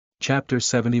Chapter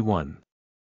 71.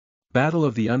 Battle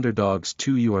of the Underdogs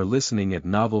 2. You are listening at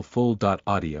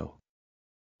novelfull.audio.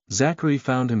 Zachary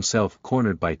found himself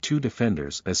cornered by two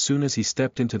defenders as soon as he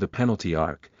stepped into the penalty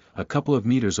arc, a couple of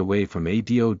meters away from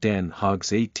ADO Den Haag's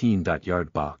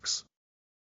 18-yard box.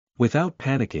 Without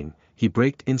panicking, he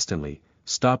braked instantly,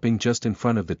 stopping just in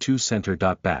front of the two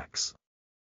center-backs.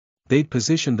 They'd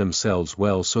positioned themselves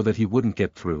well so that he wouldn't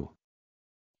get through.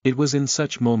 It was in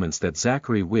such moments that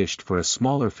Zachary wished for a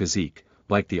smaller physique,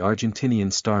 like the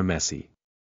Argentinian star Messi.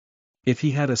 If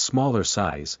he had a smaller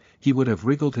size, he would have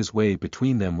wriggled his way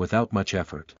between them without much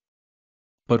effort.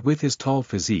 But with his tall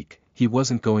physique, he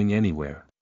wasn't going anywhere.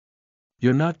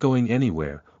 "You're not going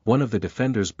anywhere," one of the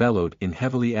defenders bellowed in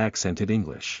heavily accented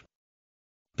English.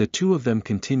 The two of them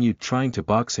continued trying to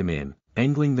box him in,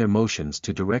 angling their motions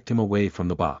to direct him away from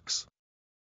the box.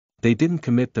 They didn't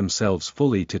commit themselves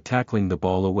fully to tackling the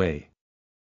ball away.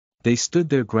 They stood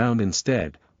their ground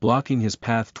instead, blocking his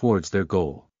path towards their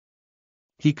goal.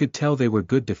 He could tell they were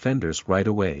good defenders right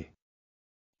away.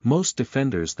 Most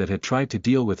defenders that had tried to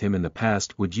deal with him in the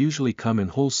past would usually come in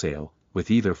wholesale, with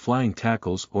either flying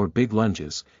tackles or big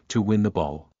lunges, to win the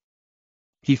ball.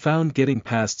 He found getting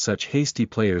past such hasty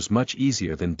players much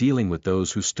easier than dealing with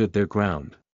those who stood their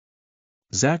ground.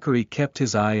 Zachary kept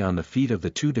his eye on the feet of the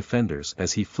two defenders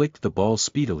as he flicked the ball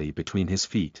speedily between his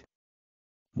feet.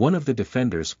 One of the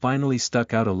defenders finally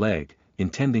stuck out a leg,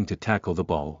 intending to tackle the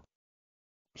ball.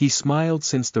 He smiled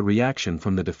since the reaction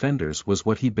from the defenders was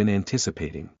what he'd been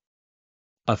anticipating.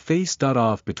 A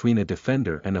face-off between a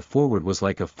defender and a forward was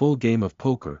like a full game of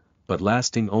poker, but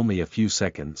lasting only a few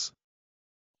seconds.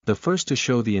 The first to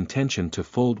show the intention to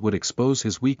fold would expose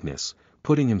his weakness,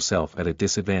 putting himself at a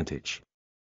disadvantage.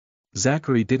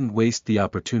 Zachary didn't waste the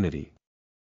opportunity.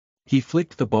 He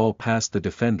flicked the ball past the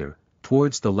defender,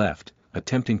 towards the left,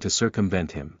 attempting to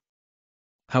circumvent him.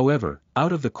 However,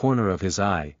 out of the corner of his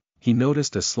eye, he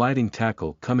noticed a sliding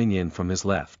tackle coming in from his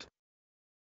left.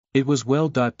 It was well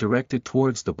directed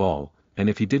towards the ball, and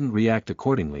if he didn't react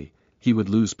accordingly, he would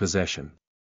lose possession.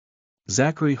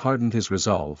 Zachary hardened his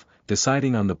resolve,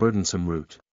 deciding on the burdensome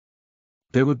route.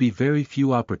 There would be very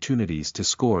few opportunities to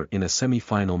score in a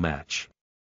semi-final match.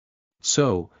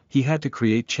 So, he had to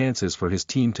create chances for his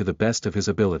team to the best of his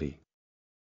ability.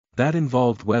 That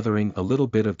involved weathering a little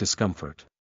bit of discomfort.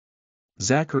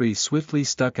 Zachary swiftly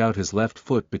stuck out his left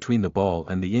foot between the ball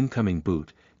and the incoming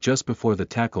boot, just before the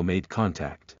tackle made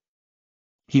contact.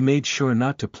 He made sure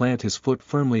not to plant his foot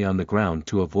firmly on the ground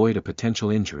to avoid a potential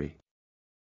injury.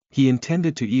 He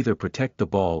intended to either protect the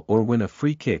ball or win a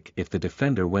free kick if the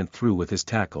defender went through with his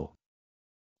tackle.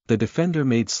 The defender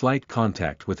made slight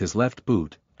contact with his left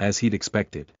boot, as he'd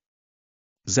expected.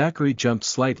 Zachary jumped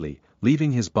slightly,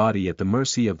 leaving his body at the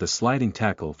mercy of the sliding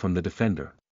tackle from the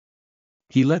defender.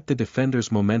 He let the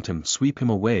defender's momentum sweep him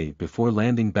away before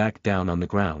landing back down on the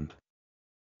ground.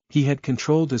 He had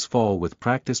controlled his fall with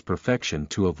practiced perfection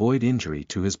to avoid injury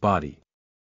to his body.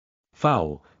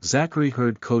 "Foul," Zachary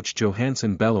heard Coach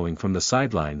Johansson bellowing from the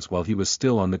sidelines while he was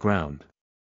still on the ground.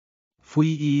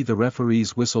 "Fui," the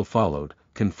referee's whistle followed,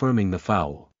 confirming the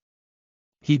foul.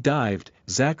 He dived.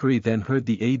 Zachary then heard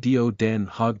the ADO Den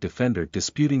Haag defender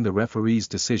disputing the referee's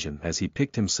decision as he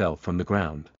picked himself from the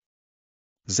ground.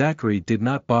 Zachary did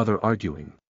not bother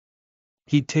arguing.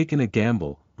 He'd taken a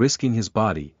gamble, risking his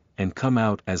body, and come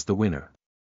out as the winner.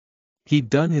 He'd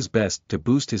done his best to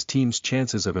boost his team's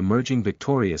chances of emerging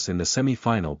victorious in the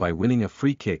semi-final by winning a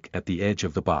free kick at the edge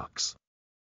of the box.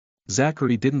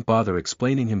 Zachary didn't bother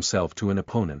explaining himself to an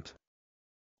opponent.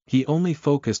 He only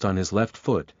focused on his left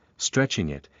foot, stretching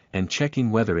it, and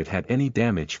checking whether it had any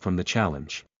damage from the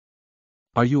challenge.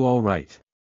 "Are you all right?"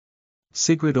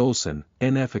 Sigrid Olsen,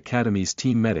 NF Academy's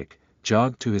team medic,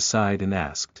 jogged to his side and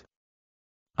asked.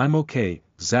 "I'm okay,"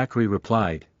 Zachary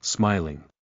replied, smiling.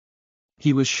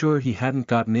 He was sure he hadn't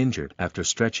gotten injured after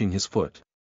stretching his foot.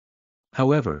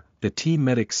 However, the team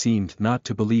medic seemed not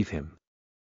to believe him.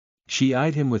 She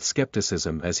eyed him with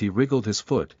skepticism as he wriggled his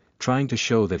foot, trying to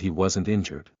show that he wasn't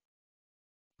injured.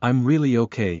 "I'm really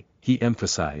okay," he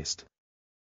emphasized.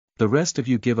 "The rest of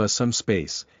you give us some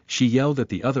space," she yelled at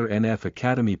the other NF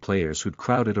Academy players who'd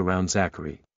crowded around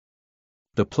Zachary.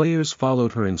 The players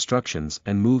followed her instructions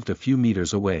and moved a few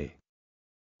meters away.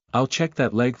 "I'll check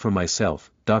that leg for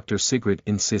myself," Dr. Sigrid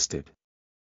insisted.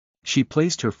 She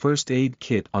placed her first aid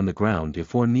kit on the ground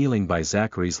before kneeling by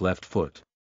Zachary's left foot.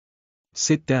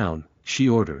 "Sit down," she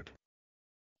ordered.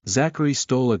 Zachary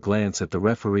stole a glance at the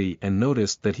referee and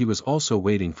noticed that he was also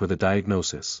waiting for the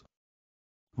diagnosis.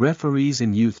 Referees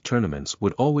in youth tournaments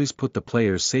would always put the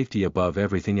player's safety above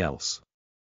everything else.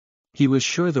 He was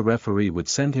sure the referee would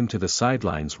send him to the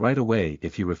sidelines right away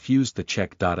if he refused the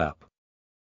check. Up.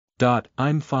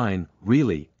 I'm fine,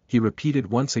 really, he repeated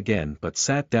once again but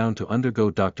sat down to undergo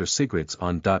Dr. Sigrid's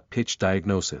on-pitch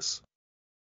diagnosis.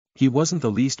 He wasn't the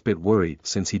least bit worried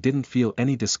since he didn't feel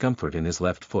any discomfort in his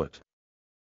left foot.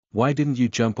 Why didn't you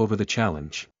jump over the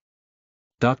challenge?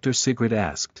 Dr. Sigrid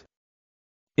asked.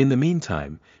 In the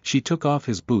meantime, she took off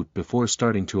his boot before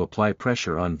starting to apply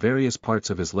pressure on various parts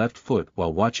of his left foot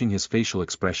while watching his facial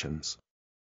expressions.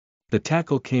 The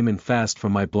tackle came in fast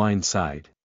from my blind side.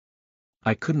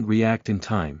 I couldn't react in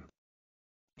time.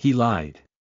 He lied.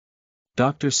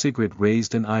 Dr. Sigrid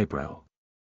raised an eyebrow.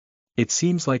 It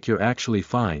seems like you're actually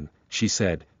fine, she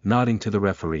said, nodding to the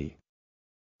referee.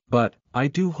 But, I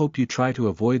do hope you try to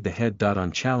avoid the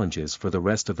head-on challenges for the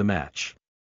rest of the match.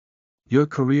 Your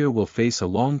career will face a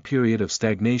long period of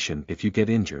stagnation if you get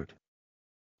injured.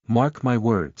 Mark my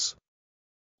words.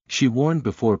 She warned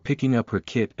before picking up her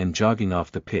kit and jogging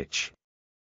off the pitch.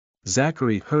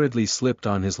 Zachary hurriedly slipped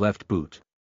on his left boot.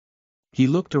 He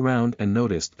looked around and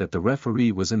noticed that the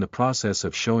referee was in the process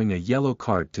of showing a yellow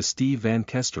card to Steve Van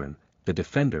Kesteren, the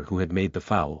defender who had made the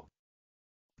foul.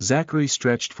 Zachary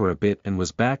stretched for a bit and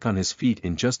was back on his feet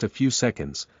in just a few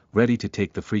seconds, ready to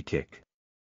take the free kick.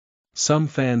 Some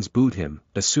fans booed him,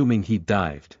 assuming he'd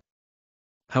dived.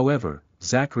 However,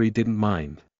 Zachary didn't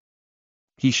mind.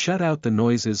 He shut out the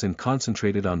noises and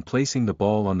concentrated on placing the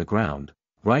ball on the ground,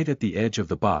 right at the edge of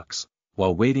the box,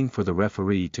 while waiting for the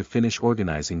referee to finish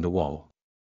organizing the wall.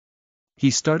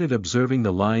 He started observing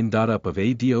the line-up of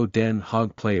ADO Den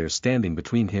Haag players standing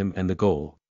between him and the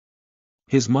goal.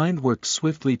 His mind worked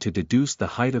swiftly to deduce the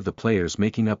height of the players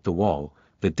making up the wall,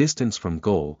 the distance from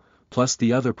goal, plus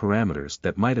the other parameters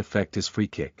that might affect his free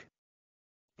kick.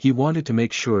 He wanted to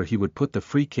make sure he would put the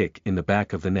free kick in the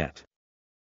back of the net.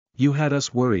 You had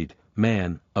us worried,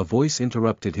 man, a voice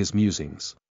interrupted his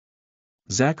musings.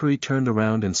 Zachary turned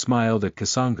around and smiled at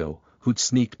Kasongo, who'd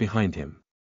sneaked behind him.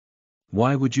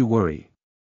 Why would you worry?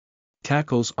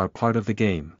 Tackles are part of the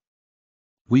game.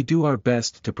 We do our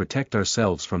best to protect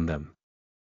ourselves from them.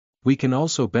 We can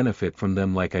also benefit from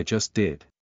them like I just did.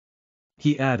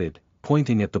 He added,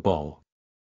 pointing at the ball.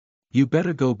 You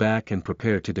better go back and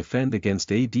prepare to defend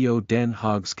against ADO Den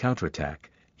Haag's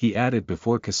counterattack, he added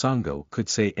before Kasongo could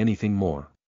say anything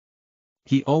more.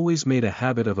 He always made a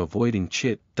habit of avoiding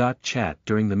chit-chat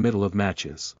during the middle of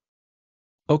matches.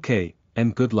 Okay,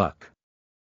 and good luck.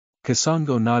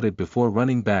 Kasongo nodded before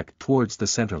running back towards the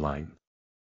center line.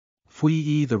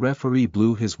 Fui, the referee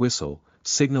blew his whistle,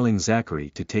 signaling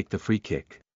Zachary to take the free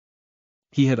kick.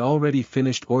 He had already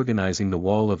finished organizing the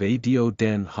wall of ADO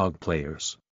Den Haag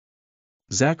players.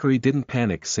 Zachary didn't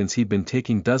panic since he'd been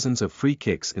taking dozens of free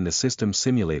kicks in the system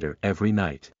simulator every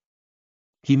night.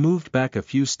 He moved back a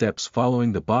few steps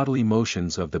following the bodily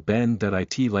motions of the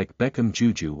Ben.it like Beckham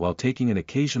Juju while taking an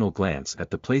occasional glance at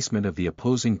the placement of the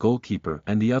opposing goalkeeper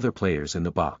and the other players in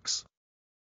the box.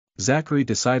 Zachary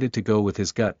decided to go with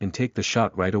his gut and take the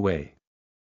shot right away.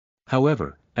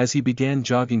 However, as he began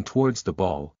jogging towards the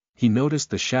ball, he noticed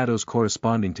the shadows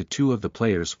corresponding to two of the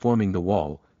players forming the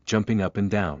wall, jumping up and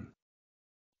down.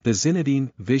 The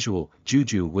Zinedine visual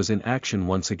Juju was in action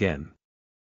once again.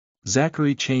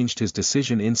 Zachary changed his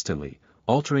decision instantly,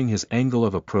 altering his angle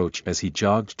of approach as he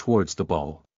jogged towards the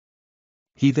ball.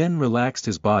 He then relaxed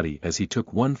his body as he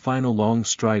took one final long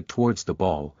stride towards the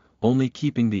ball, only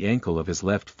keeping the ankle of his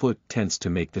left foot tense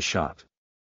to make the shot.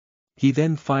 He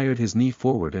then fired his knee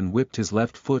forward and whipped his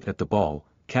left foot at the ball,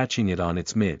 catching it on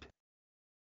its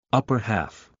mid-upper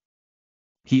half.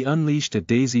 He unleashed a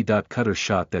daisy-cutter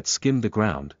shot that skimmed the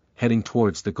ground, heading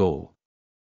towards the goal.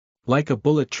 Like a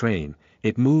bullet train,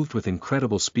 it moved with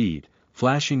incredible speed,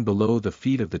 flashing below the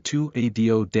feet of the two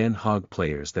ADO Den Haag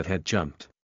players that had jumped.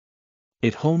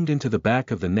 It homed into the back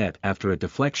of the net after a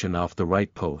deflection off the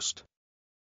right post.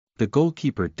 The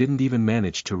goalkeeper didn't even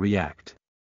manage to react.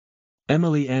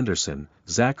 Emily Anderson,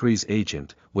 Zachary's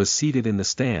agent, was seated in the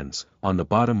stands, on the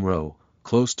bottom row,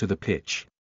 close to the pitch.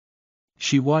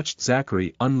 She watched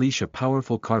Zachary unleash a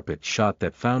powerful carpet shot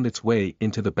that found its way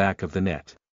into the back of the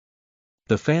net.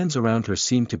 The fans around her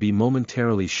seemed to be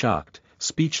momentarily shocked,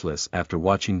 speechless after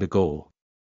watching the goal.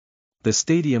 The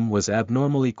stadium was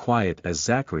abnormally quiet as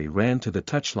Zachary ran to the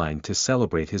touchline to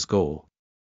celebrate his goal.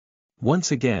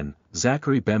 Once again,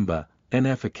 Zachary Bemba,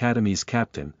 NF Academy's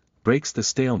captain, breaks the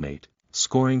stalemate,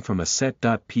 scoring from a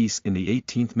set-piece in the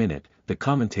 18th minute, the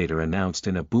commentator announced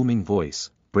in a booming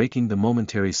voice, breaking the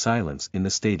momentary silence in the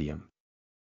stadium.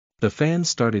 The fans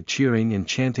started cheering and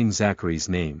chanting Zachary's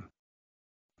name.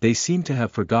 They seemed to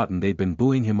have forgotten they'd been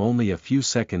booing him only a few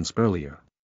seconds earlier.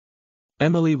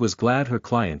 Emily was glad her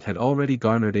client had already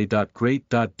garnered a great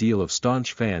deal of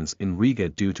staunch fans in Riga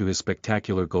due to his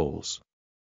spectacular goals.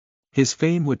 His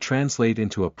fame would translate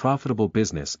into a profitable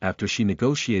business after she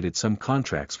negotiated some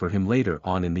contracts for him later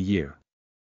on in the year.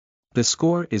 The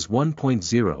score is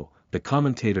 1-0, the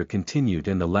commentator continued,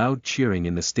 and the loud cheering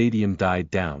in the stadium died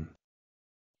down.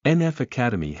 NF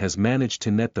Academy has managed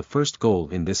to net the first goal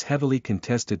in this heavily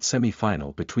contested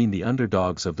semi-final between the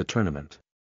underdogs of the tournament.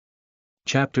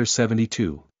 Chapter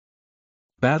 72.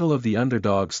 Battle of the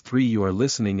Underdogs 3. You are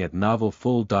listening at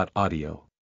novelfull.audio.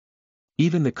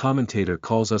 Even the commentator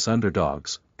calls us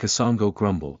underdogs, Kasongo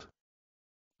grumbled.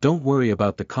 Don't worry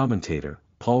about the commentator,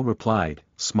 Paul replied,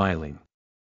 smiling.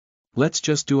 Let's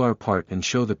just do our part and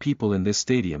show the people in this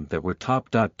stadium that we're top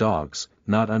dogs,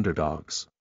 not underdogs.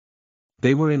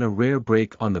 They were in a rare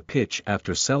break on the pitch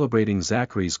after celebrating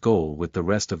Zachary's goal with the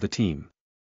rest of the team.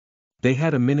 They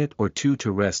had a minute or two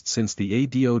to rest since the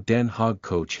ADO Den Haag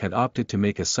coach had opted to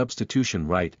make a substitution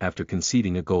right after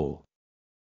conceding a goal.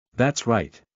 That's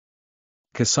right.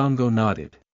 Kasongo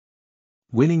nodded.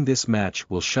 Winning this match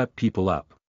will shut people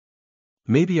up.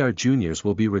 Maybe our juniors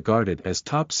will be regarded as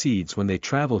top seeds when they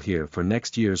travel here for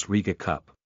next year's Riga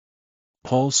Cup.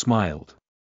 Paul smiled.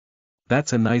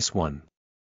 That's a nice one.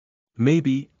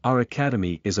 Maybe, our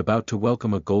academy is about to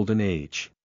welcome a golden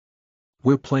age.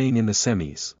 We're playing in the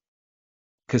semis.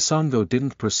 Kasongo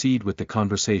didn't proceed with the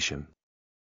conversation.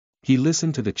 He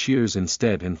listened to the cheers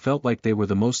instead and felt like they were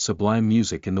the most sublime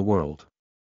music in the world.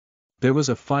 There was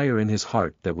a fire in his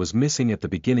heart that was missing at the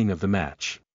beginning of the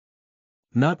match.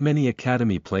 Not many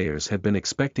academy players had been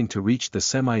expecting to reach the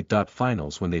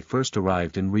semi-finals when they first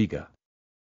arrived in Riga.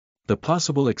 The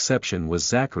possible exception was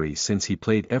Zachary, since he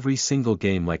played every single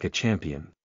game like a champion.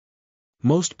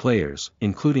 Most players,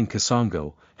 including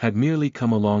Kasongo, had merely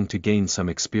come along to gain some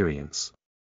experience.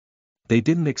 They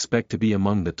didn't expect to be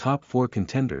among the top 4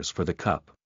 contenders for the cup.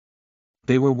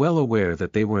 They were well aware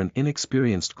that they were an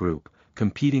inexperienced group,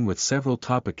 competing with several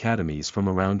top academies from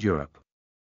around Europe.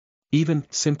 Even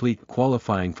simply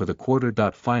qualifying for the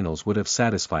quarter-finals would have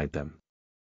satisfied them.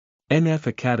 NF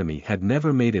Academy had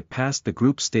never made it past the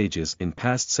group stages in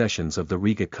past sessions of the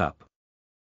Riga Cup.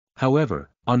 However,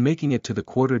 on making it to the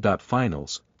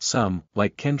quarter-finals, some,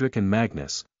 like Kendrick and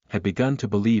Magnus, had begun to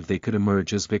believe they could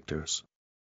emerge as victors.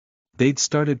 They'd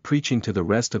started preaching to the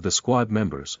rest of the squad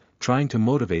members, trying to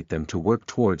motivate them to work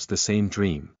towards the same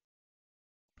dream.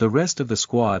 The rest of the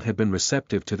squad had been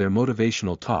receptive to their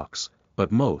motivational talks,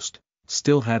 but most,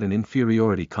 still had an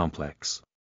inferiority complex.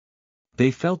 They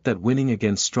felt that winning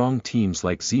against strong teams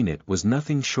like Zenit was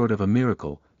nothing short of a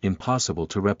miracle, impossible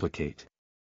to replicate.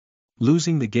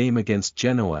 Losing the game against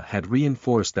Genoa had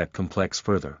reinforced that complex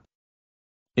further.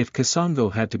 If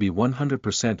Kasongo had to be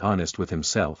 100% honest with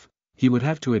himself, he would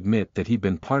have to admit that he'd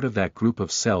been part of that group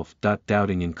of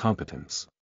self-doubting incompetents.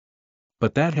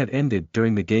 But that had ended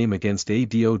during the game against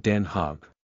ADO Den Haag.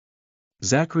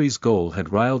 Zachary's goal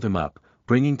had riled him up,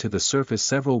 bringing to the surface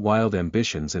several wild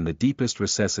ambitions in the deepest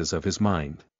recesses of his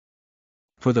mind.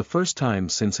 For the first time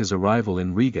since his arrival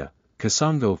in Riga,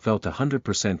 Kasongo felt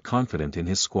 100% confident in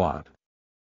his squad.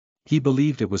 He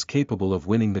believed it was capable of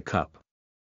winning the cup.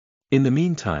 In the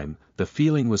meantime, the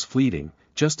feeling was fleeting,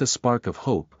 just a spark of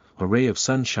hope, a ray of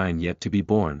sunshine yet to be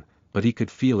born, but he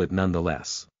could feel it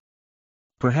nonetheless.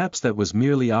 Perhaps that was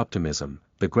merely optimism,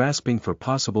 the grasping for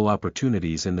possible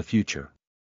opportunities in the future.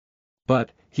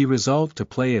 But, he resolved to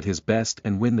play at his best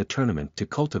and win the tournament to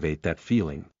cultivate that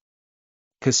feeling.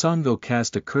 Kasongo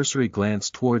cast a cursory glance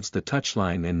towards the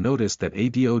touchline and noticed that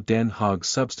ADO Den Haag's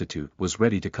substitute was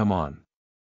ready to come on.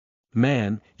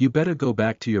 "Man, you better go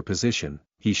back to your position,"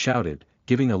 he shouted,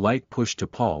 giving a light push to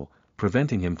Paul,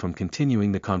 preventing him from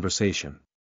continuing the conversation.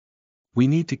 "We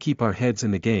need to keep our heads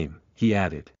in the game," he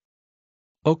added.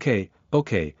 Okay,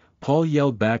 Paul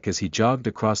yelled back as he jogged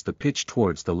across the pitch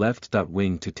towards the left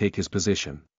wing to take his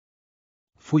position.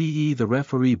 Fui! The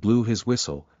referee blew his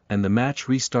whistle, and the match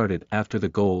restarted after the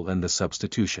goal and the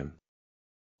substitution.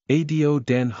 ADO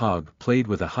Den Haag played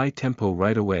with a high tempo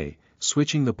right away,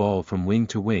 switching the ball from wing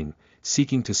to wing,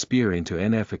 seeking to spear into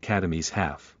NF Academy's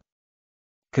half.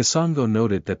 Kasongo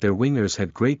noted that their wingers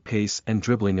had great pace and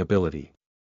dribbling ability.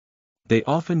 They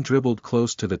often dribbled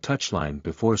close to the touchline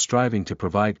before striving to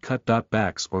provide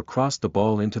cut-backs or cross the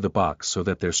ball into the box so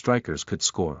that their strikers could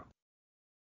score.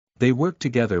 They worked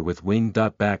together with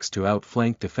wing-backs to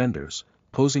outflank defenders,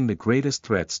 posing the greatest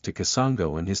threats to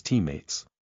Kasongo and his teammates.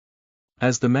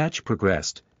 As the match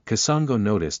progressed, Kasongo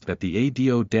noticed that the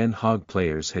ADO Den Haag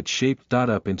players had shaped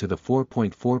up into the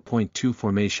 4.4.2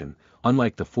 formation,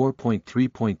 unlike the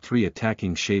 4.3.3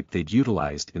 attacking shape they'd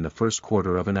utilized in the first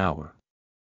quarter of an hour.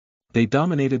 They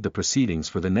dominated the proceedings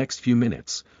for the next few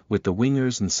minutes, with the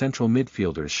wingers and central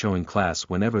midfielders showing class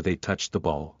whenever they touched the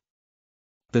ball.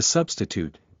 The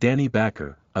substitute, Danny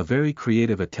Backer, a very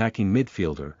creative attacking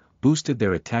midfielder, boosted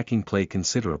their attacking play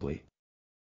considerably.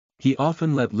 He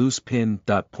often let loose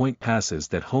pin-point passes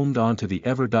that homed onto the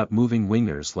ever-moving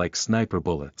wingers like sniper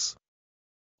bullets.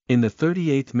 In the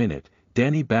 38th minute,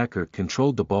 Danny Backer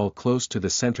controlled the ball close to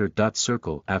the center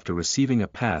circle after receiving a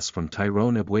pass from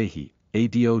Tyrone Ebouehi,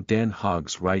 ADO Den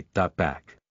Haag's right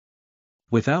back.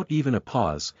 Without even a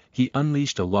pause, he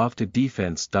unleashed a lofted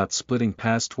defense splitting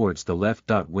pass towards the left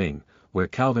wing, where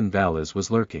Calvin Valles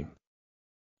was lurking.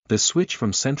 The switch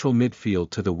from central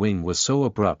midfield to the wing was so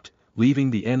abrupt,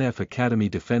 leaving the NF Academy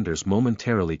defenders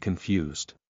momentarily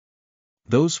confused.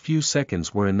 Those few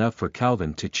seconds were enough for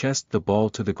Calvin to chest the ball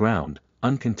to the ground,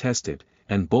 uncontested,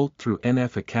 and bolt through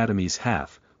NF Academy's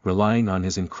half, relying on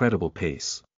his incredible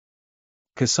pace.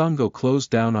 Kasongo closed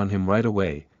down on him right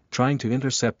away, trying to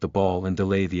intercept the ball and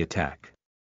delay the attack.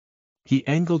 He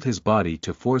angled his body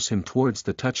to force him towards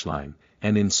the touchline,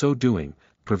 and in so doing,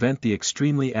 prevent the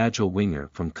extremely agile winger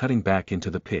from cutting back into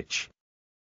the pitch.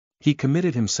 He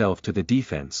committed himself to the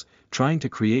defense, trying to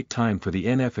create time for the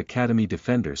NF Academy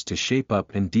defenders to shape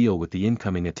up and deal with the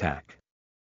incoming attack.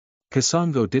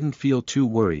 Kasongo didn't feel too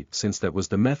worried since that was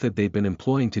the method they'd been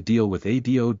employing to deal with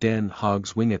ADO Den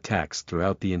Haag's wing attacks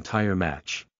throughout the entire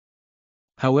match.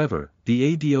 However, the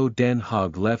ADO Den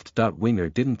Haag left winger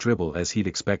didn't dribble as he'd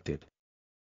expected.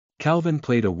 Calvin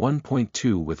played a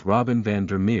 1.2 with Robin van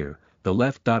der Meer, the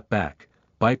left back,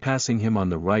 bypassing him on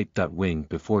the right wing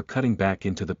before cutting back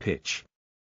into the pitch.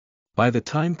 By the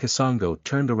time Kasongo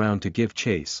turned around to give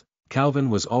chase, Calvin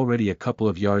was already a couple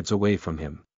of yards away from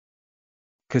him.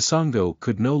 Kasongo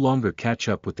could no longer catch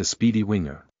up with the speedy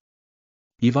winger.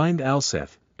 Evind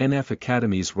Alseth, NF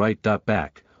Academy's right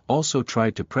back, also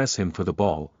tried to press him for the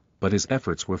ball, but his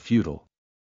efforts were futile.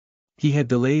 He had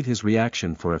delayed his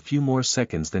reaction for a few more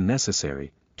seconds than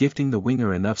necessary, gifting the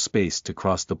winger enough space to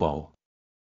cross the ball.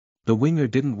 The winger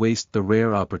didn't waste the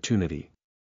rare opportunity.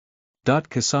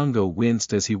 Kasongo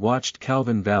winced as he watched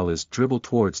Calvin Valles dribble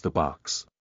towards the box.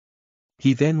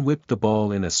 He then whipped the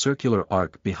ball in a circular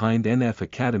arc behind NF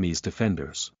Academy's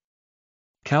defenders.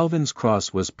 Calvin's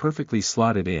cross was perfectly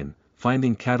slotted in,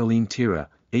 finding Catalin Tira,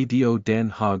 ADO Den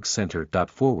Haag center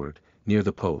forward, near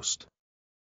the post.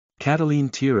 Catalin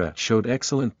Tira showed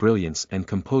excellent brilliance and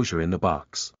composure in the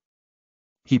box.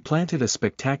 He planted a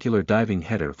spectacular diving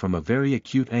header from a very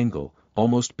acute angle,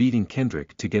 almost beating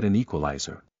Kendrick to get an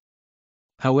equalizer.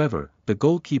 However, the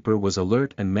goalkeeper was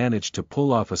alert and managed to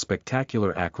pull off a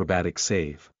spectacular acrobatic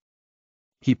save.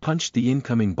 He punched the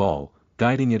incoming ball,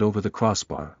 guiding it over the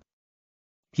crossbar.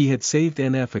 He had saved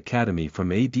NF Academy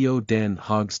from ADO Den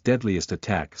Haag's deadliest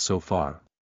attack so far.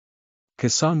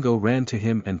 Kasongo ran to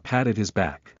him and patted his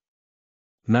back.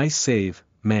 "Nice save,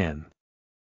 man.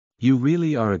 You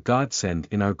really are a godsend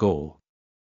in our goal."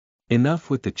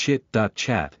 Enough with the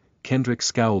chit-chat, Kendrick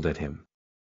scowled at him.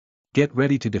 "Get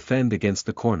ready to defend against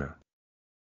the corner.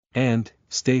 And,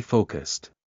 stay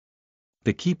focused."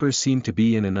 The keeper seemed to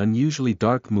be in an unusually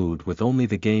dark mood with only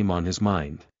the game on his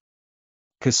mind.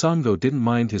 Kasongo didn't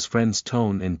mind his friend's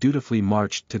tone and dutifully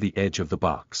marched to the edge of the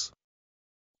box.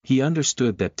 He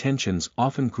understood that tensions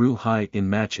often grew high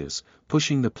in matches,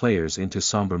 pushing the players into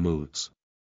somber moods.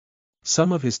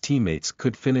 Some of his teammates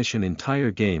could finish an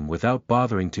entire game without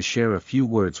bothering to share a few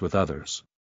words with others.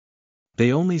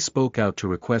 They only spoke out to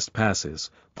request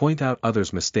passes, point out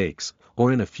others' mistakes,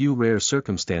 or in a few rare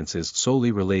circumstances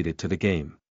solely related to the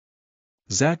game.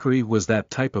 Zachary was that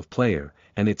type of player,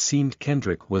 and it seemed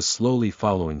Kendrick was slowly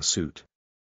following suit.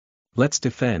 "Let's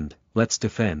defend, let's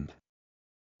defend."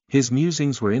 His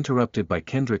musings were interrupted by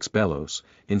Kendrick's bellows,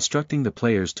 instructing the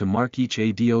players to mark each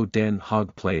ADO Den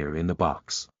Haag player in the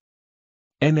box.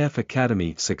 NF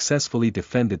Academy successfully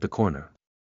defended the corner.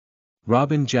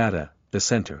 Robin Jatta, the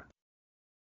center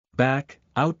back,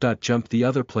 jumped the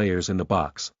other players in the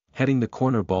box, heading the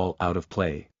corner ball out of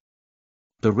play.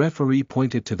 The referee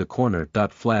pointed to the corner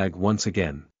flag once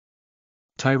again.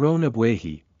 Tyrone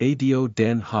Ebouehi, ADO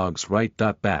Den Haag's right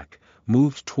back,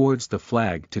 moved towards the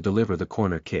flag to deliver the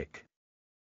corner kick.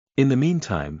 In the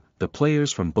meantime, the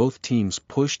players from both teams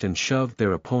pushed and shoved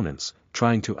their opponents,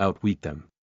 trying to outweak them.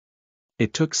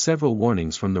 It took several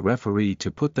warnings from the referee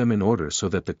to put them in order so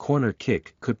that the corner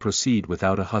kick could proceed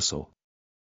without a hustle.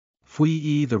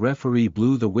 The referee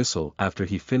blew the whistle after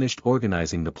he finished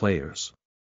organizing the players.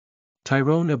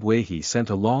 Tyrone Ebouehi sent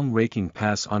a long raking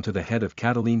pass onto the head of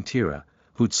Catalin Tira,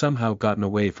 who'd somehow gotten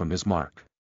away from his mark.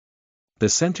 The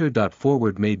center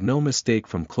forward made no mistake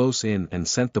from close in and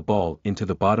sent the ball into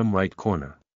the bottom right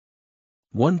corner.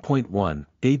 1.1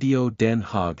 ADO Den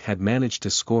Haag had managed to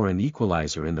score an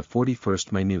equalizer in the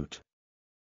 41st minute.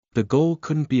 The goal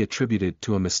couldn't be attributed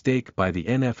to a mistake by the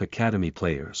NF Academy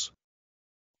players.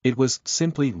 It was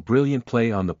simply brilliant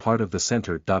play on the part of the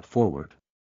center-forward.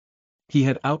 He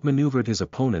had outmaneuvered his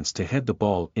opponents to head the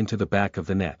ball into the back of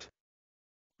the net.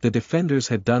 The defenders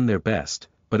had done their best,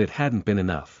 but it hadn't been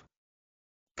enough.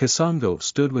 Kasongo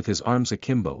stood with his arms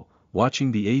akimbo,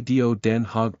 watching the ADO Den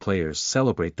Haag players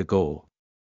celebrate the goal.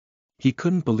 He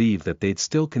couldn't believe that they'd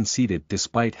still conceded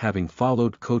despite having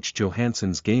followed Coach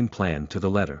Johansson's game plan to the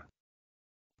letter.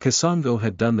 Kasongo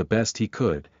had done the best he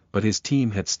could, but his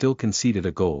team had still conceded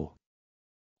a goal.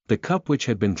 The cup, which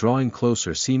had been drawing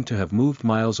closer, seemed to have moved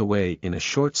miles away in a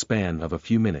short span of a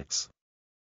few minutes.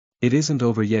 "It isn't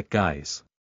over yet, guys,"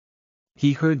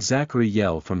 he heard Zachary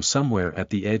yell from somewhere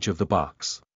at the edge of the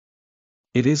box.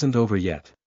 "It isn't over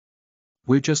yet.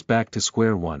 We're just back to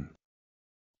square one.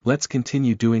 Let's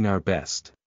continue doing our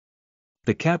best."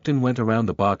 The captain went around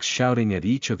the box shouting at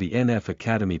each of the NF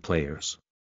Academy players.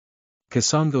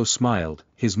 Kasongo smiled,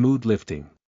 his mood lifting.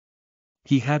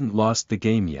 He hadn't lost the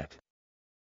game yet.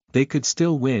 They could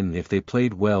still win if they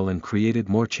played well and created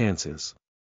more chances.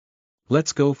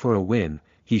 "Let's go for a win,"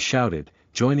 he shouted,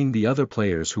 joining the other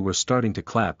players who were starting to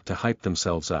clap to hype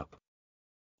themselves up.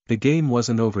 The game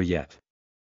wasn't over yet.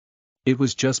 It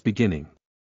was just beginning.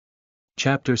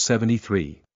 Chapter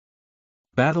 73.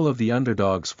 Battle of the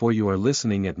Underdogs. For you are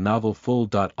listening at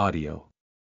novelfull.audio.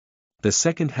 The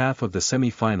second half of the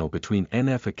semi-final between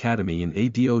NF Academy and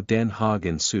ADO Den Haag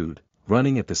ensued,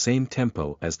 running at the same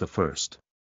tempo as the first.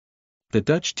 The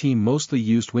Dutch team mostly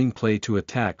used wing play to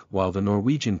attack, while the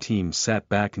Norwegian team sat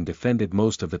back and defended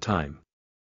most of the time.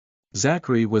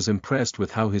 Zachary was impressed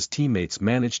with how his teammates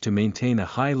managed to maintain a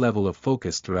high level of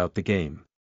focus throughout the game.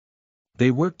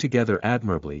 They worked together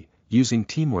admirably, using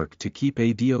teamwork to keep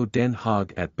ADO Den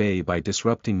Haag at bay by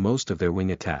disrupting most of their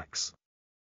wing attacks.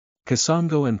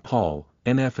 Kasongo and Paul,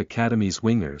 NF Academy's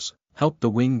wingers, helped the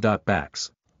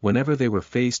wing-backs, whenever they were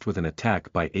faced with an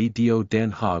attack by ADO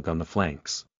Den Haag on the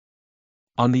flanks.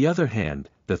 On the other hand,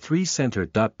 the three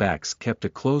center-backs kept a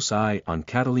close eye on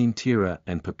Catalin Tira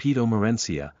and Pepito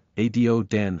Morencia, ADO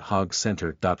Den Haag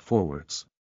center-forwards.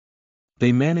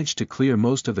 They managed to clear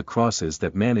most of the crosses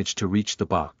that managed to reach the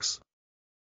box.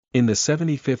 In the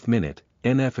 75th minute,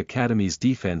 NF Academy's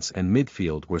defense and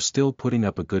midfield were still putting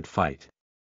up a good fight.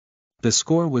 The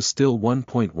score was still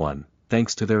 1-1,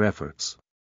 thanks to their efforts.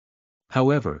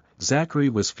 However, Zachary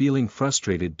was feeling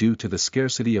frustrated due to the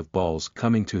scarcity of balls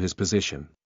coming to his position.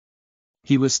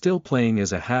 He was still playing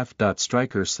as a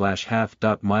half-striker/half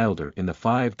milder in the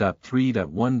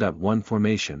 5.3.1.1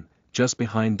 formation, just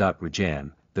behind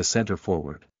Rajan, the center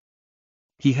forward.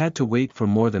 He had to wait for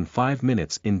more than 5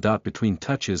 minutes in between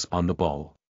touches on the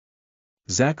ball.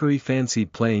 Zachary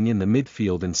fancied playing in the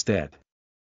midfield instead.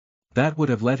 That would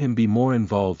have let him be more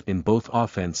involved in both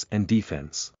offense and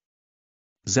defense.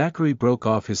 Zachary broke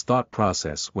off his thought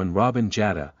process when Robin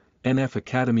Jatta, NF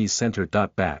Academy's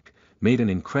center-back, made an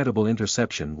incredible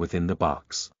interception within the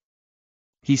box.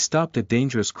 He stopped a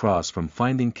dangerous cross from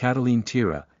finding Catalin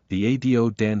Tira, the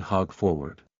ADO Den Haag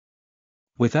forward.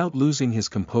 Without losing his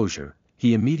composure,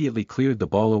 he immediately cleared the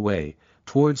ball away,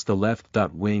 towards the left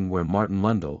wing where Martin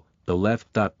Lundell, the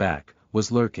left-back,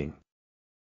 was lurking.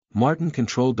 Martin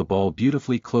controlled the ball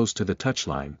beautifully close to the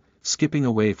touchline, skipping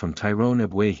away from Tyrone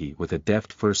Ebwehi with a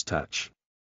deft first touch.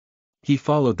 He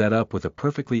followed that up with a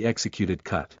perfectly executed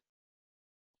cut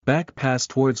back pass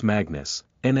towards Magnus,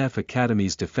 NF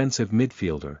Academy's defensive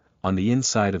midfielder, on the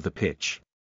inside of the pitch.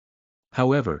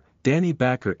 However, Danny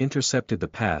Backer intercepted the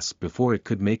pass before it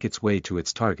could make its way to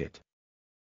its target.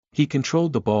 He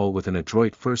controlled the ball with an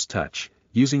adroit first touch,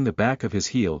 using the back of his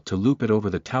heel to loop it over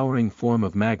the towering form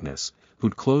of Magnus,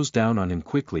 who'd closed down on him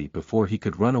quickly before he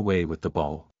could run away with the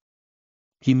ball.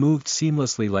 He moved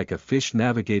seamlessly like a fish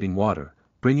navigating water,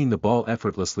 bringing the ball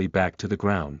effortlessly back to the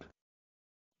ground.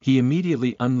 He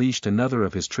immediately unleashed another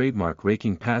of his trademark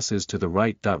raking passes to the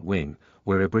right wing,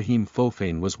 where Ibrahim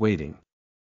Fofane was waiting.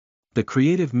 The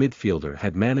creative midfielder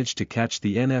had managed to catch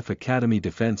the NF Academy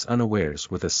defense unawares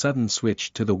with a sudden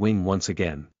switch to the wing once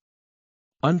again.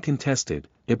 Uncontested,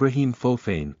 Ibrahim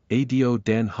Fofane, ADO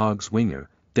Den Haag's winger,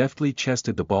 deftly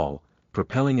chested the ball,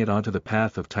 propelling it onto the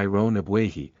path of Tyrone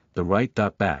Ebwehi, the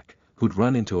right-back, who'd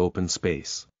run into open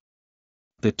space.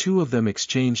 The two of them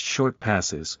exchanged short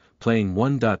passes, playing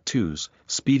 1-2s,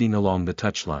 speeding along the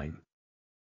touchline.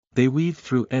 They weaved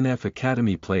through NF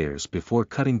Academy players before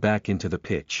cutting back into the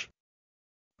pitch.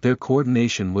 Their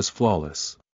coordination was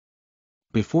flawless.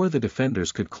 Before the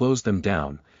defenders could close them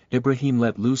down, Ibrahim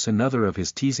let loose another of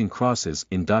his teasing crosses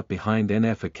in behind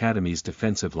NF Academy's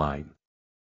defensive line.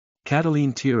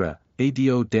 Catalin Tira,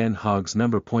 ADO Den Haag's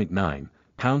number 9,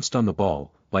 pounced on the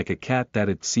ball, like a cat that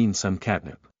had seen some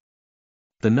catnip.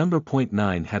 The number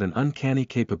 .9 had an uncanny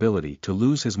capability to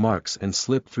lose his marks and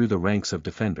slip through the ranks of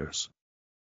defenders.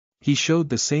 He showed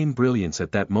the same brilliance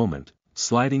at that moment,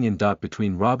 sliding in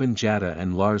between Robin Jatta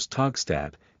and Lars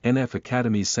Togstad, NF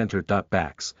Academy's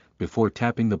center-backs, before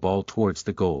tapping the ball towards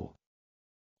the goal.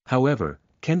 However,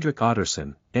 Kendrick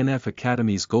Otterson, NF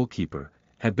Academy's goalkeeper,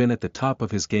 had been at the top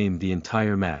of his game the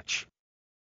entire match.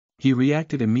 He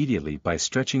reacted immediately by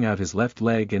stretching out his left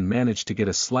leg and managed to get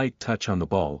a slight touch on the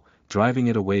ball, driving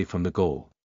it away from the goal.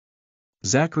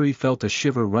 Zachary felt a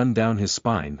shiver run down his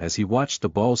spine as he watched the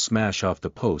ball smash off the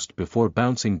post before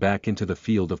bouncing back into the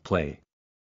field of play.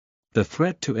 The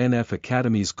threat to NF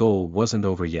Academy's goal wasn't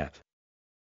over yet.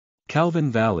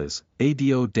 Calvin Valles,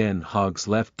 ADO Den Haag's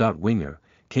left winger,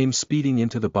 came speeding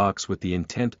into the box with the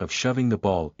intent of shoving the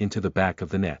ball into the back of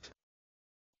the net.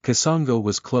 Kasongo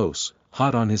was close,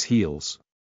 hot on his heels.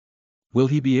 Will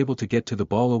he be able to get to the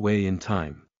ball away in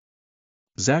time?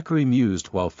 Zachary mused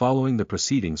while following the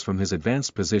proceedings from his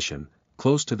advanced position,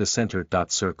 close to the center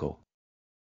circle.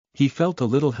 He felt a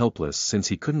little helpless since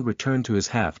he couldn't return to his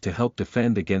half to help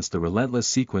defend against the relentless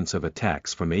sequence of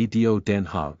attacks from ADO Den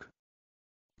Haag.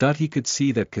 He could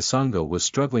see that Kasongo was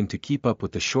struggling to keep up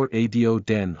with the short ADO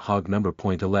Den Haag number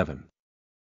 .11.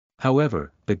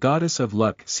 However, the goddess of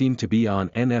luck seemed to be on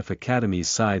NF Academy's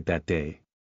side that day.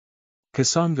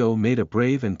 Kasongo made a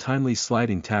brave and timely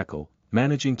sliding tackle,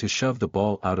 managing to shove the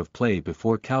ball out of play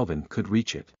before Calvin could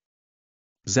reach it.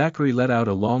 Zachary let out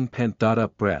a long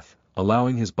pent-up breath,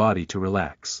 allowing his body to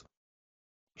relax.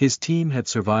 His team had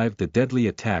survived the deadly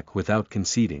attack without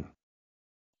conceding.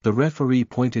 The referee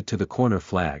pointed to the corner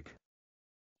flag.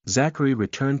 Zachary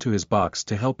returned to his box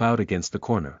to help out against the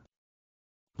corner.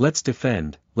 Let's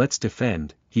defend,"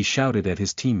 he shouted at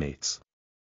his teammates.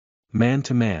 Man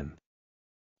to man.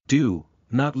 Do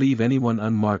not leave anyone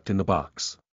unmarked in the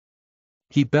box.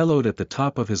 He bellowed at the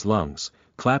top of his lungs,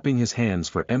 clapping his hands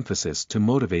for emphasis to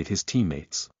motivate his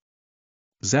teammates.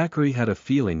 Zachary had a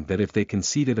feeling that if they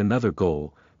conceded another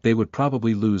goal, they would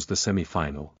probably lose the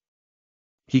semi-final.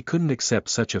 He couldn't accept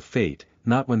such a fate,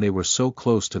 not when they were so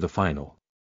close to the final.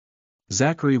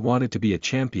 Zachary wanted to be a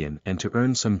champion and to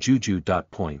earn some juju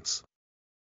points.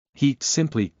 He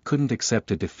simply couldn't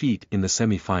accept a defeat in the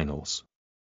semi-finals.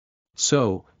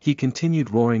 So, he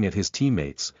continued roaring at his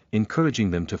teammates,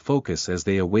 encouraging them to focus as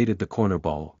they awaited the corner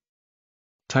ball.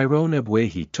 Tyrone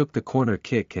Ebwehi took the corner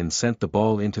kick and sent the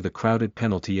ball into the crowded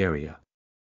penalty area.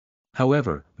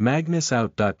 However, Magnus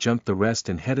jumped the rest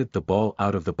and headed the ball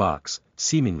out of the box,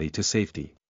 seemingly to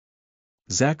safety.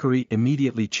 Zachary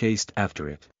immediately chased after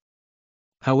it.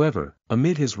 However,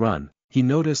 amid his run, he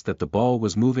noticed that the ball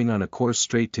was moving on a course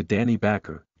straight to Danny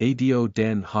Backer, ADO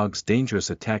Den Haag's dangerous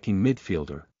attacking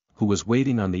midfielder, who was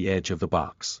waiting on the edge of the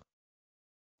box.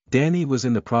 Danny was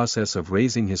in the process of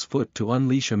raising his foot to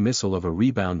unleash a missile of a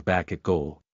rebound back at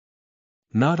goal.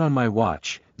 Not on my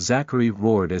watch, Zachary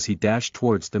roared as he dashed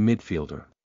towards the midfielder.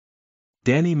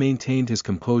 Danny maintained his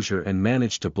composure and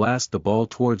managed to blast the ball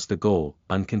towards the goal,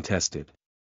 uncontested.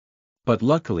 But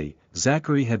luckily,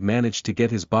 Zachary had managed to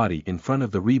get his body in front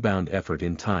of the rebound effort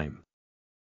in time.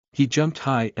 He jumped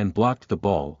high and blocked the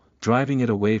ball, driving it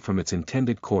away from its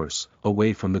intended course,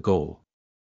 away from the goal.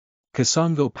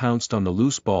 Kasongo pounced on the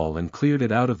loose ball and cleared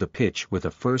it out of the pitch with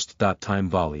a first-time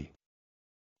volley.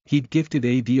 He'd gifted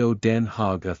ADO Den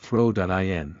Haag a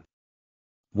throw.in.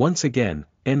 Once again,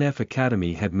 NF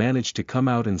Academy had managed to come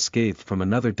out unscathed from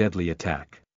another deadly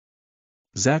attack.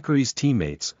 Zachary's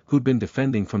teammates, who'd been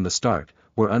defending from the start,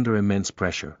 were under immense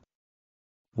pressure.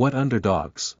 What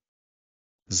underdogs?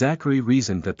 Zachary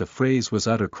reasoned that the phrase was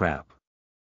utter crap.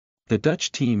 The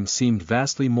Dutch team seemed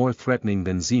vastly more threatening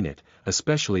than Zenit,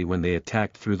 especially when they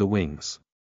attacked through the wings.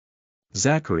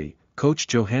 Zachary, Coach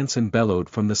Johansson bellowed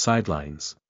from the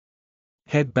sidelines.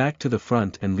 Head back to the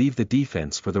front and leave the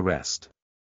defense for the rest.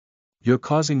 You're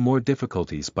causing more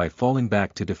difficulties by falling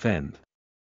back to defend.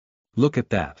 Look at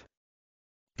that.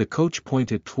 The coach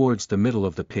pointed towards the middle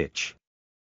of the pitch.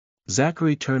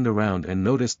 Zachary turned around and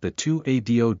noticed the two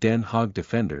ADO Den Haag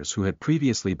defenders who had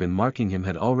previously been marking him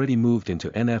had already moved into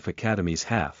NF Academy's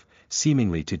half,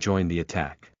 seemingly to join the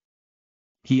attack.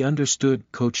 He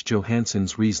understood Coach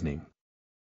Johansson's reasoning.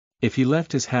 If he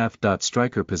left his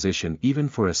half-striker position even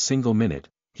for a single minute,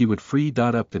 he would free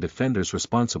up the defenders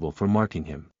responsible for marking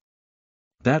him.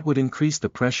 That would increase the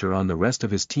pressure on the rest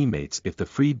of his teammates if the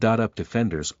freed up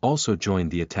defenders also joined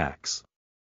the attacks.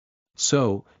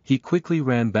 So, he quickly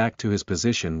ran back to his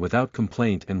position without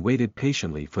complaint and waited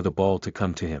patiently for the ball to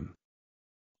come to him.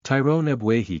 Tyrone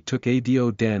Ebwehi took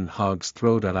ADO Den Haag's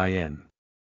throw.in.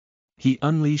 He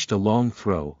unleashed a long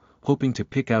throw, hoping to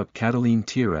pick out Catalin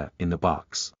Tira in the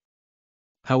box.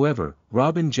 However,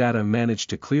 Robin Jatta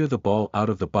managed to clear the ball out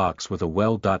of the box with a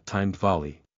well-timed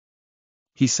volley.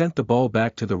 He sent the ball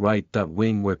back to the right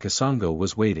wing where Kasongo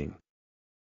was waiting.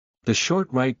 The short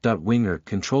right winger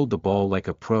controlled the ball like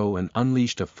a pro and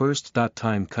unleashed a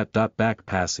first-time cut back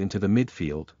pass into the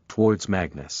midfield, towards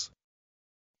Magnus.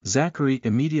 Zachary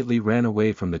immediately ran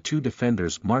away from the two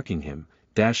defenders marking him,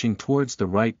 dashing towards the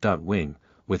right wing,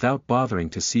 without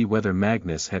bothering to see whether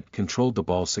Magnus had controlled the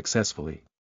ball successfully.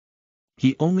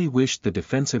 He only wished the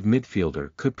defensive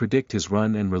midfielder could predict his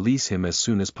run and release him as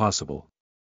soon as possible.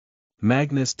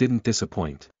 Magnus didn't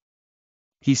disappoint.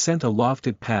 He sent a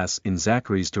lofted pass in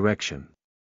Zachary's direction.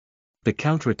 The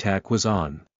counterattack was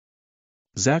on.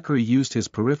 Zachary used his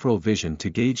peripheral vision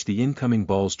to gauge the incoming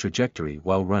ball's trajectory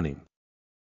while running.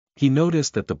 He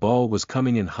noticed that the ball was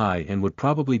coming in high and would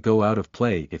probably go out of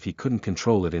play if he couldn't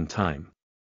control it in time.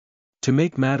 To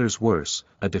make matters worse,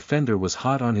 a defender was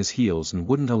hot on his heels and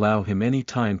wouldn't allow him any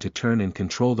time to turn and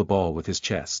control the ball with his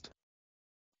chest.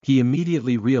 He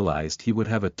immediately realized he would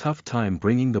have a tough time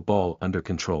bringing the ball under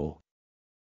control.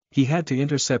 He had to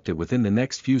intercept it within the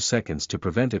next few seconds to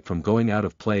prevent it from going out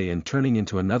of play and turning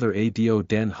into another ADO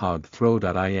Den Haag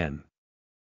throw.in.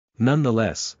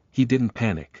 Nonetheless, he didn't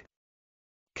panic.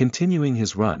 Continuing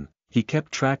his run, he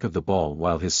kept track of the ball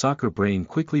while his soccer brain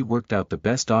quickly worked out the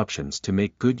best options to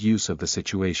make good use of the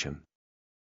situation.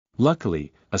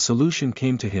 Luckily, a solution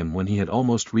came to him when he had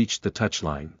almost reached the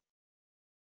touchline.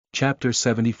 Chapter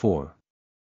 74.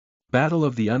 Battle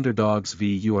of the Underdogs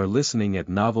v. You are listening at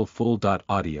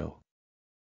novelfull.audio.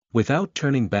 Without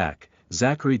turning back,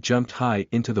 Zachary jumped high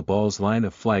into the ball's line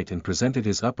of flight and presented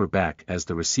his upper back as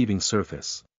the receiving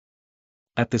surface.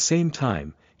 At the same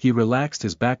time, he relaxed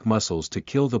his back muscles to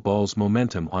kill the ball's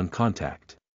momentum on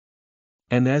contact.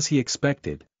 And as he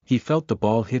expected, he felt the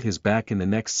ball hit his back in the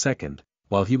next second,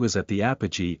 while he was at the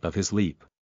apogee of his leap.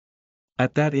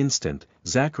 At that instant,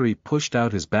 Zachary pushed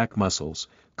out his back muscles,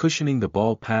 cushioning the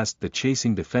ball past the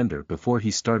chasing defender before he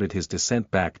started his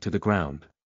descent back to the ground.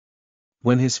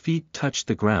 When his feet touched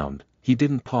the ground, he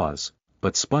didn't pause,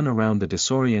 but spun around the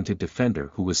disoriented defender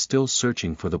who was still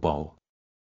searching for the ball.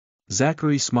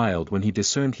 Zachary smiled when he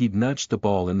discerned he'd nudged the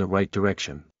ball in the right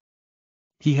direction.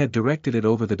 He had directed it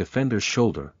over the defender's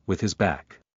shoulder, with his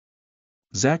back.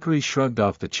 Zachary shrugged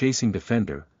off the chasing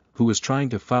defender, who was trying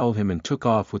to foul him, and took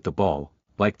off with the ball,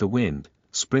 like the wind,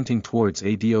 sprinting towards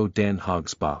ADO Den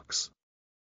Haag's box.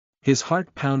 His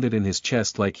heart pounded in his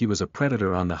chest like he was a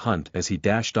predator on the hunt as he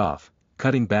dashed off,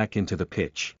 cutting back into the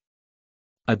pitch.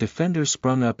 A defender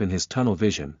sprung up in his tunnel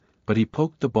vision, but he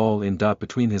poked the ball in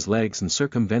between his legs and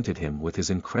circumvented him with his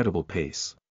incredible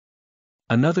pace.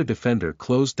 Another defender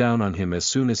closed down on him as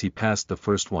soon as he passed the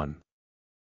first one.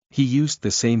 He used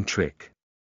the same trick.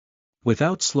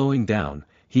 Without slowing down,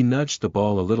 he nudged the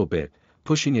ball a little bit,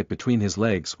 pushing it between his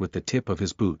legs with the tip of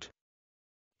his boot.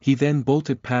 He then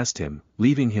bolted past him,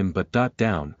 leaving him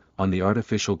down, on the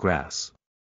artificial grass.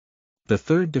 The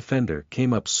third defender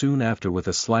came up soon after with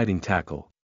a sliding tackle.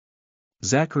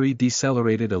 Zachary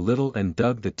decelerated a little and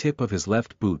dug the tip of his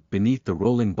left boot beneath the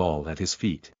rolling ball at his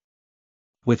feet.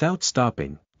 Without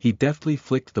stopping, he deftly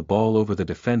flicked the ball over the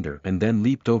defender and then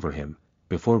leaped over him,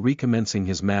 before recommencing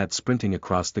his mad sprinting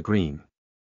across the green.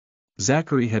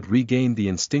 Zachary had regained the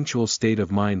instinctual state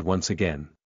of mind once again.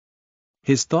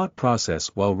 His thought process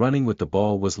while running with the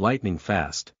ball was lightning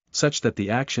fast, such that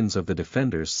the actions of the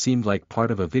defenders seemed like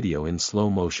part of a video in slow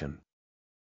motion.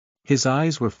 His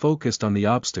eyes were focused on the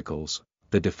obstacles,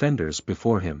 the defenders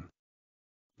before him.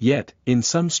 Yet, in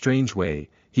some strange way,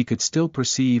 he could still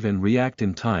perceive and react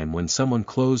in time when someone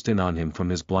closed in on him from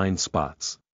his blind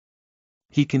spots.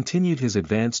 He continued his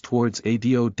advance towards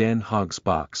ADO Den Haag's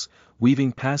box,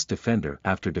 weaving past defender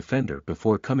after defender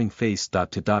before coming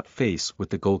face-to-face with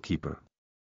the goalkeeper.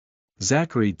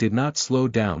 Zachary did not slow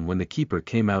down when the keeper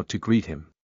came out to greet him.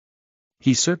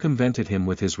 He circumvented him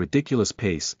with his ridiculous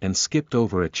pace and skipped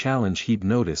over a challenge he'd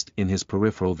noticed in his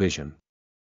peripheral vision.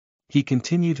 He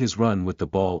continued his run with the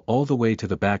ball all the way to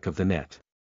the back of the net.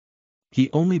 He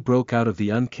only broke out of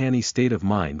the uncanny state of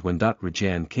mind when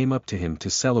Rajan came up to him to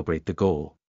celebrate the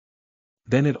goal.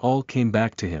 Then it all came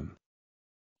back to him.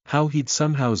 How he'd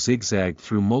somehow zigzagged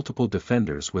through multiple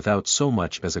defenders without so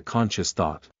much as a conscious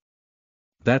thought.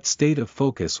 That state of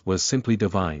focus was simply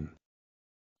divine.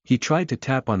 He tried to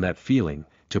tap on that feeling,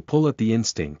 to pull at the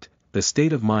instinct, the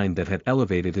state of mind that had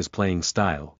elevated his playing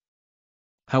style.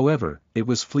 However, it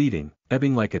was fleeting,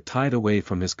 ebbing like a tide away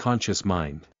from his conscious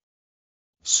mind.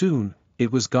 Soon,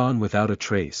 it was gone without a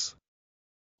trace.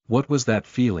 What was that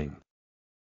feeling?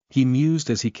 He mused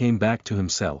as he came back to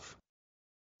himself.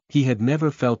 He had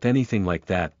never felt anything like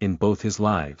that in both his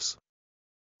lives.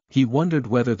 He wondered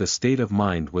whether the state of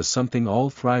mind was something all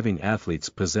thriving athletes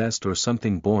possessed or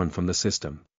something born from the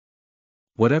system.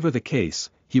 Whatever the case,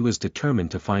 he was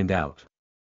determined to find out.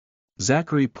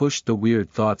 Zachary pushed the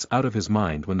weird thoughts out of his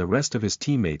mind when the rest of his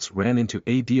teammates ran into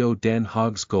Ado Den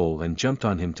Haag's goal and jumped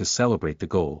on him to celebrate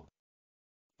the goal.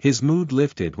 His mood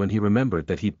lifted when he remembered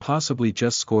that he'd possibly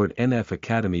just scored NF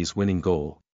Academy's winning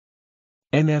goal.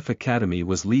 NF Academy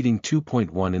was leading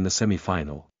 2-1 in the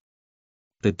semi-final.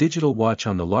 The digital watch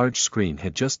on the large screen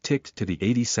had just ticked to the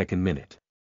 82nd minute.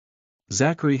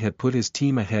 Zachary had put his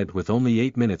team ahead with only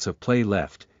 8 minutes of play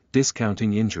left,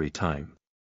 discounting injury time.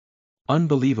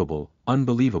 Unbelievable,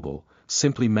 unbelievable,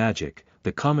 simply magic,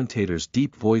 the commentator's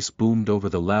deep voice boomed over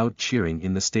the loud cheering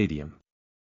in the stadium.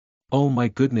 Oh my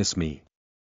goodness me!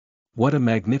 What a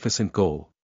magnificent goal!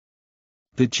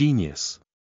 The genius!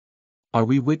 Are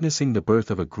we witnessing the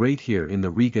birth of a great here in the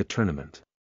Riga tournament?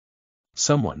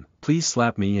 Someone, please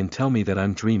slap me and tell me that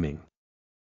I'm dreaming.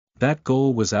 That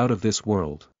goal was out of this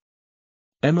world.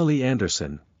 Emily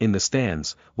Anderson, in the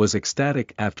stands, was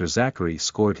ecstatic after Zachary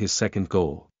scored his second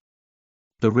goal.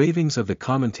 The ravings of the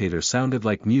commentator sounded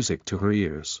like music to her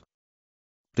ears.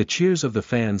 The cheers of the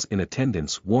fans in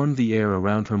attendance warmed the air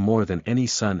around her more than any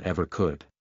sun ever could.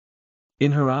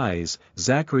 In her eyes,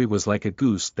 Zachary was like a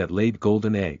goose that laid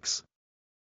golden eggs.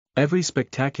 Every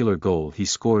spectacular goal he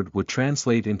scored would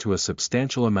translate into a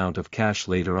substantial amount of cash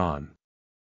later on.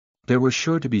 There were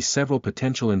sure to be several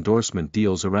potential endorsement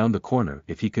deals around the corner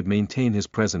if he could maintain his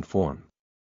present form.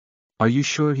 Are you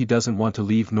sure he doesn't want to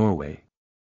leave Norway?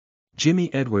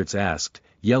 Jimmy Edwards asked,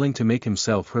 yelling to make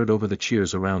himself heard over the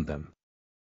cheers around them.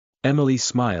 Emily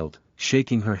smiled,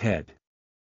 shaking her head.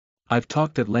 I've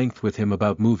talked at length with him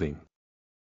about moving.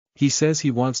 He says he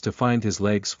wants to find his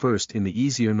legs first in the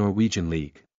easier Norwegian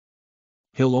league.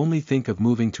 He'll only think of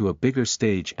moving to a bigger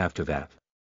stage after that.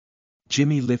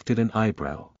 Jimmy lifted an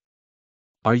eyebrow.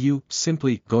 Are you,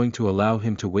 simply, going to allow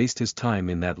him to waste his time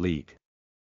in that league?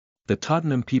 The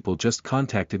Tottenham people just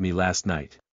contacted me last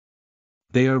night.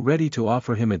 They are ready to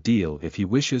offer him a deal if he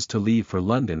wishes to leave for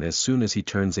London as soon as he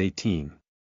turns 18.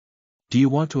 Do you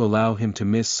want to allow him to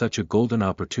miss such a golden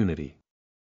opportunity?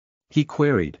 He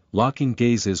queried, locking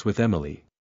gazes with Emily.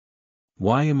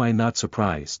 Why am I not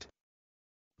surprised?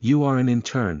 You are an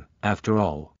intern, after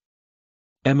all.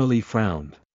 Emily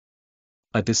frowned.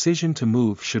 A decision to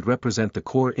move should represent the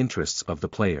core interests of the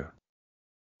player.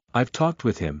 I've talked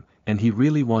with him, and he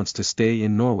really wants to stay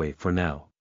in Norway for now.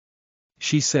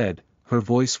 She said, her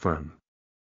voice firm.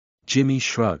 Jimmy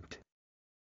shrugged.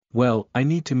 Well, I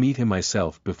need to meet him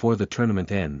myself before the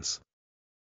tournament ends.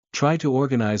 Try to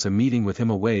organize a meeting with him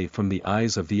away from the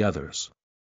eyes of the others.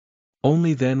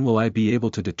 Only then will I be able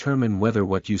to determine whether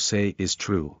what you say is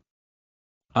true.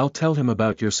 I'll tell him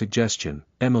about your suggestion,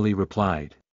 Emily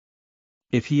replied.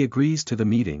 If he agrees to the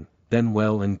meeting, then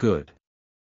well and good.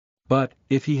 But,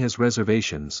 if he has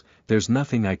reservations, there's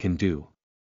nothing I can do.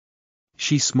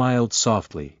 She smiled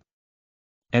softly.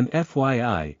 And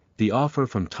FYI, the offer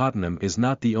from Tottenham is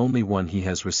not the only one he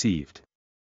has received.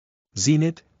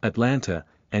 Zenit, Atlanta,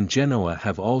 and Genoa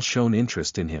have all shown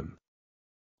interest in him.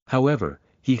 However,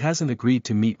 he hasn't agreed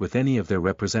to meet with any of their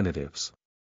representatives.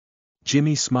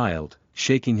 Jimmy smiled,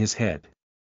 shaking his head.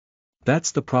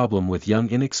 That's the problem with young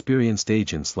inexperienced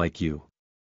agents like you.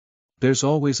 There's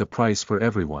always a price for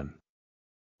everyone.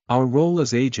 Our role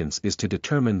as agents is to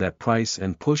determine that price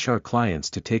and push our clients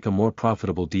to take a more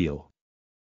profitable deal.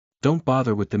 Don't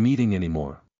bother with the meeting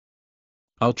anymore.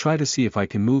 I'll try to see if I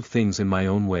can move things in my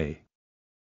own way.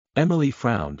 Emily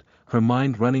frowned, her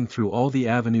mind running through all the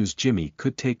avenues Jimmy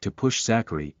could take to push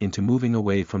Zachary into moving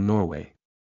away from Norway.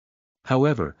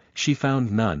 However, she found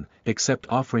none, except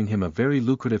offering him a very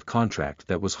lucrative contract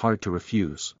that was hard to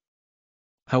refuse.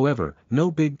 However,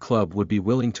 no big club would be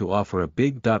willing to offer a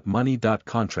big money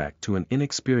contract to an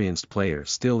inexperienced player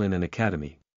still in an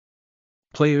academy.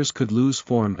 Players could lose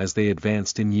form as they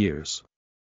advanced in years.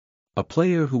 A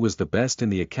player who was the best in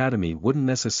the academy wouldn't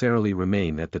necessarily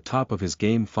remain at the top of his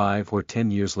game 5 or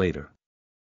 10 years later.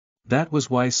 That was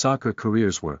why soccer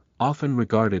careers were often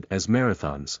regarded as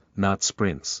marathons, not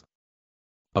sprints.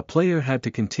 A player had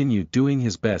to continue doing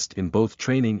his best in both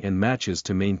training and matches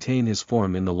to maintain his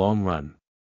form in the long run.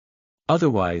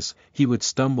 Otherwise, he would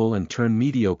stumble and turn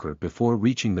mediocre before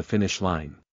reaching the finish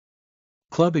line.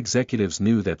 Club executives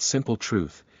knew that simple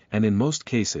truth, and in most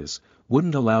cases,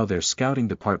 wouldn't allow their scouting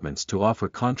departments to offer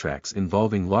contracts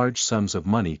involving large sums of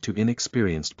money to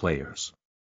inexperienced players.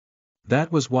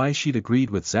 That was why she'd agreed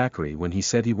with Zachary when he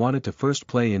said he wanted to first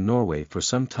play in Norway for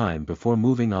some time before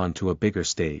moving on to a bigger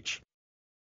stage.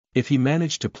 If he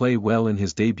managed to play well in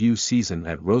his debut season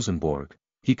at Rosenborg,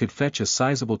 he could fetch a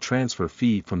sizable transfer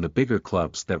fee from the bigger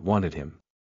clubs that wanted him.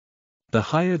 The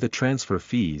higher the transfer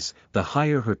fees, the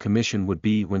higher her commission would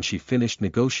be when she finished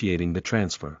negotiating the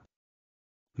transfer.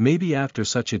 Maybe after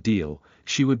such a deal,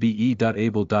 she would be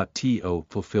able to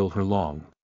fulfill her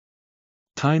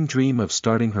long-time dream of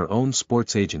starting her own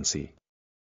sports agency.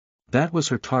 That was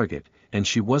her target, and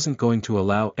she wasn't going to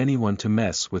allow anyone to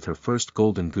mess with her first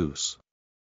golden goose.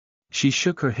 She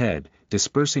shook her head,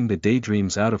 dispersing the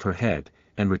daydreams out of her head,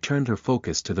 and returned her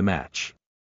focus to the match.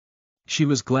 She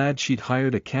was glad she'd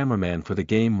hired a cameraman for the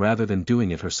game rather than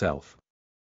doing it herself.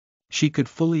 She could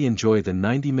fully enjoy the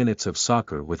 90 minutes of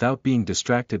soccer without being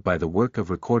distracted by the work of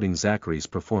recording Zachary's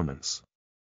performance.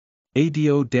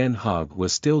 ADO Den Haag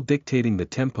was still dictating the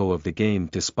tempo of the game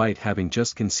despite having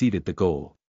just conceded the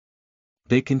goal.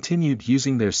 They continued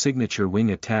using their signature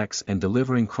wing attacks and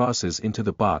delivering crosses into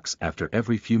the box after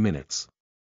every few minutes.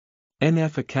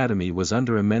 NF Academy was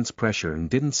under immense pressure and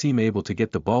didn't seem able to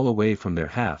get the ball away from their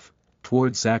half,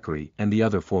 towards Zachary and the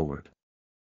other forward.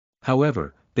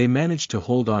 However, they managed to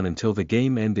hold on until the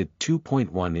game ended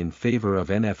 2-1 in favor of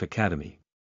NF Academy.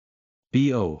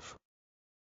 Beov.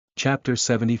 Chapter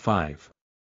 75.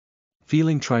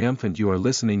 Feeling triumphant. You are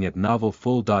listening at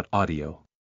novelfull.audio.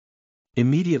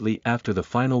 Immediately after the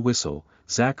final whistle,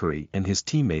 Zachary and his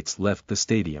teammates left the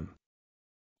stadium.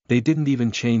 They didn't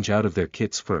even change out of their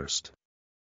kits first.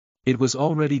 It was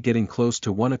already getting close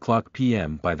to 1:00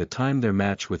 p.m. by the time their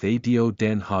match with ADO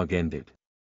Den Haag ended.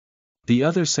 The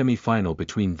other semi-final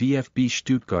between VfB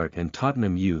Stuttgart and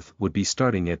Tottenham Youth would be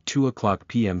starting at 2:00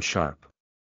 p.m. sharp.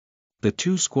 The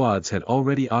two squads had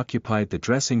already occupied the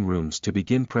dressing rooms to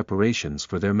begin preparations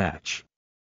for their match.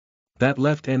 That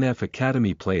left NF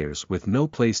Academy players with no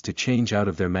place to change out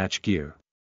of their match gear.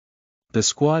 The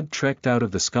squad trekked out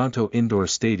of the Skonto Indoor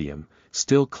Stadium,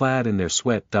 still clad in their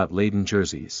sweat-laden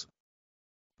jerseys.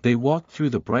 They walked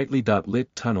through the brightly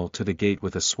lit tunnel to the gate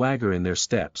with a swagger in their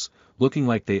steps, looking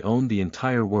like they owned the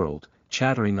entire world,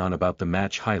 chattering on about the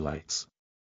match highlights.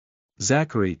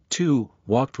 Zachary, too,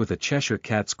 walked with a Cheshire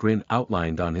Cat's grin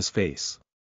outlined on his face.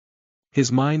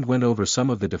 His mind went over some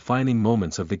of the defining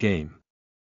moments of the game.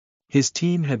 His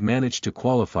team had managed to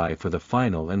qualify for the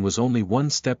final and was only one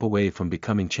step away from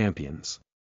becoming champions.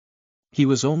 He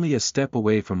was only a step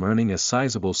away from earning a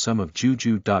sizable sum of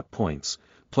juju points,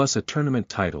 plus a tournament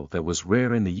title that was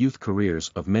rare in the youth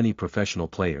careers of many professional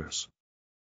players.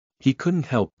 He couldn't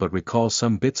help but recall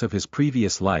some bits of his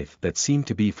previous life that seemed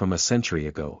to be from a century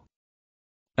ago.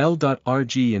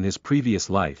 L.RG in his previous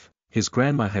life, his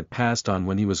grandma had passed on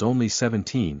when he was only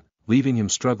 17, leaving him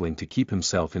struggling to keep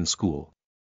himself in school.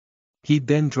 He'd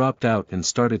then dropped out and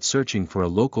started searching for a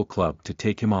local club to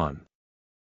take him on.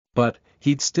 But,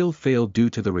 he'd still failed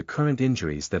due to the recurrent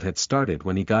injuries that had started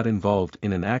when he got involved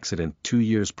in an accident 2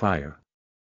 years prior.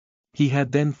 He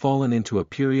had then fallen into a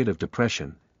period of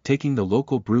depression, taking the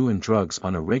local brew and drugs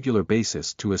on a regular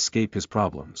basis to escape his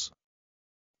problems.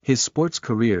 His sports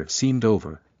career seemed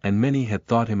over, and many had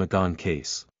thought him a gone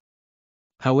case.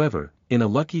 However, in a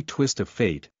lucky twist of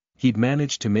fate, he'd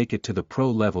managed to make it to the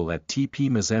pro level at TP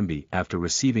Mazembe after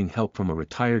receiving help from a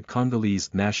retired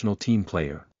Congolese national team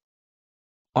player.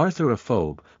 Arthur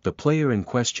Afobe, the player in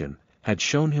question, had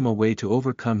shown him a way to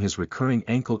overcome his recurring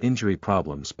ankle injury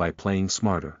problems by playing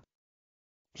smarter.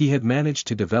 He had managed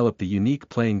to develop the unique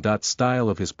playing style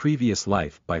of his previous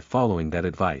life by following that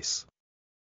advice.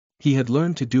 He had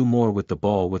learned to do more with the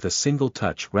ball with a single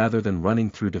touch rather than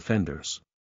running through defenders.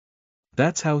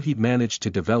 That's how he'd managed to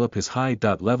develop his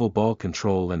high-level ball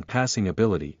control and passing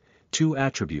ability, two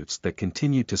attributes that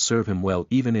continued to serve him well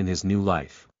even in his new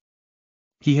life.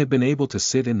 He had been able to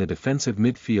sit in the defensive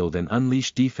midfield and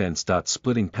unleash defense.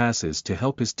 Splitting passes to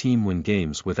help his team win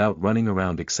games without running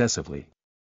around excessively.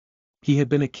 He had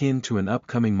been akin to an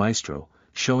upcoming maestro,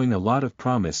 showing a lot of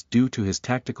promise due to his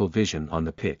tactical vision on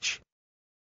the pitch.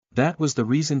 That was the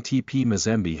reason TP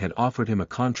Mazembe had offered him a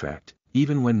contract,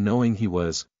 even when knowing he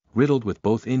was riddled with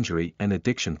both injury and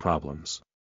addiction problems.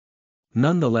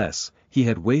 Nonetheless, he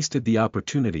had wasted the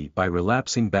opportunity by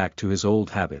relapsing back to his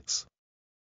old habits.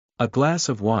 A glass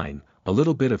of wine, a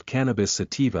little bit of cannabis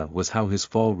sativa was how his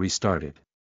fall restarted.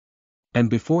 And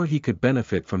before he could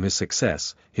benefit from his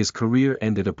success, his career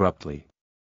ended abruptly.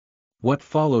 What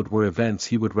followed were events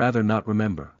he would rather not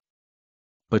remember.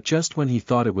 But just when he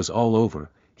thought it was all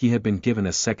over, he had been given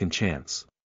a second chance.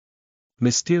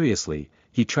 Mysteriously,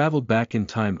 he traveled back in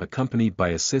time accompanied by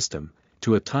a system,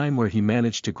 to a time where he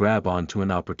managed to grab onto an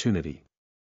opportunity.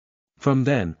 From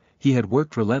then, he had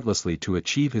worked relentlessly to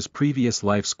achieve his previous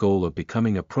life's goal of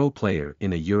becoming a pro player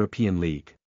in a European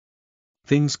league.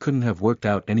 Things couldn't have worked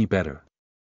out any better.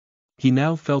 He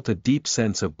now felt a deep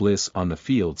sense of bliss on the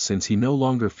field since he no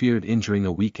longer feared injuring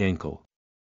a weak ankle.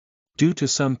 Due to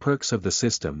some perks of the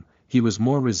system, he was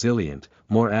more resilient,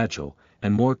 more agile,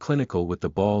 and more clinical with the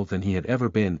ball than he had ever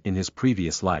been in his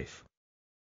previous life.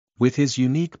 With his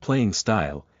unique playing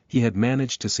style, he had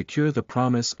managed to secure the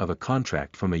promise of a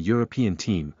contract from a European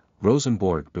team,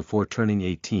 Rosenborg, before turning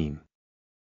 18.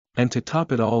 And to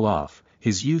top it all off,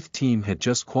 his youth team had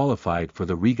just qualified for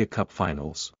the Riga Cup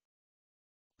finals.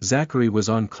 Zachary was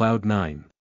on cloud nine.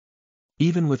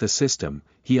 Even with a system,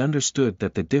 he understood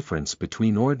that the difference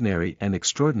between ordinary and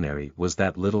extraordinary was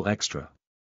that little extra.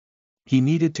 He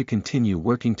needed to continue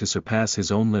working to surpass his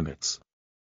own limits.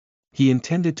 He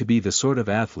intended to be the sort of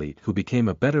athlete who became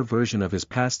a better version of his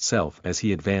past self as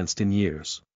he advanced in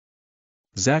years.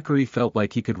 Zachary felt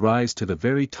like he could rise to the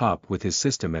very top with his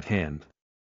system at hand.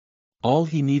 All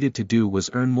he needed to do was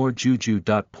earn more juju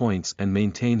points and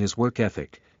maintain his work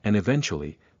ethic, and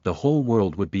eventually, the whole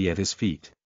world would be at his feet.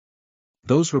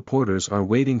 Those reporters are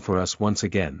waiting for us once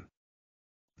again.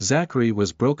 Zachary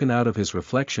was broken out of his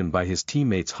reflection by his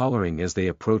teammates hollering as they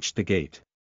approached the gate.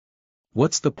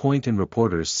 What's the point in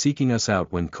reporters seeking us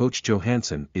out when Coach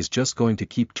Johansson is just going to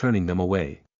keep turning them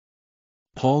away?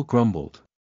 Paul grumbled.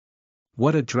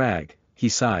 What a drag, he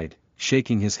sighed,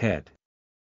 shaking his head.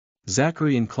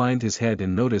 Zachary inclined his head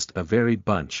and noticed a varied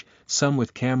bunch, some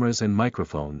with cameras and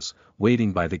microphones,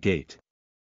 waiting by the gate.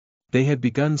 They had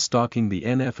begun stalking the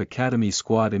NF Academy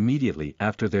squad immediately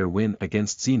after their win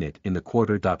against Zenit in the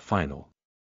quarter-final.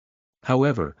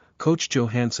 However, Coach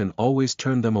Johansson always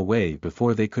turned them away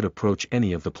before they could approach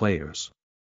any of the players.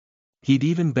 He'd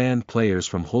even banned players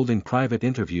from holding private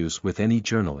interviews with any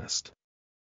journalist.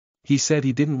 He said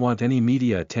he didn't want any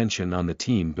media attention on the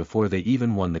team before they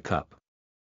even won the cup.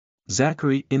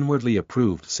 Zachary inwardly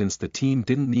approved since the team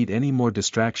didn't need any more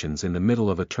distractions in the middle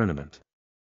of a tournament.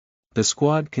 The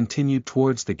squad continued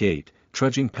towards the gate,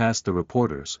 trudging past the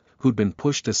reporters, who'd been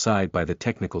pushed aside by the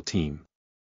technical team.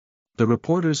 The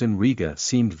reporters in Riga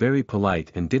seemed very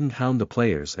polite and didn't hound the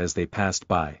players as they passed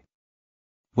by.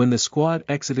 When the squad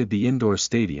exited the indoor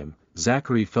stadium,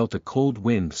 Zachary felt a cold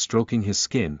wind stroking his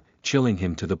skin, chilling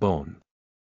him to the bone.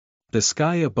 The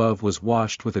sky above was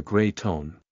washed with a gray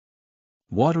tone.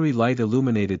 Watery light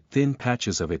illuminated thin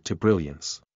patches of it to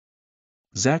brilliance.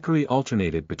 Zachary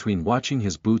alternated between watching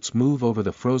his boots move over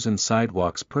the frozen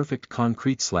sidewalk's perfect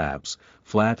concrete slabs,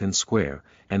 flat and square,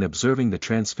 and observing the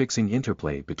transfixing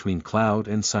interplay between cloud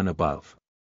and sun above.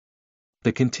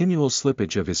 The continual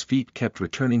slippage of his feet kept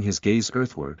returning his gaze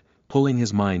earthward, pulling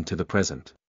his mind to the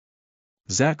present.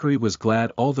 Zachary was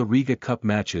glad all the Riga Cup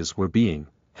matches were being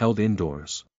held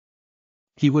indoors.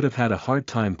 He would have had a hard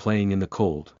time playing in the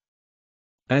cold.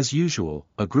 As usual,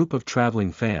 a group of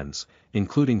traveling fans,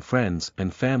 including friends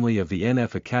and family of the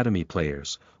NF Academy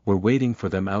players, were waiting for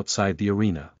them outside the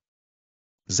arena.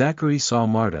 Zachary saw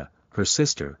Marta, her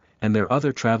sister, and their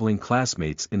other traveling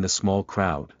classmates in the small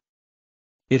crowd.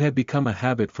 It had become a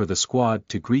habit for the squad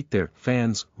to greet their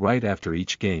fans right after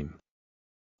each game.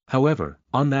 However,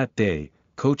 on that day,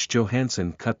 Coach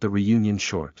Johansson cut the reunion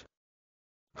short.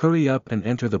 "Hurry up and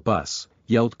enter the bus,"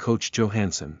 yelled Coach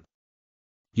Johansson.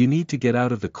 "You need to get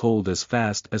out of the cold as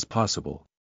fast as possible.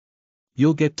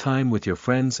 You'll get time with your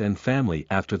friends and family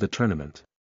after the tournament.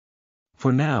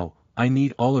 For now, I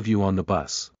need all of you on the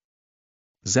bus."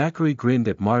 Zachary grinned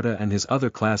at Marta and his other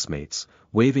classmates,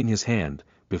 waving his hand,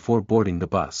 before boarding the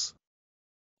bus.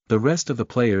 The rest of the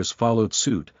players followed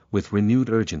suit, with renewed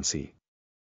urgency.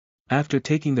 After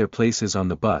taking their places on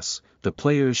the bus, the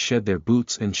players shed their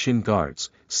boots and shin guards,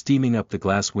 steaming up the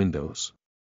glass windows.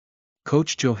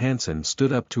 Coach Johansson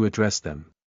stood up to address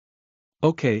them.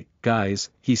 "Okay,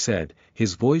 guys," he said,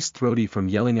 his voice throaty from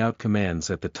yelling out commands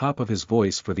at the top of his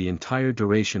voice for the entire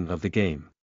duration of the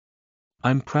game.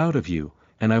 "I'm proud of you,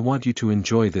 and I want you to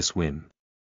enjoy this win.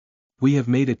 We have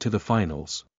made it to the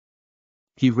finals."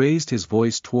 He raised his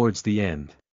voice towards the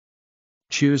end.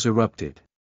 Cheers erupted.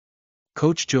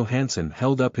 Coach Johansson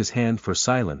held up his hand for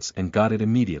silence and got it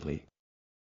immediately.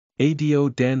 "ADO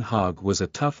Den Haag was a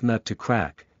tough nut to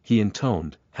crack," he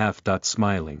intoned, half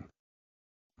smiling.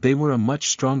 "They were a much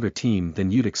stronger team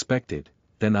than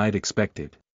I'd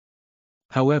expected.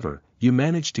 However, you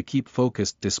managed to keep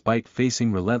focused despite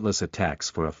facing relentless attacks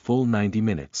for a full 90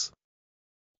 minutes.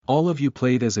 All of you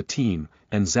played as a team,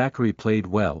 and Zachary played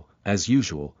well, as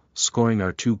usual, scoring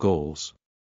our 2 goals.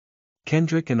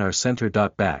 Kendrick and our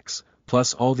center-backs,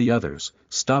 plus all the others,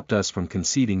 stopped us from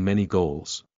conceding many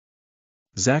goals."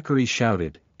 Zachary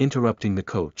shouted, interrupting the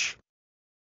coach.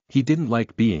 He didn't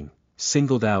like being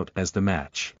singled out as the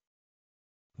match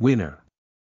winner.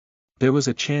 There was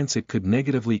a chance it could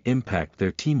negatively impact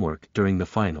their teamwork during the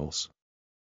finals.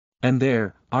 And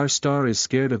there, our star is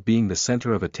scared of being the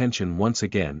center of attention once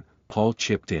again, Paul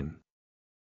chipped in.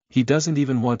 He doesn't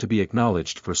even want to be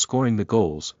acknowledged for scoring the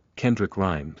goals, Kendrick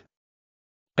rhymed.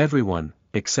 Everyone,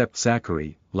 except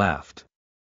Zachary, laughed.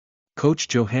 Coach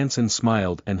Johansson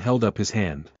smiled and held up his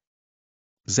hand.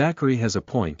 Zachary has a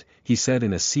point, he said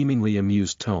in a seemingly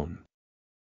amused tone.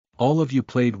 All of you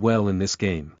played well in this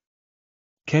game.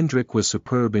 Kendrick was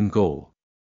superb in goal.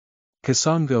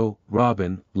 Kasongo,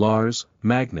 Robin, Lars,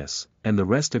 Magnus, and the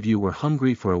rest of you were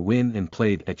hungry for a win and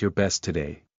played at your best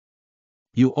today.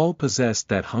 You all possessed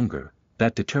that hunger,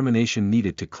 that determination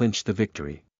needed to clinch the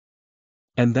victory.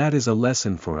 And that is a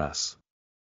lesson for us.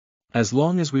 As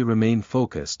long as we remain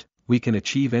focused, we can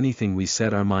achieve anything we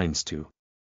set our minds to.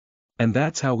 And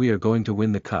that's how we are going to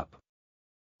win the cup.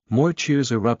 More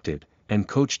cheers erupted, and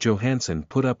Coach Johansson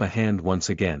put up a hand once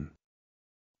again.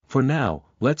 For now,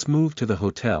 let's move to the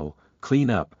hotel, clean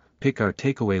up, pick our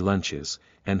takeaway lunches,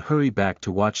 and hurry back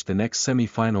to watch the next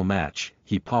semi-final match.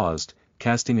 He paused,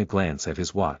 casting a glance at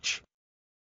his watch.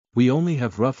 We only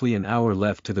have roughly an hour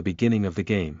left to the beginning of the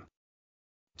game.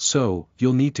 So,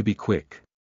 you'll need to be quick.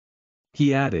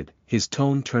 He added, his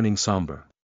tone turning somber.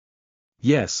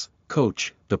 Yes,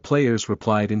 Coach, the players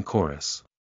replied in chorus.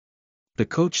 The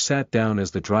coach sat down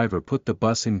as the driver put the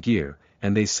bus in gear,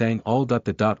 and they sang all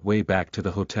the way back to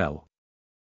the hotel.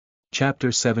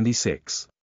 Chapter 76.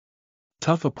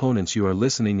 Tough opponents. You are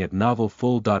listening at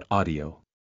NovelFull.audio.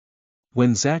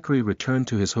 When Zachary returned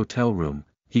to his hotel room,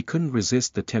 he couldn't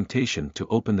resist the temptation to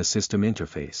open the system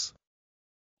interface.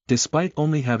 Despite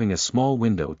only having a small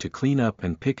window to clean up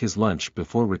and pick his lunch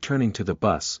before returning to the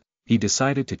bus, he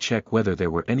decided to check whether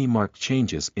there were any marked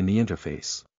changes in the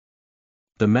interface.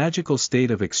 The magical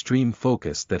state of extreme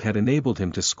focus that had enabled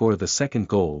him to score the second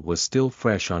goal was still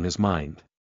fresh on his mind.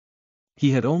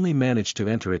 He had only managed to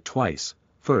enter it twice,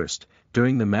 first,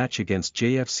 during the match against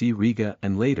JFC Riga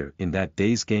and later in that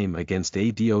day's game against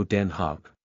ADO Den Haag.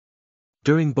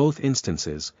 During both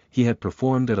instances, he had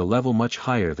performed at a level much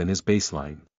higher than his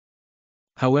baseline.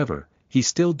 However, he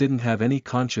still didn't have any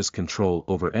conscious control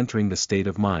over entering the state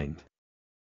of mind.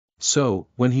 So,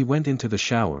 when he went into the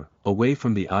shower, away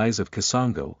from the eyes of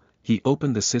Kasongo, he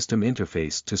opened the system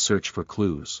interface to search for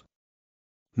clues.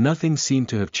 Nothing seemed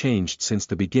to have changed since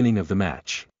the beginning of the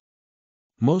match.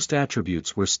 Most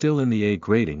attributes were still in the A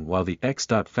grading while the X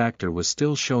factor was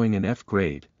still showing an F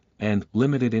grade, and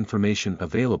limited information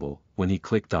available when he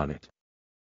clicked on it.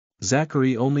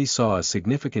 Zachary only saw a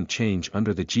significant change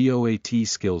under the GOAT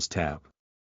skills tab.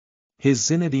 His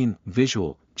Zinedine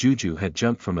visual Juju had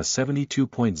jumped from a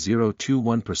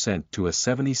 72.021% to a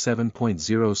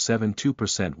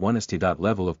 77.072% honesty.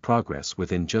 Level of progress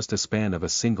within just a span of a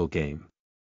single game.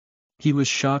 He was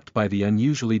shocked by the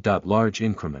unusually large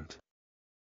increment.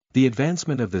 The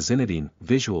advancement of the Zinedine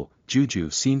visual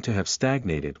Juju seemed to have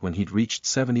stagnated when he'd reached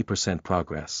 70%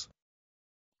 progress.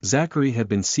 Zachary had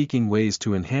been seeking ways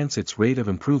to enhance its rate of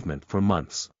improvement for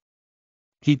months.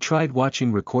 He'd tried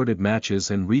watching recorded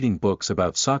matches and reading books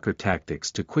about soccer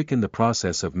tactics to quicken the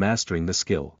process of mastering the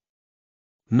skill.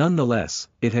 Nonetheless,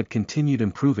 it had continued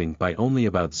improving by only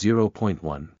about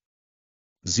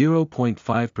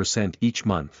 0.5% each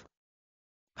month.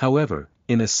 However,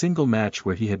 in a single match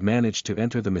where he had managed to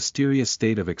enter the mysterious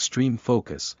state of extreme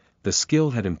focus, the skill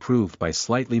had improved by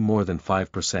slightly more than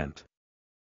 5%.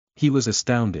 He was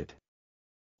astounded.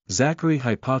 Zachary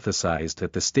hypothesized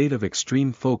that the state of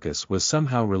extreme focus was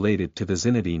somehow related to the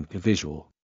Zinedine visual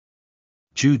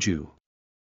Juju.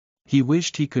 He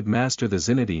wished he could master the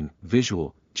Zinedine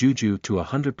visual Juju to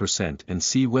 100% and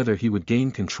see whether he would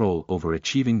gain control over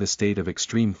achieving the state of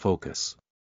extreme focus.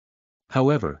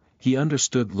 However, he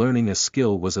understood learning a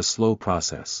skill was a slow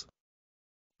process.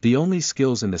 The only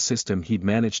skills in the system he'd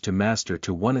managed to master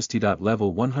to honesty.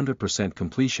 Level 100%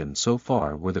 completion so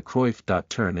far were the Cruyff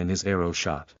turn and his arrow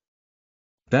shot.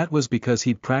 That was because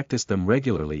he'd practiced them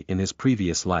regularly in his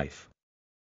previous life.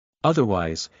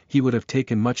 Otherwise, he would have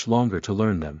taken much longer to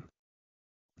learn them.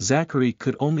 Zachary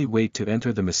could only wait to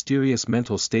enter the mysterious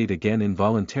mental state again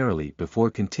involuntarily before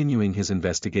continuing his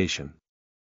investigation.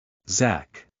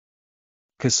 Zach.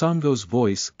 Kasongo's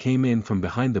voice came in from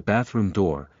behind the bathroom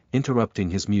door,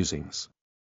 interrupting his musings.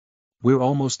 We're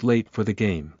almost late for the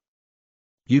game.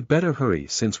 You'd better hurry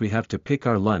since we have to pick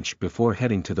our lunch before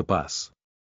heading to the bus.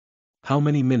 How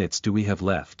many minutes do we have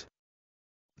left?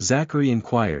 Zachary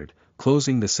inquired,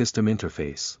 closing the system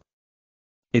interface.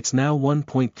 It's now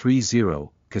 1.30,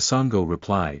 Kasongo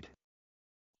replied.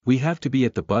 We have to be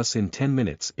at the bus in 10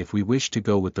 minutes if we wish to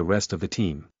go with the rest of the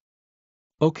team.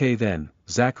 Okay then,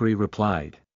 Zachary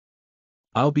replied.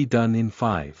 I'll be done in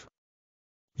 5.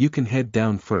 You can head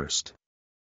down first.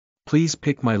 Please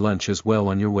pick my lunch as well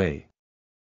on your way.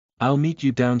 I'll meet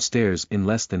you downstairs in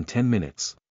less than 10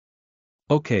 minutes.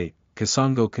 Okay,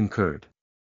 Kasongo concurred.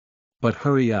 But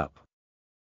hurry up.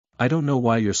 I don't know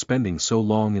why you're spending so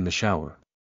long in the shower.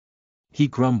 He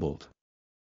grumbled.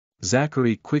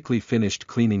 Zachary quickly finished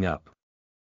cleaning up.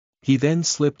 He then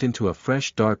slipped into a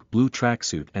fresh dark blue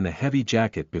tracksuit and a heavy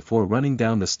jacket before running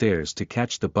down the stairs to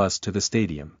catch the bus to the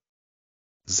stadium.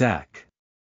 Zach!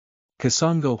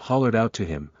 Kasongo hollered out to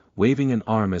him, waving an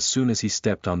arm as soon as he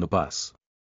stepped on the bus.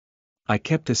 I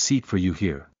kept a seat for you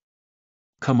here.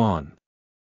 Come on.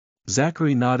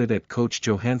 Zachary nodded at Coach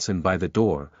Johansson by the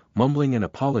door, mumbling an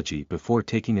apology before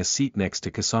taking a seat next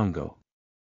to Kasongo.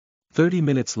 30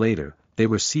 minutes later, they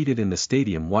were seated in the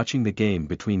stadium watching the game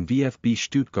between VfB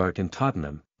Stuttgart and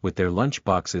Tottenham, with their lunch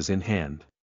boxes in hand.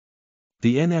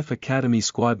 The NF Academy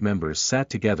squad members sat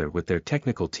together with their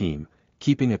technical team,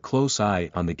 keeping a close eye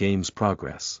on the game's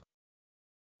progress.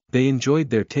 They enjoyed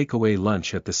their takeaway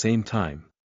lunch at the same time.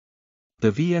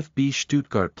 The VfB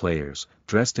Stuttgart players,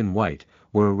 dressed in white,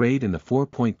 were arrayed in the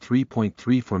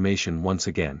 4-3-3 formation once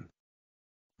again.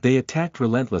 They attacked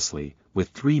relentlessly, with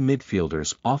three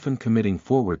midfielders often committing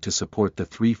forward to support the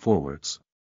three forwards.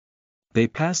 They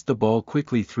passed the ball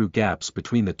quickly through gaps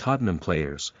between the Tottenham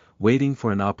players, waiting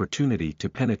for an opportunity to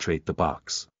penetrate the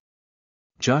box.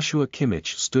 Joshua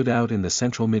Kimmich stood out in the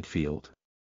central midfield.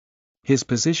 His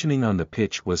positioning on the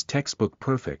pitch was textbook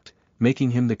perfect,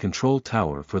 making him the control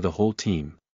tower for the whole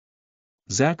team.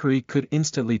 Zachary could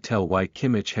instantly tell why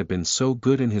Kimmich had been so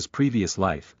good in his previous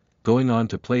life, going on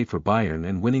to play for Bayern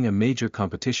and winning a major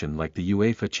competition like the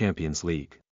UEFA Champions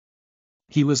League.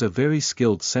 He was a very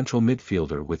skilled central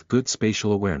midfielder with good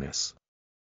spatial awareness.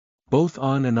 Both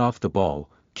on and off the ball,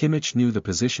 Kimmich knew the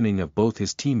positioning of both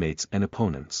his teammates and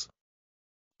opponents.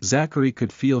 Zachary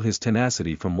could feel his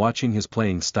tenacity from watching his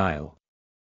playing style.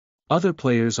 Other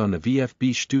players on the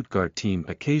VfB Stuttgart team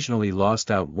occasionally lost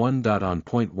out on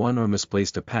point one or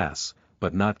misplaced a pass,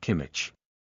 but not Kimmich.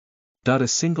 A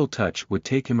single touch would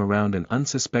take him around an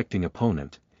unsuspecting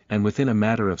opponent, and within a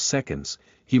matter of seconds,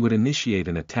 he would initiate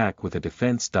an attack with a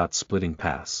defense-splitting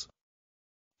pass.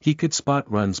 He could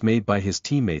spot runs made by his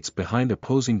teammates behind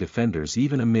opposing defenders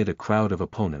even amid a crowd of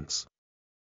opponents.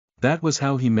 That was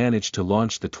how he managed to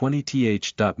launch the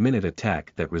 20th-minute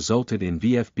attack that resulted in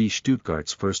VfB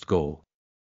Stuttgart's first goal.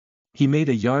 He made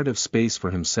a yard of space for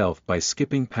himself by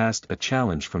skipping past a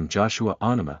challenge from Joshua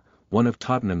Onuma, one of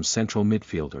Tottenham's central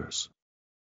midfielders.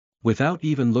 Without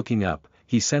even looking up,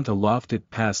 he sent a lofted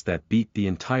pass that beat the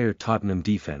entire Tottenham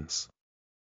defense.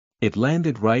 It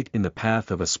landed right in the path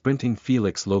of a sprinting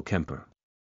Felix Lohkemper.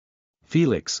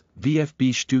 Felix,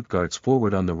 VfB Stuttgart's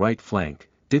forward on the right flank,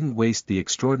 didn't waste the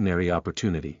extraordinary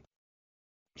opportunity.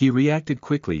 He reacted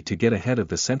quickly to get ahead of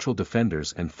the central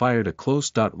defenders and fired a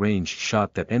close-range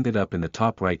shot that ended up in the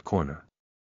top right corner.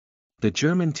 The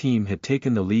German team had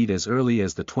taken the lead as early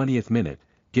as the 20th minute,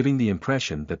 giving the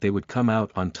impression that they would come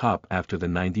out on top after the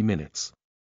 90 minutes.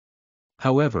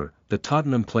 However, the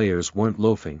Tottenham players weren't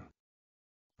loafing.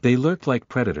 They lurked like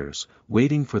predators,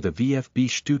 waiting for the VfB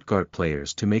Stuttgart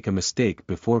players to make a mistake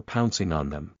before pouncing on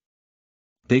them.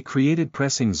 They created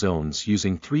pressing zones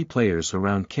using three players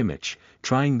around Kimmich,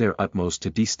 trying their utmost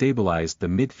to destabilize the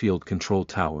midfield control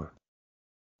tower.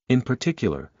 In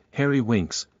particular, Harry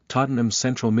Winks, Tottenham's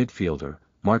central midfielder,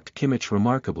 marked Kimmich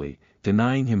remarkably,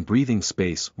 denying him breathing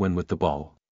space when with the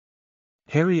ball.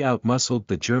 Harry outmuscled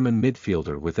the German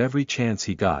midfielder with every chance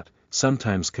he got,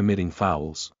 sometimes committing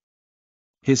fouls.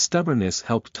 His stubbornness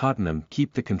helped Tottenham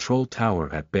keep the control tower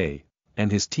at bay,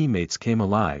 and his teammates came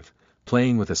alive,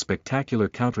 playing with a spectacular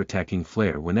counterattacking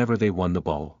flair whenever they won the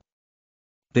ball.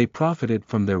 They profited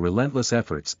from their relentless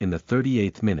efforts in the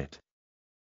 38th minute.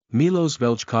 Milos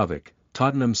Veljkovic,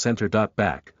 Tottenham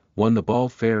centre-back, won the ball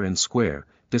fair and square,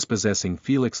 dispossessing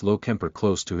Felix Lohkemper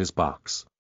close to his box.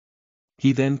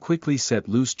 He then quickly set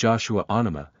loose Joshua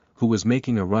Onuma, who was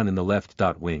making a run in the left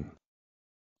wing.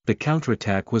 The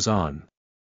counterattack was on.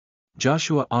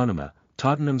 Joshua Onuma,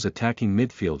 Tottenham's attacking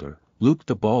midfielder, looped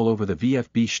the ball over the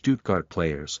VfB Stuttgart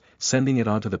players, sending it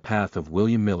onto the path of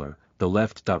William Miller, the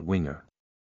left winger.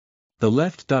 The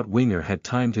left winger had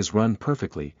timed his run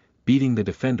perfectly, beating the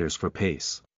defenders for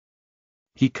pace.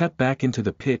 He cut back into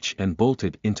the pitch and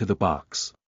bolted into the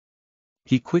box.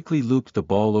 He quickly looped the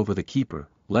ball over the keeper,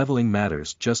 leveling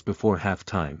matters just before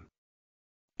half-time.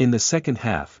 In the second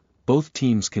half, both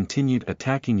teams continued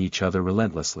attacking each other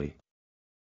relentlessly.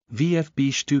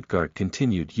 VfB Stuttgart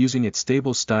continued using its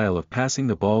stable style of passing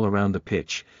the ball around the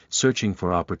pitch, searching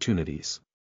for opportunities.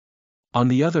 On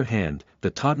the other hand,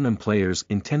 the Tottenham players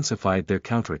intensified their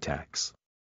counterattacks.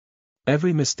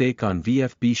 Every mistake on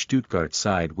VfB Stuttgart's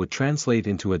side would translate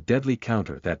into a deadly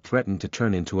counter that threatened to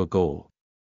turn into a goal.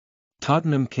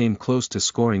 Tottenham came close to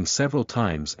scoring several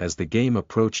times as the game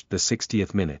approached the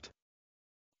 60th minute.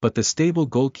 But the stable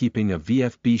goalkeeping of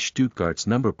VfB Stuttgart's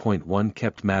number .1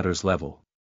 kept matters level.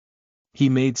 He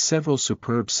made several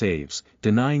superb saves,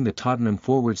 denying the Tottenham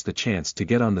forwards the chance to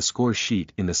get on the score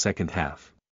sheet in the second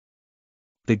half.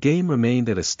 The game remained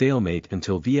at a stalemate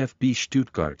until VfB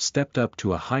Stuttgart stepped up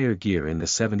to a higher gear in the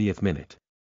 70th minute.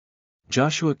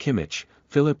 Joshua Kimmich,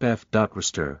 Philipp F.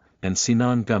 Ruster, and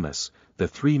Sinan Gummas, the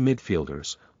three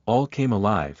midfielders, all came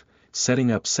alive,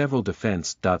 setting up several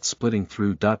defense-splitting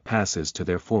through passes to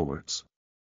their forwards.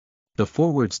 The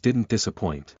forwards didn't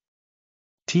disappoint.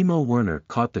 Timo Werner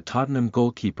caught the Tottenham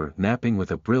goalkeeper napping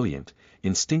with a brilliant,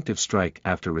 instinctive strike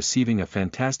after receiving a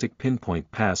fantastic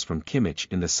pinpoint pass from Kimmich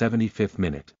in the 75th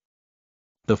minute.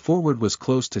 The forward was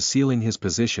close to sealing his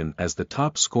position as the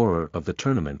top scorer of the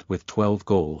tournament with 12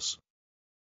 goals.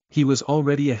 He was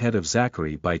already ahead of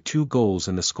Zachary by 2 goals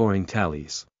in the scoring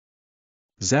tallies.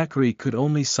 Zachary could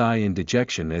only sigh in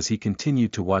dejection as he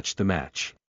continued to watch the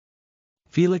match.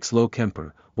 Felix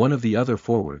Lohkemper, one of the other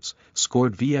forwards,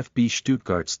 scored VfB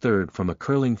Stuttgart's third from a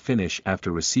curling finish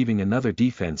after receiving another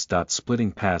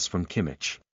defense-splitting pass from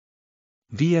Kimmich.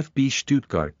 VfB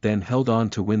Stuttgart then held on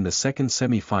to win the second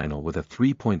semi-final with a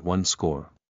 3.1 score.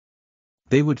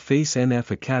 They would face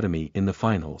NF Academy in the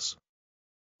finals.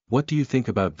 What do you think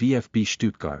about VfB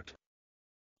Stuttgart?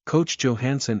 Coach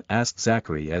Johansson asked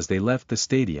Zachary as they left the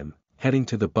stadium, heading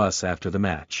to the bus after the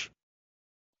match.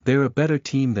 They're a better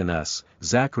team than us,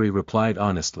 Zachary replied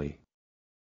honestly.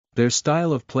 Their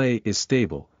style of play is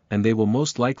stable, and they will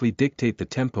most likely dictate the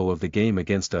tempo of the game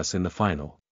against us in the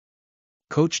final.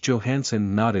 Coach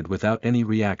Johansson nodded without any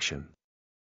reaction.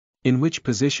 In which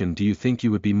position do you think you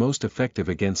would be most effective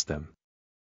against them?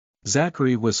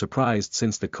 Zachary was surprised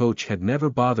since the coach had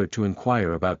never bothered to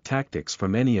inquire about tactics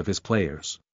from any of his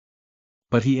players.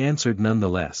 But he answered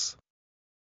nonetheless.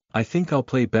 I think I'll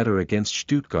play better against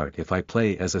Stuttgart if I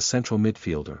play as a central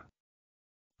midfielder.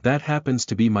 That happens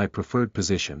to be my preferred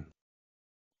position.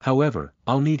 However,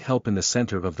 I'll need help in the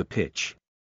center of the pitch.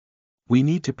 We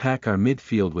need to pack our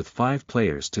midfield with 5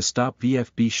 players to stop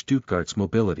VfB Stuttgart's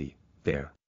mobility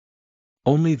there.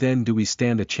 Only then do we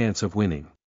stand a chance of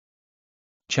winning.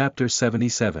 Chapter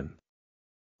 77.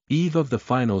 Eve of the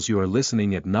finals. You are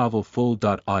listening at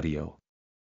novelfull.audio.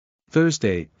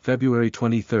 Thursday, February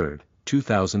 23,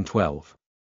 2012.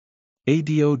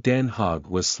 ADO Den Haag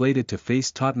was slated to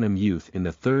face Tottenham Youth in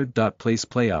the third-place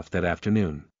playoff that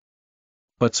afternoon.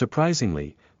 But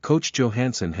surprisingly, Coach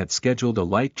Johansson had scheduled a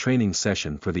light training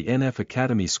session for the NF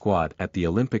Academy squad at the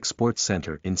Olympic Sports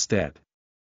Center instead.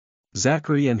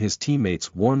 Zachary and his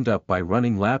teammates warmed up by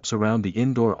running laps around the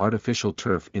indoor artificial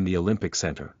turf in the Olympic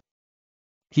Center.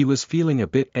 He was feeling a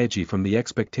bit edgy from the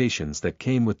expectations that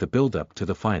came with the build-up to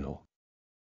the final.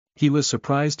 He was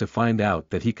surprised to find out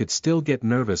that he could still get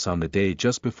nervous on the day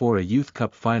just before a Youth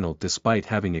Cup final despite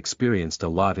having experienced a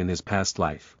lot in his past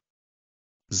life.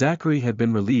 Zachary had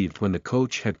been relieved when the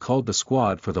coach had called the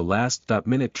squad for the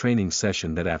last-minute training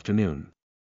session that afternoon.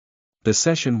 The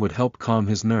session would help calm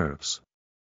his nerves.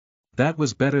 That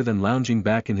was better than lounging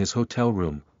back in his hotel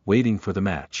room, waiting for the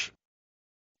match.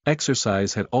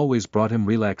 Exercise had always brought him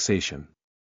relaxation.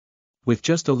 With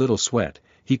just a little sweat,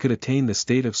 he could attain the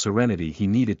state of serenity he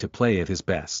needed to play at his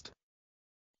best.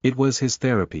 It was his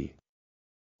therapy.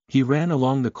 He ran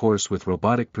along the course with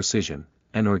robotic precision,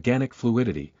 and organic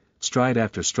fluidity, stride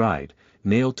after stride,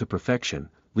 nailed to perfection,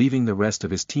 leaving the rest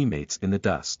of his teammates in the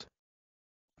dust.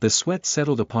 The sweat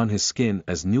settled upon his skin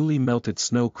as newly melted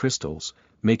snow crystals,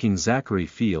 making Zachary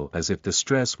feel as if the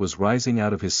stress was rising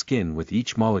out of his skin with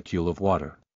each molecule of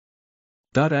water.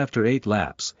 After 8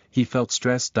 laps, he felt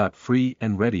stress-free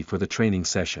and ready for the training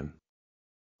session.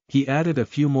 He added a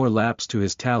few more laps to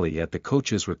his tally at the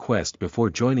coach's request before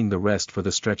joining the rest for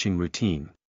the stretching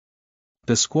routine.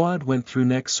 The squad went through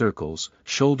neck circles,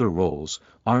 shoulder rolls,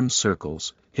 arm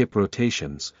circles, hip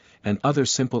rotations, and other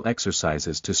simple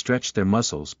exercises to stretch their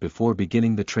muscles before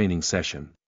beginning the training session.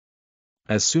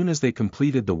 As soon as they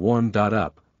completed the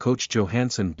warm-up, Coach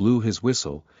Johansson blew his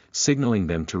whistle, signaling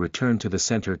them to return to the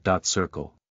center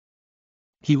circle.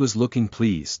 He was looking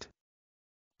pleased.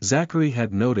 Zachary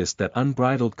had noticed that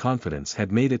unbridled confidence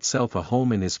had made itself a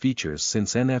home in his features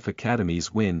since NF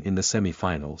Academy's win in the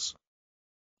semi-finals.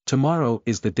 Tomorrow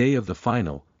is the day of the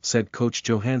final, said Coach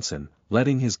Johansson,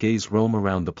 letting his gaze roam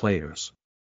around the players.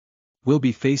 We'll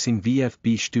be facing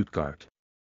VfB Stuttgart.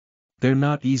 They're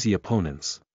not easy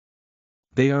opponents.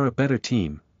 They are a better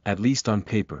team, at least on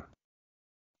paper.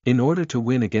 In order to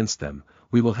win against them,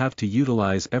 we will have to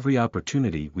utilize every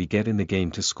opportunity we get in the game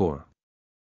to score.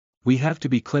 We have to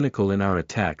be clinical in our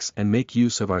attacks and make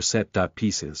use of our set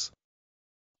pieces.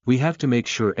 We have to make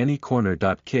sure any corner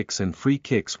kicks and free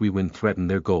kicks we win threaten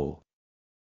their goal.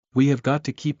 We have got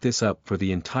to keep this up for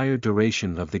the entire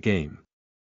duration of the game.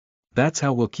 That's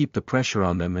how we'll keep the pressure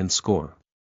on them and score.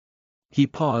 He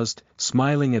paused,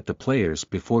 smiling at the players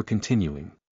before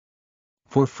continuing.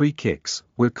 For free kicks,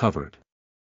 we're covered.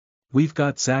 We've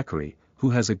got Zachary,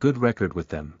 who has a good record with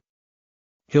them.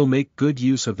 He'll make good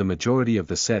use of the majority of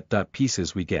the set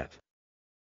pieces we get.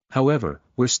 However,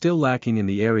 we're still lacking in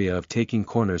the area of taking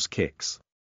corners kicks.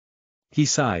 He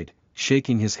sighed,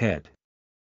 shaking his head.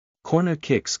 Corner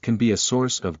kicks can be a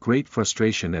source of great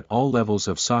frustration at all levels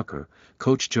of soccer,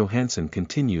 Coach Johansson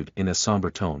continued in a somber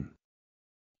tone.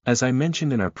 As I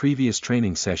mentioned in our previous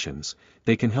training sessions,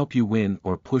 they can help you win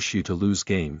or push you to lose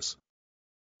games.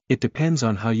 It depends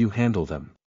on how you handle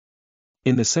them.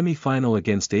 In the semi-final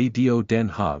against ADO Den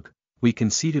Haag, we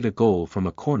conceded a goal from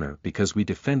a corner because we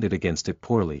defended against it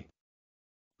poorly.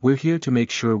 We're here to make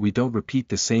sure we don't repeat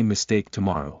the same mistake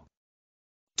tomorrow.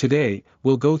 Today,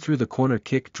 we'll go through the corner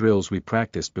kick drills we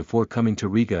practiced before coming to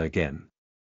Riga again.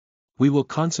 We will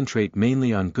concentrate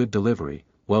mainly on good delivery,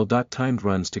 well-timed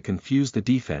runs to confuse the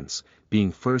defense,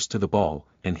 being first to the ball,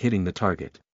 and hitting the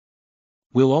target.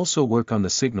 We'll also work on the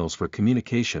signals for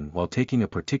communication while taking a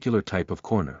particular type of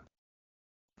corner.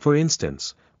 For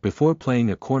instance, before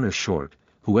playing a corner short,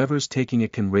 whoever's taking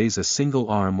it can raise a single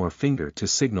arm or finger to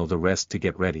signal the rest to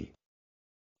get ready.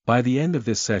 By the end of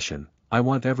this session, I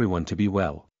want everyone to be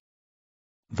well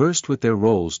versed with their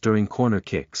roles during corner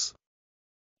kicks.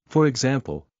 For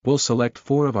example, we'll select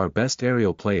 4 of our best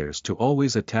aerial players to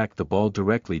always attack the ball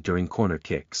directly during corner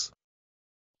kicks.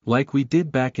 Like we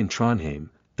did back in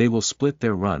Trondheim, they will split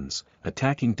their runs,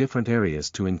 attacking different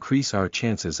areas to increase our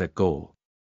chances at goal.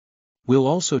 We'll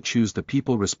also choose the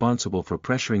people responsible for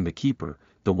pressuring the keeper,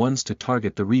 the ones to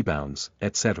target the rebounds,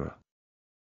 etc.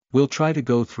 We'll try to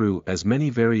go through as many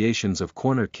variations of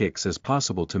corner kicks as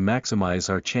possible to maximize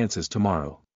our chances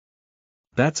tomorrow.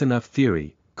 That's enough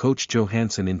theory, Coach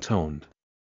Johansson intoned.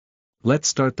 Let's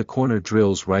start the corner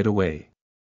drills right away.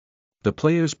 The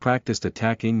players practiced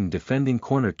attacking and defending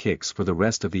corner kicks for the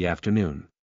rest of the afternoon.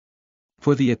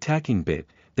 For the attacking bit,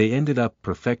 they ended up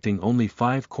perfecting only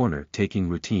 5 corner-taking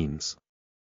routines.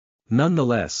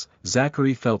 Nonetheless,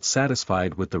 Zachary felt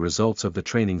satisfied with the results of the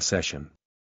training session.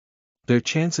 Their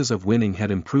chances of winning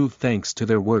had improved thanks to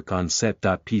their work on set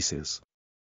pieces.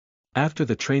 After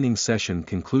the training session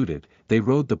concluded, they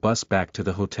rode the bus back to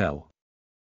the hotel.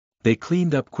 They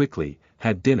cleaned up quickly,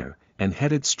 had dinner, and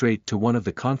headed straight to one of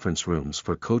the conference rooms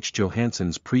for Coach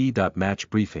Johansson's pre-match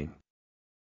briefing.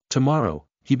 Tomorrow,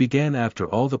 he began after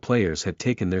all the players had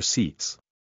taken their seats.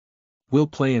 We'll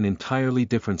play an entirely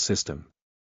different system.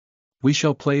 We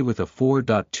shall play with a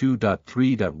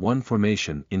 4-2-3-1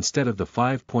 formation instead of the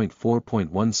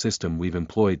 5.4.1 system we've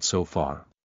employed so far.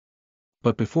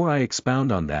 But before I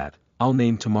expound on that, I'll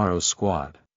name tomorrow's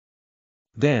squad.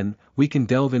 Then, we can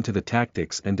delve into the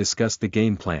tactics and discuss the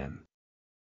game plan.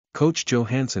 Coach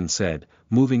Johansson said,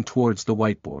 moving towards the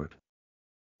whiteboard.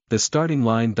 The starting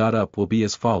line up will be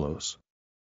as follows.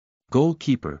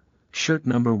 Goalkeeper, shirt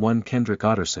number 1 Kendrick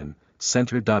Otterson,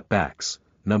 center backs,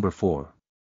 number 4.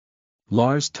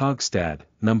 Lars Togstad,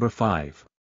 number 5.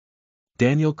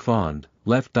 Daniel Kvand,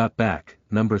 left back,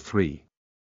 number 3.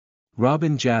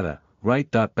 Robin Jatta,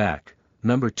 right back,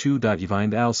 number 2.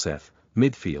 Yvind Alseth,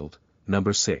 midfield,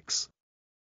 number 6.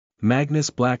 Magnus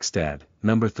Blackstad,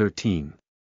 number 13.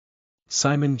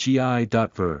 Simon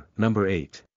Gi.Ver, number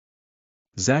 8.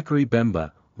 Zachary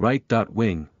Bemba, right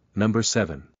wing, number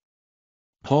 7.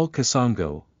 Paul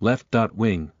Kasongo, left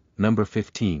wing, number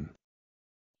 15.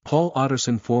 Paul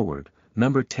Otterson forward,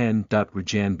 number 10.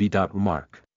 Rajan B.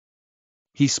 Remark.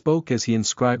 He spoke as he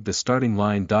inscribed the starting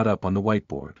line up on the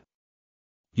whiteboard.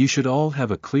 You should all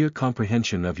have a clear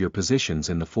comprehension of your positions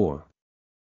in the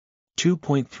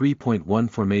 4-2.3.1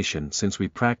 formation since we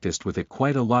practiced with it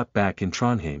quite a lot back in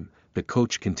Trondheim, the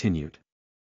coach continued.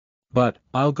 But,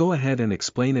 I'll go ahead and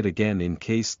explain it again in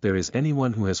case there is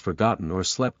anyone who has forgotten or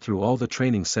slept through all the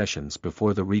training sessions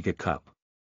before the Riga Cup.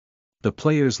 The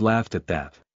players laughed at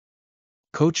that.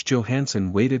 Coach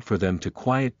Johansson waited for them to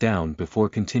quiet down before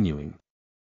continuing.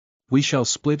 We shall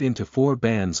split into 4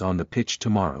 bands on the pitch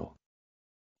tomorrow.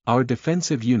 Our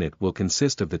defensive unit will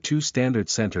consist of the 2 standard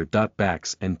center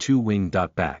backs and 2 wing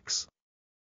backs.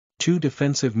 2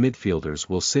 defensive midfielders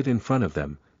will sit in front of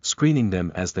them, screening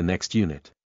them as the next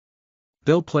unit.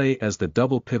 They'll play as the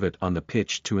double pivot on the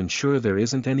pitch to ensure there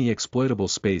isn't any exploitable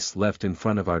space left in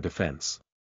front of our defense.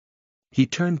 He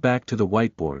turned back to the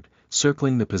whiteboard,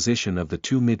 circling the position of the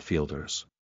two midfielders.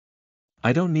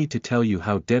 I don't need to tell you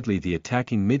how deadly the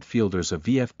attacking midfielders of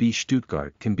VfB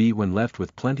Stuttgart can be when left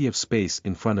with plenty of space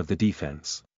in front of the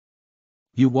defense.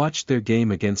 You watched their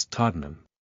game against Tottenham.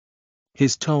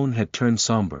 His tone had turned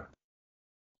somber.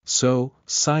 So,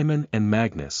 Simon and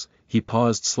Magnus, he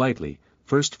paused slightly,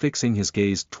 first fixing his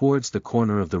gaze towards the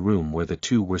corner of the room where the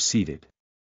two were seated.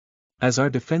 As our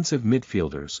defensive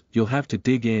midfielders, you'll have to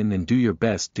dig in and do your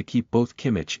best to keep both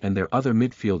Kimmich and their other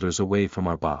midfielders away from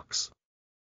our box.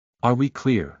 Are we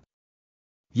clear?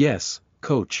 Yes,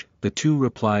 coach, the two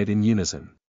replied in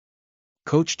unison.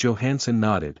 Coach Johansson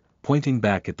nodded, pointing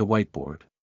back at the whiteboard.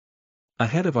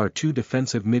 Ahead of our two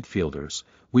defensive midfielders,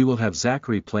 we will have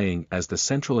Zachary playing as the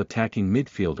central attacking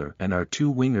midfielder and our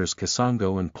two wingers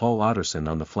Kasongo and Paul Otterson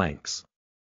on the flanks.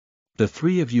 The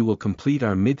three of you will complete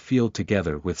our midfield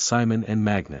together with Simon and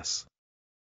Magnus.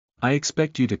 I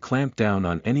expect you to clamp down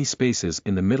on any spaces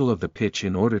in the middle of the pitch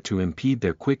in order to impede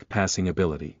their quick passing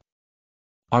ability.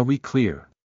 Are we clear?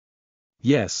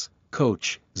 Yes,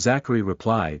 coach, Zachary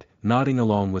replied, nodding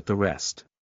along with the rest.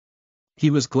 He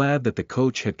was glad that the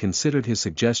coach had considered his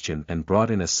suggestion and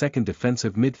brought in a second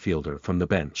defensive midfielder from the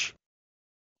bench.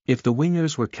 If the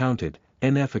wingers were counted,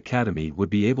 NF Academy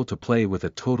would be able to play with a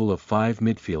total of 5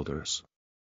 midfielders.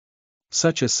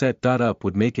 Such a set-up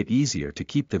would make it easier to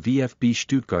keep the VfB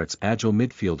Stuttgart's agile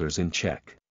midfielders in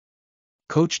check.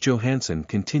 Coach Johansson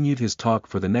continued his talk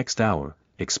for the next hour,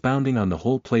 expounding on the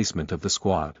whole placement of the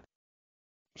squad.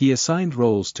 He assigned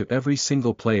roles to every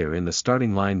single player in the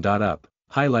starting line-up,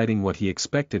 highlighting what he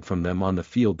expected from them on the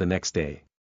field the next day.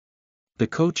 The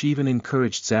coach even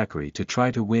encouraged Zachary to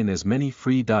try to win as many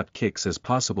free kicks as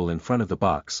possible in front of the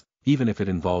box, even if it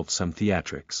involved some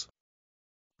theatrics.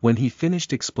 When he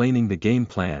finished explaining the game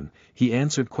plan, he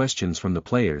answered questions from the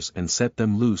players and set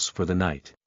them loose for the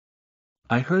night.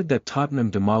 I heard that Tottenham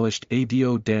demolished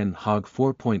ADO Den Haag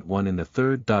 4.1 in the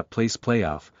third-place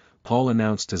playoff, Paul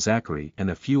announced to Zachary and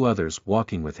a few others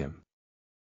walking with him.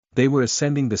 They were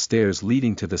ascending the stairs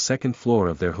leading to the second floor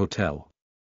of their hotel.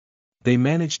 They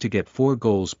managed to get 4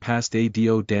 goals past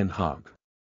ADO Den Haag.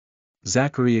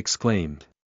 Zachary exclaimed.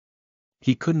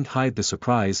 He couldn't hide the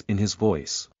surprise in his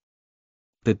voice.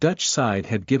 The Dutch side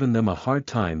had given them a hard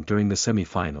time during the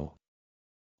semi-final.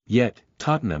 Yet,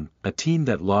 Tottenham, a team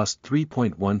that lost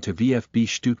 3.1 to VfB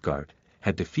Stuttgart,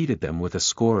 had defeated them with a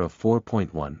score of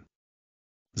 4.1.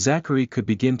 Zachary could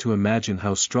begin to imagine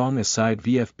how strong a side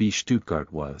VfB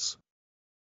Stuttgart was.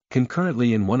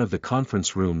 Concurrently in one of the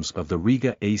conference rooms of the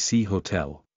Riga AC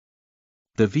Hotel,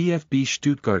 the VfB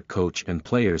Stuttgart coach and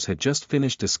players had just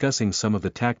finished discussing some of the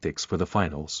tactics for the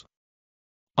finals.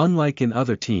 Unlike in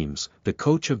other teams, the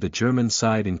coach of the German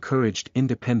side encouraged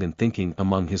independent thinking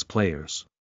among his players.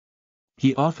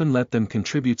 He often let them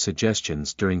contribute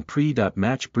suggestions during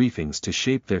pre-match briefings to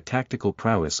shape their tactical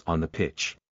prowess on the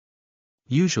pitch.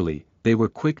 Usually, they were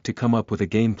quick to come up with a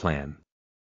game plan.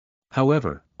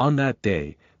 However, on that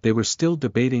day, they were still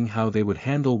debating how they would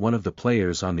handle one of the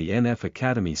players on the NF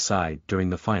Academy side during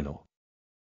the final.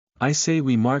 I say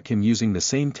we mark him using the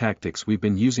same tactics we've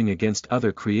been using against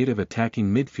other creative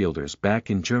attacking midfielders back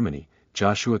in Germany,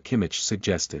 Joshua Kimmich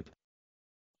suggested.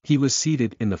 He was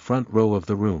seated in the front row of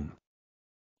the room.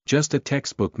 Just a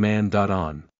textbook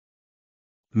man-on.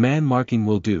 Man marking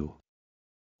will do.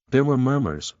 There were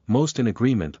murmurs, most in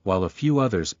agreement while a few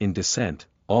others in dissent,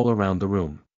 all around the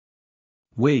room.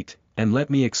 Wait, and let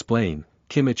me explain,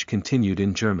 Kimmich continued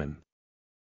in German.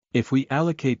 If we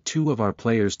allocate 2 of our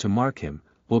players to mark him,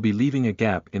 we'll be leaving a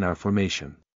gap in our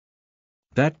formation.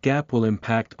 That gap will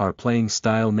impact our playing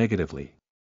style negatively.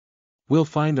 We'll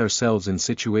find ourselves in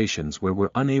situations where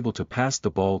we're unable to pass the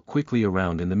ball quickly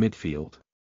around in the midfield.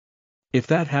 If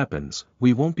that happens,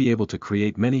 we won't be able to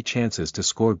create many chances to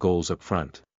score goals up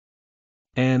front.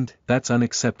 And, that's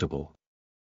unacceptable.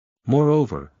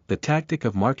 Moreover, the tactic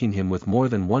of marking him with more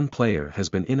than one player has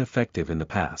been ineffective in the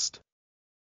past.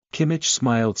 Kimmich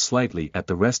smiled slightly at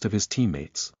the rest of his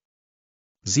teammates.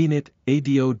 Zenit,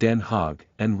 ADO Den Haag,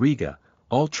 and Riga,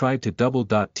 all tried to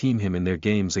double-team him in their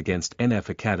games against NF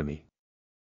Academy.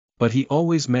 But he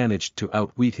always managed to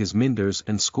outwit his Minders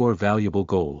and score valuable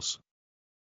goals.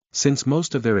 Since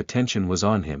most of their attention was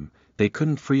on him, they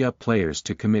couldn't free up players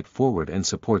to commit forward and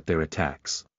support their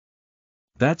attacks.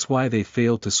 That's why they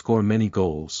failed to score many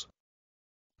goals.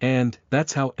 And,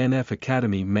 that's how NF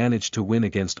Academy managed to win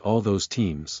against all those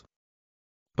teams.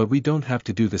 But we don't have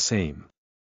to do the same.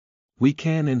 We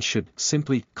can and should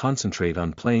simply concentrate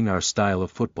on playing our style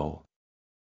of football.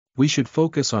 We should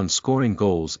focus on scoring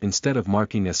goals instead of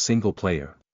marking a single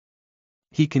player.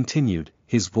 He continued,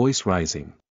 his voice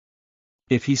rising.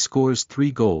 If he scores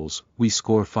 3 goals, we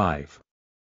score 5.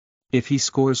 If he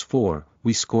scores 4,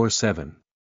 we score 7.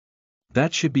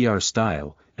 That should be our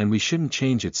style, and we shouldn't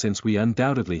change it since we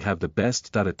undoubtedly have the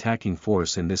best attacking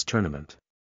force in this tournament.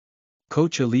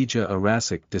 Coach Elijah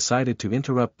Arasic decided to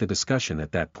interrupt the discussion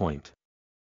at that point.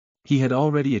 He had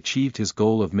already achieved his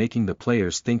goal of making the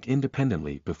players think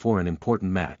independently before an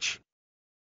important match.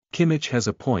 Kimmich has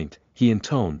a point, he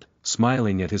intoned,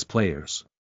 smiling at his players.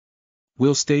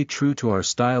 We'll stay true to our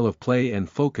style of play and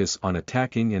focus on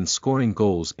attacking and scoring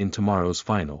goals in tomorrow's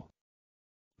final.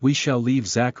 We shall leave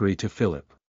Zachary to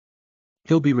Philip.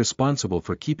 He'll be responsible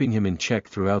for keeping him in check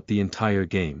throughout the entire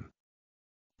game.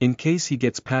 In case he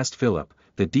gets past Philip,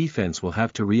 the defense will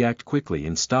have to react quickly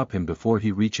and stop him before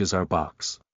he reaches our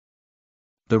box.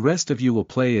 The rest of you will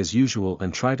play as usual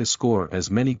and try to score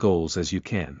as many goals as you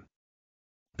can.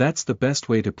 That's the best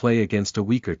way to play against a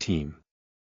weaker team.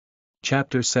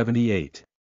 Chapter 78.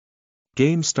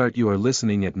 Game start. You are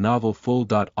listening at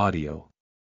novelfull.audio.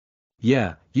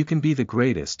 Yeah, you can be the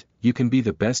greatest, you can be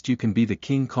the best, you can be the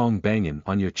King Kong bangin'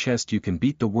 on your chest, you can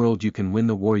beat the world, you can win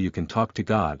the war, you can talk to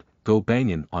God, go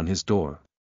bangin' on his door.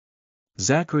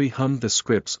 Zachary hummed the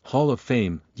Scripps Hall of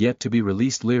Fame yet to be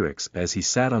released lyrics as he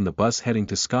sat on the bus heading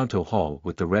to Skonto Hall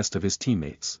with the rest of his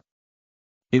teammates.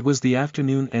 It was the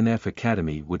afternoon. NF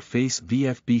Academy would face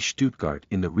VfB Stuttgart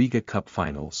in the Riga Cup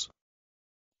finals.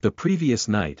 The previous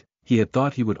night, he had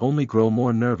thought he would only grow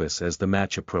more nervous as the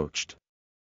match approached.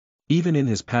 Even in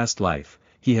his past life,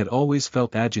 he had always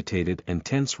felt agitated and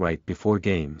tense right before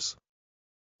games.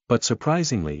 But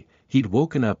surprisingly, he'd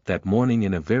woken up that morning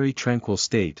in a very tranquil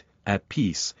state, at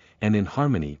peace, and in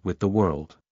harmony with the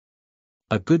world.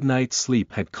 A good night's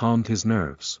sleep had calmed his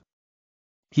nerves.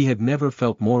 He had never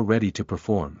felt more ready to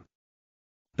perform.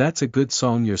 "That's a good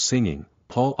song you're singing,"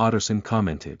 Paul Otterson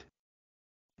commented.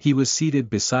 He was seated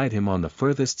beside him on the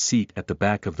furthest seat at the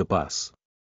back of the bus.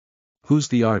 "Who's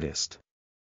the artist?"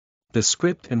 "The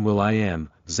Script and will.i.am,"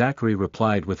 Zachary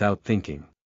replied without thinking.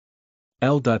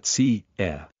 L.C.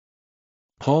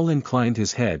 Paul inclined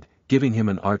his head, giving him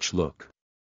an arch look.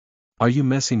 "Are you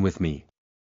messing with me?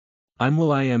 I'm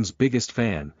will.i.am's biggest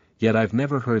fan, yet I've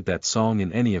never heard that song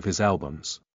in any of his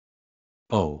albums."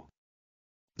 "Oh."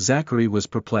 Zachary was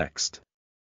perplexed.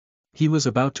 He was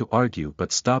about to argue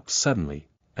but stopped suddenly,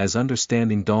 as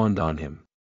understanding dawned on him.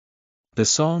 The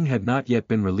song had not yet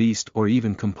been released or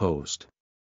even composed.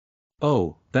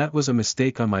 "Oh, that was a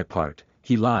mistake on my part,"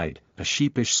 he lied, a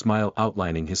sheepish smile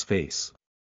outlining his face.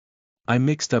 "I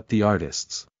mixed up the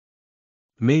artists.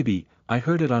 Maybe, I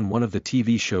heard it on one of the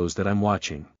TV shows that I'm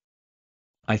watching.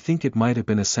 I think it might have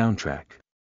been a soundtrack.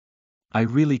 I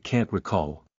really can't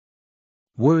recall."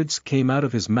 Words came out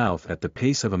of his mouth at the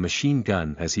pace of a machine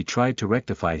gun as he tried to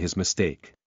rectify his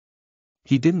mistake.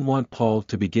 He didn't want Paul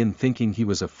to begin thinking he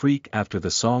was a freak after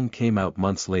the song came out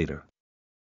months later.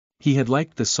 He had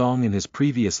liked the song in his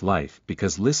previous life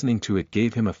because listening to it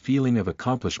gave him a feeling of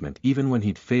accomplishment even when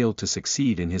he'd failed to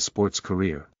succeed in his sports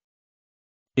career.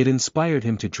 It inspired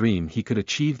him to dream he could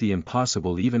achieve the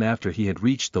impossible even after he had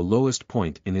reached the lowest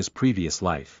point in his previous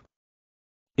life.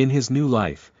 In his new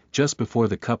life, just before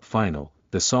the cup final,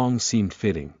 the song seemed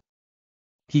fitting.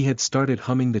 He had started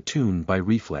humming the tune by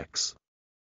reflex.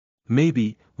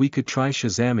 "Maybe, we could try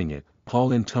Shazamming it,"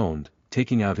 Paul intoned,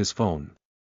 taking out his phone.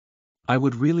 "I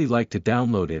would really like to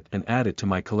download it and add it to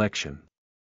my collection."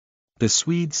 The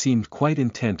Swede seemed quite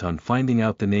intent on finding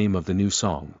out the name of the new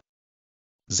song.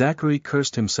 Zachary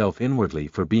cursed himself inwardly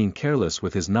for being careless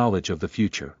with his knowledge of the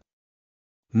future.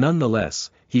 Nonetheless,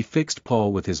 he fixed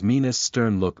Paul with his meanest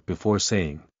stern look before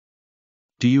saying,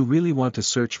 "Do you really want to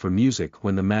search for music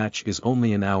when the match is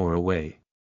only an hour away?"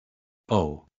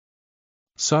 "Oh.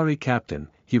 Sorry, Captain,"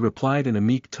 he replied in a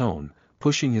meek tone,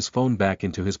 pushing his phone back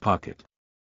into his pocket.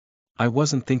 "I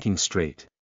wasn't thinking straight.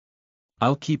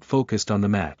 I'll keep focused on the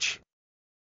match.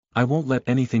 I won't let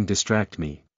anything distract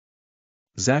me."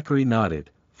 Zachary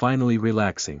nodded, finally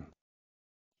relaxing.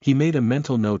 He made a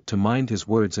mental note to mind his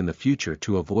words in the future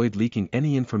to avoid leaking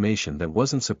any information that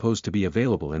wasn't supposed to be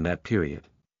available in that period.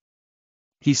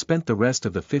 He spent the rest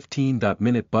of the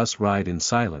 15-minute bus ride in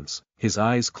silence, his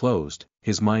eyes closed,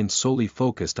 his mind solely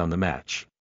focused on the match.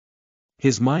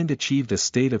 His mind achieved a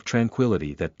state of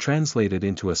tranquility that translated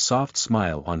into a soft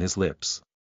smile on his lips.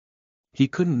 He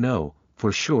couldn't know,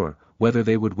 for sure, whether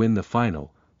they would win the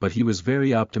final, but he was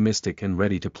very optimistic and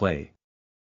ready to play.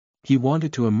 He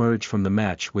wanted to emerge from the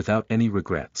match without any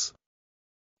regrets.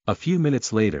 A few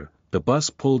minutes later, the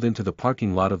bus pulled into the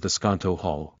parking lot of the Skonto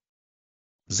Hall.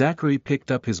 Zachary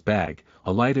picked up his bag,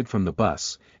 alighted from the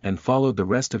bus, and followed the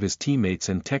rest of his teammates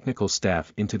and technical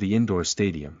staff into the indoor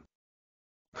stadium.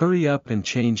 "Hurry up and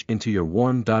change into your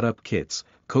warmed-up kits,"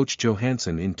 Coach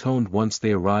Johansson intoned once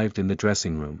they arrived in the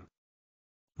dressing room.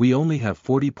 We only have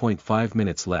 40.5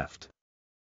 minutes left.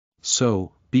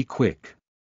 So, be quick.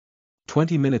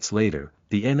 20 minutes later,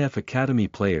 the NF Academy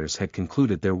players had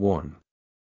concluded their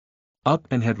warm-up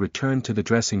and had returned to the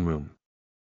dressing room.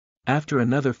 After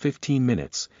another 15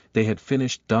 minutes, they had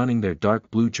finished donning their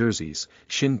dark blue jerseys,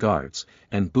 shin guards,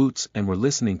 and boots and were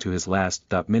listening to his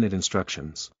last-minute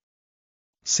instructions.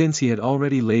 Since he had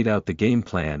already laid out the game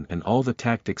plan and all the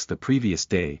tactics the previous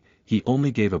day, he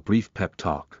only gave a brief pep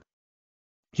talk.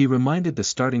 He reminded the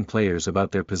starting players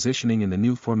about their positioning in the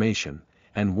new formation,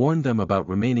 and warned them about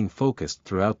remaining focused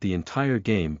throughout the entire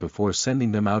game before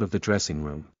sending them out of the dressing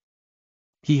room.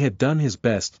 He had done his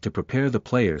best to prepare the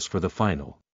players for the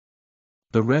final.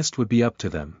 The rest would be up to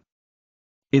them.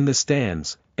 In the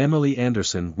stands, Emily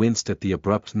Anderson winced at the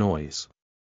abrupt noise.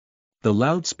 The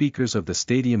loudspeakers of the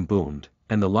stadium boomed,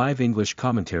 and the live English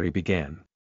commentary began.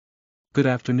 "Good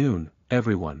afternoon,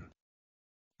 everyone."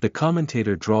 The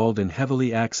commentator drawled in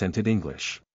heavily accented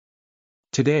English.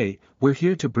 "Today, we're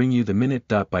here to bring you the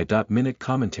minute-by-minute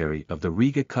commentary of the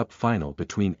Riga Cup final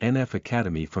between NF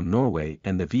Academy from Norway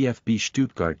and the VfB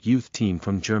Stuttgart youth team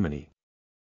from Germany.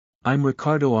 I'm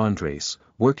Ricardo Andres,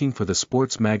 working for the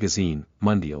sports magazine,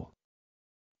 Mundial.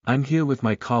 I'm here with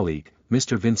my colleague,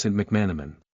 Mr. Vincent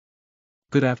McManaman.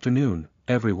 Good afternoon,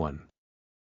 everyone."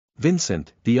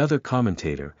 Vincent, the other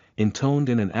commentator, intoned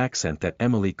in an accent that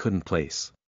Emily couldn't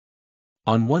place.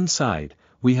 "On one side,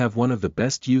 we have one of the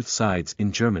best youth sides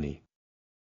in Germany.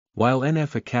 While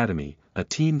NF Academy, a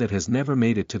team that has never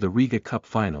made it to the Riga Cup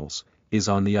finals, is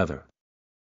on the other."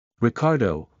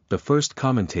 Ricardo, the first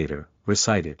commentator,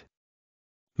 recited.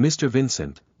 "Mr.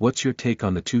 Vincent, what's your take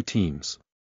on the two teams?"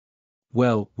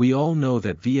 "Well, we all know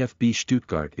that VfB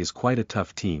Stuttgart is quite a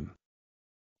tough team.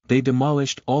 They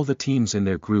demolished all the teams in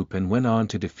their group and went on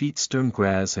to defeat Sturm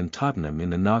Graz and Tottenham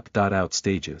in the knock-out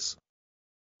stages.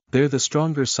 They're the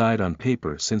stronger side on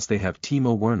paper since they have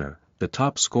Timo Werner, the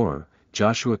top scorer,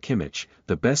 Joshua Kimmich,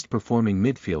 the best performing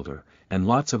midfielder, and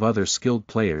lots of other skilled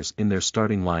players in their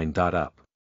starting line.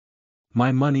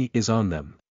 My money is on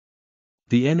them.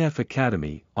 The NF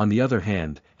Academy, on the other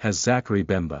hand, has Zachary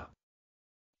Bemba.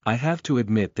 I have to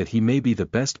admit that he may be the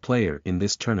best player in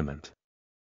this tournament.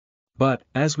 But,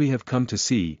 as we have come to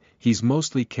see, he's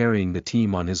mostly carrying the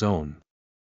team on his own.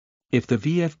 If the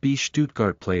VfB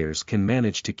Stuttgart players can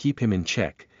manage to keep him in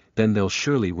check, then they'll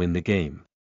surely win the game."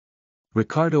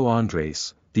 Ricardo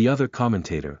Andres, the other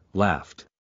commentator, laughed.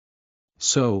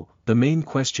 "So, the main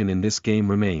question in this game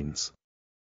remains.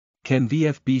 Can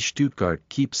VfB Stuttgart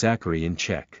keep Zachary in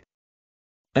check?"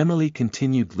 Emily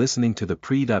continued listening to the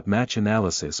pre-match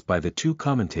analysis by the two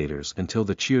commentators until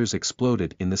the cheers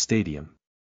exploded in the stadium.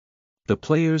 The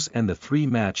players and the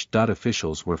three-match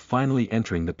officials were finally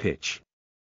entering the pitch.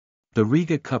 The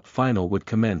Riga Cup final would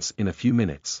commence in a few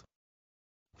minutes.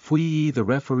 Fui, the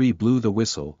referee blew the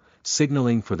whistle,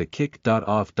 signaling for the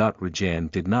kick-off.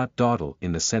 Rajan did not dawdle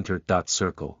in the center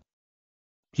circle.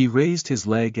 He raised his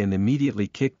leg and immediately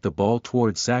kicked the ball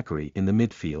towards Zachary in the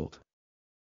midfield.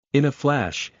 In a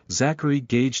flash, Zachary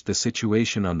gauged the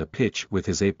situation on the pitch with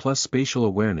his A+ spatial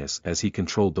awareness as he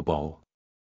controlled the ball.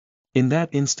 In that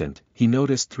instant, he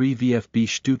noticed three VfB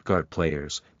Stuttgart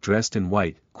players, dressed in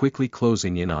white, quickly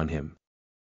closing in on him.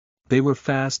 They were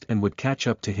fast and would catch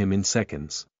up to him in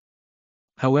seconds.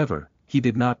 However, he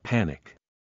did not panic.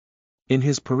 In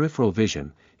his peripheral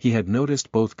vision, he had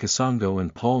noticed both Kasongo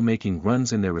and Paul making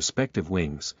runs in their respective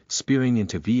wings, spearing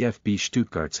into VfB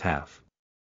Stuttgart's half.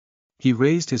 He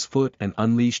raised his foot and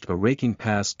unleashed a raking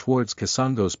pass towards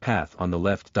Kasongo's path on the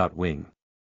left wing.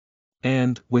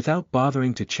 And, without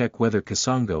bothering to check whether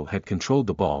Kasongo had controlled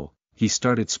the ball, he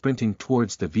started sprinting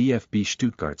towards the VfB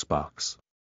Stuttgart's box.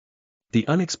 The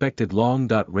unexpected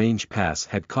long-range pass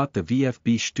had caught the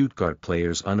VfB Stuttgart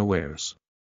players unawares.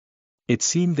 It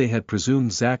seemed they had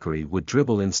presumed Zachary would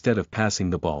dribble instead of passing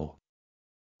the ball.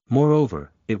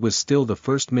 Moreover, it was still the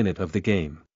first minute of the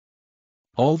game.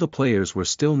 All the players were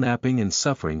still napping and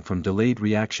suffering from delayed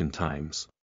reaction times.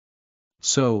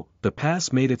 So, the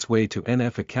pass made its way to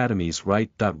NF Academy's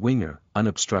right winger,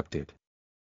 unobstructed.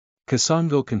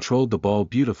 Kasongo controlled the ball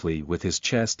beautifully with his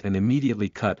chest and immediately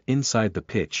cut inside the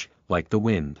pitch, like the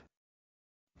wind.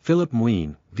 Philipp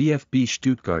Muin, VfB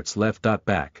Stuttgart's left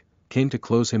back, came to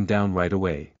close him down right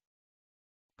away.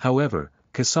 However,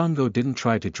 Kasongo didn't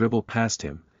try to dribble past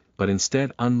him, but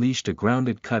instead unleashed a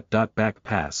grounded cut-back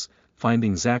pass,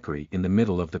 finding Zachary in the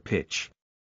middle of the pitch.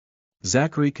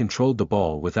 Zachary controlled the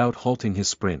ball without halting his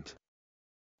sprint.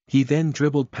 He then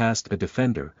dribbled past a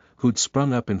defender, who'd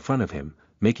sprung up in front of him,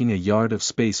 making a yard of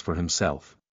space for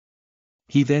himself.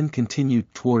 He then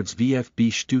continued towards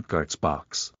VfB Stuttgart's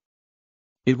box.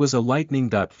 It was a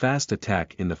lightning-fast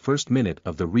attack in the first minute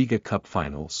of the Riga Cup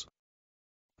finals.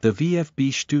 The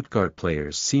VfB Stuttgart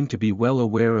players seemed to be well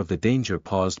aware of the danger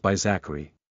posed by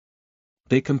Zachary.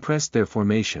 They compressed their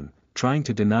formation, trying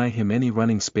to deny him any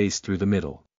running space through the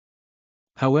middle.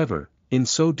 However, in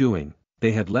so doing,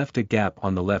 they had left a gap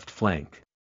on the left flank.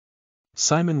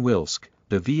 Simon Wilsk,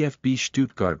 the VfB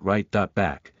Stuttgart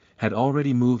right-back, had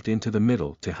already moved into the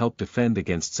middle to help defend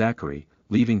against Zachary,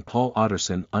 leaving Paul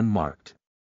Ottersen unmarked.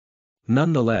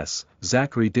 Nonetheless,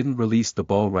 Zachary didn't release the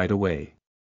ball right away.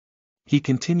 He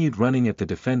continued running at the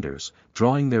defenders,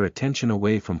 drawing their attention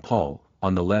away from Paul,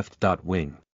 on the left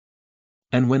wing.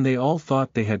 And when they all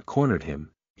thought they had cornered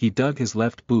him, he dug his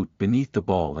left boot beneath the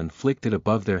ball and flicked it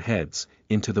above their heads,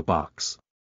 into the box.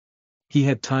 He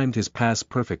had timed his pass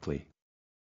perfectly.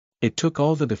 It took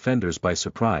all the defenders by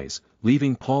surprise,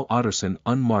 leaving Paul Ottersen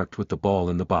unmarked with the ball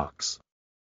in the box.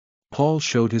 Paul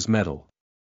showed his mettle.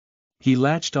 He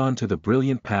latched on to the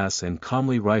brilliant pass and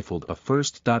calmly rifled a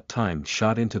first-timed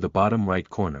shot into the bottom right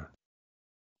corner.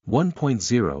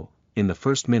 1.0, in the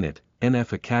first minute,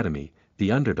 NF Academy,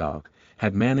 the underdog,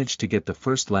 had managed to get the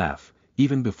first laugh,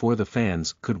 even before the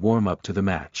fans could warm up to the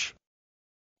match.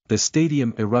 The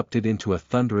stadium erupted into a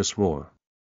thunderous roar.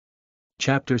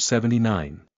 Chapter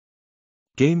 79.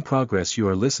 Game progress. You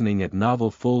are listening at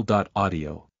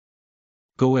novelfull.audio.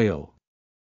 Goal.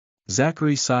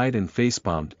 Zachary sighed and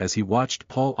facepalmed as he watched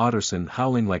Paul Ottersen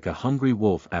howling like a hungry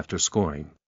wolf after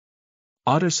scoring.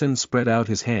 Ottersen spread out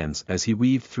his hands as he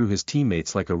weaved through his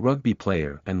teammates like a rugby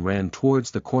player and ran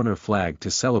towards the corner flag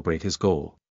to celebrate his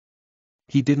goal.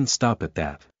 He didn't stop at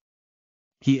that.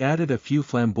 He added a few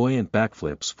flamboyant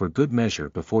backflips for good measure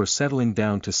before settling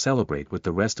down to celebrate with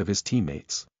the rest of his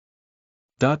teammates.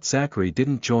 Zachary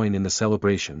didn't join in the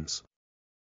celebrations.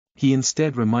 He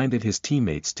instead reminded his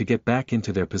teammates to get back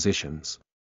into their positions.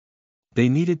 They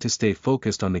needed to stay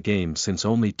focused on the game since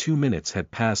only 2 minutes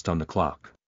had passed on the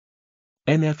clock.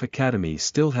 NF Academy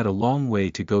still had a long way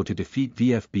to go to defeat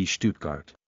VfB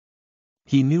Stuttgart.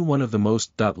 He knew one of the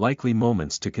most likely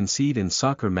moments to concede in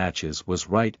soccer matches was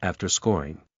right after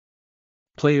scoring.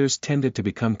 Players tended to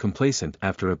become complacent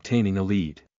after obtaining a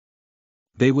lead.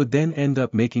 They would then end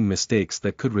up making mistakes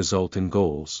that could result in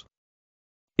goals.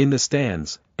 In the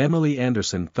stands, Emily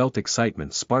Anderson felt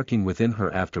excitement sparking within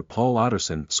her after Paul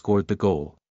Ottersen scored the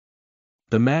goal.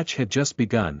 The match had just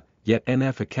begun, yet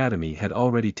NF Academy had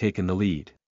already taken the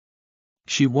lead.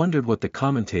 She wondered what the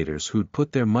commentators who'd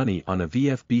put their money on a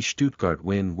VfB Stuttgart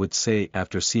win would say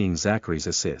after seeing Zachary's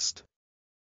assist.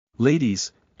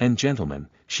 Ladies and gentlemen,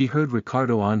 she heard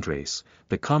Ricardo Andres,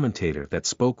 the commentator that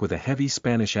spoke with a heavy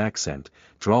Spanish accent,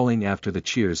 drawling after the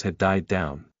cheers had died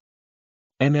down.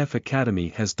 NF Academy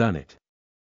has done it.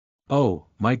 Oh,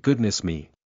 my goodness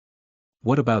me.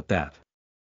 What about that?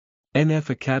 NF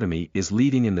Academy is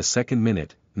leading in the second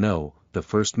minute, no, the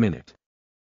first minute.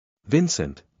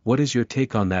 Vincent, what is your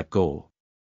take on that goal?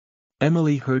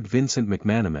 Emily heard Vincent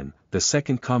McManaman, the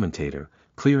second commentator,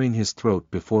 clearing his throat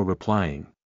before replying.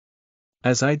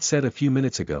 As I'd said a few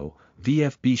minutes ago,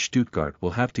 VfB Stuttgart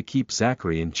will have to keep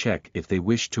Zachary in check if they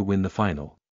wish to win the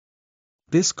final.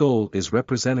 This goal is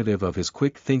representative of his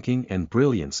quick thinking and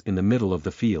brilliance in the middle of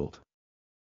the field.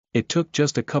 It took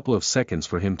just a couple of seconds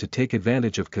for him to take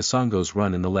advantage of Kasongo's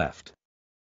run in the left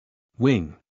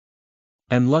wing.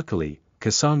 And luckily,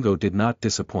 Kasongo did not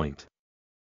disappoint.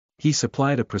 He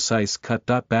supplied a precise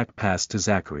cut-back pass to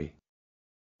Zachary.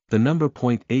 The number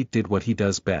 .8 did what he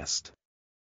does best.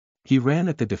 He ran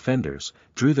at the defenders,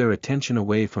 drew their attention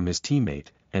away from his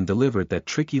teammate, and delivered that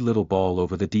tricky little ball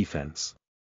over the defense.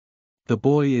 The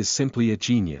boy is simply a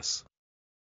genius.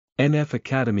 NF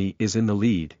Academy is in the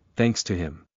lead, thanks to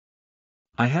him.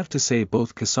 I have to say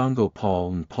both Kasongo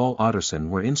Paul and Paul Ottersen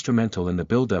were instrumental in the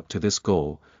build-up to this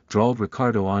goal, drawled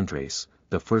Ricardo Andres,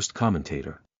 the first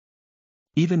commentator.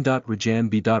 Even Rajan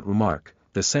B. Remark,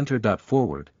 the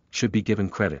center-forward, should be given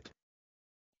credit.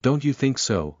 Don't you think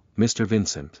so, Mr.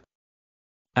 Vincent?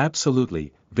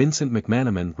 Absolutely, Vincent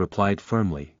McManaman replied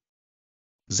firmly.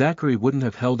 Zachary wouldn't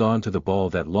have held on to the ball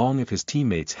that long if his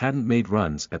teammates hadn't made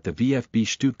runs at the VfB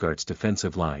Stuttgart's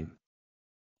defensive line.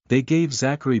 They gave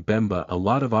Zachary Bemba a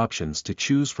lot of options to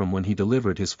choose from when he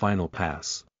delivered his final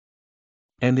pass.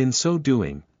 And in so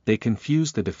doing, they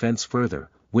confused the defense further,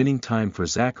 winning time for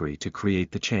Zachary to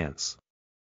create the chance.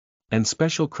 And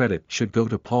special credit should go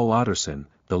to Paul Ottersen,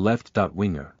 the left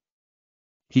winger.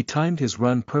 He timed his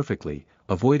run perfectly,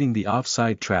 avoiding the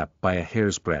offside trap by a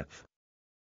hair's breadth.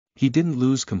 He didn't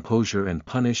lose composure and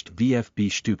punished VfB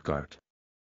Stuttgart.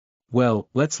 Well,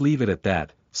 let's leave it at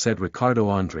that, said Ricardo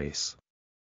Andres.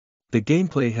 The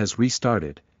gameplay has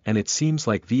restarted, and it seems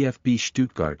like VfB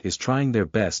Stuttgart is trying their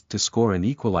best to score an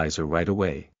equalizer right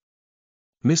away.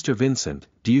 Mr. Vincent,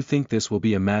 do you think this will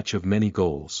be a match of many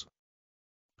goals?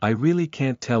 I really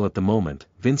can't tell at the moment,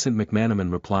 Vincent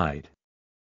McManaman replied.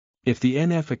 If the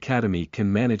NF Academy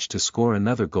can manage to score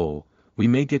another goal, we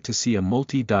may get to see a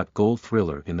multi-goal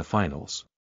thriller in the finals.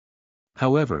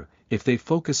 However, if they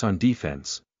focus on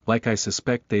defense, like I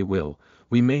suspect they will,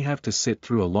 we may have to sit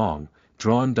through a long,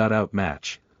 drawn-out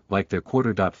match, like their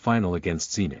quarter-final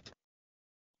against Zenit.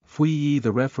 Fui,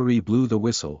 the referee blew the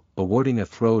whistle, awarding a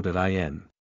throw at IN.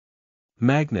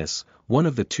 Magnus, one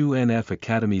of the two NF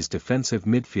Academy's defensive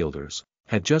midfielders,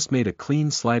 had just made a clean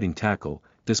sliding tackle,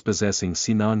 dispossessing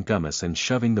Sinan Gummas and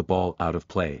shoving the ball out of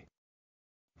play.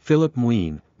 Philipp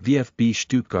Muin, VfB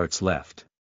Stuttgart's left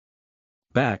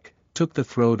back, took the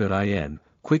throw at IN,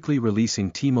 quickly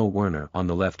releasing Timo Werner on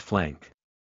the left flank.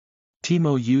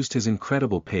 Timo used his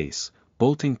incredible pace,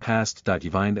 bolting past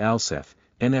Yvind Alsef,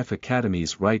 NF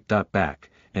Academy's right back,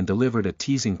 and delivered a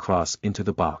teasing cross into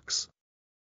the box.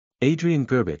 Adrian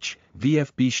Gerbic,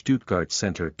 VfB Stuttgart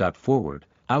center forward,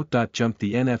 out-jumped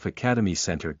the NF Academy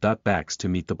center backs to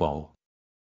meet the ball.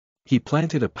 He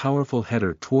planted a powerful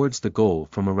header towards the goal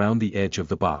from around the edge of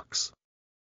the box.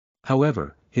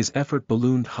 However, his effort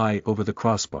ballooned high over the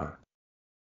crossbar.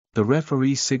 The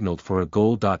referee signaled for a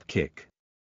goal kick.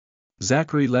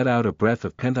 Zachary let out a breath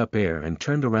of pent-up air and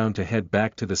turned around to head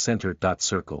back to the center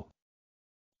circle.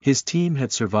 His team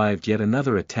had survived yet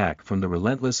another attack from the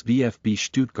relentless VfB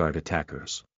Stuttgart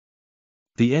attackers.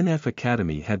 The NF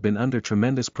Academy had been under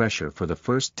tremendous pressure for the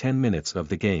first 10 minutes of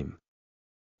the game.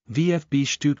 VfB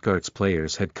Stuttgart's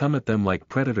players had come at them like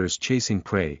predators chasing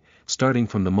prey, starting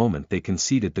from the moment they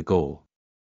conceded the goal.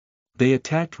 They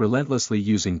attacked relentlessly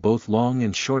using both long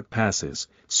and short passes,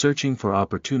 searching for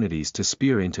opportunities to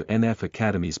spear into NF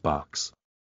Academy's box.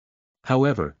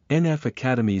 However, NF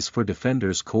Academy's four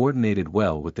defenders coordinated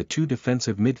well with the two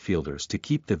defensive midfielders to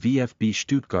keep the VfB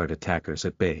Stuttgart attackers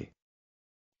at bay.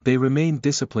 They remained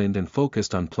disciplined and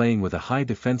focused on playing with a high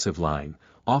defensive line,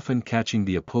 often catching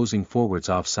the opposing forwards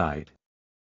offside.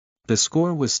 The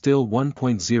score was still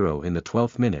 1-0 in the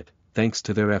 12th minute, thanks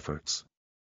to their efforts.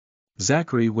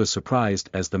 Zachary was surprised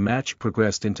as the match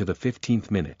progressed into the 15th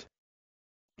minute.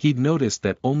 He'd noticed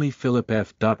that only Philipp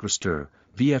F. Rister,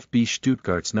 VfB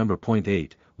Stuttgart's number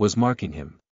 8, was marking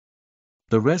him.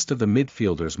 The rest of the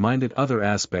midfielders minded other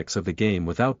aspects of the game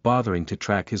without bothering to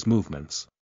track his movements.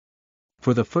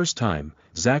 For the first time,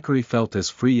 Zachary felt as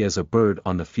free as a bird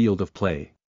on the field of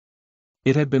play.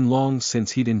 It had been long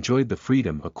since he'd enjoyed the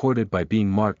freedom accorded by being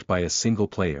marked by a single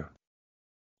player.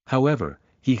 However,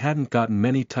 he hadn't gotten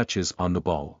many touches on the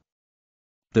ball.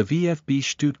 The VfB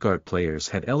Stuttgart players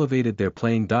had elevated their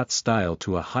playing style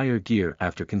to a higher gear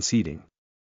after conceding.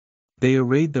 They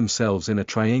arrayed themselves in a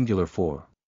triangular 4-3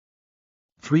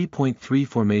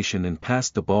 formation and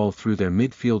passed the ball through their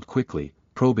midfield quickly,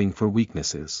 probing for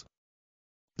weaknesses.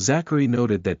 Zachary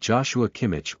noted that Joshua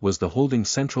Kimmich was the holding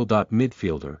central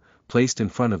midfielder, placed in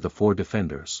front of the four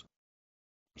defenders.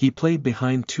 He played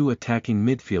behind two attacking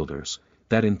midfielders,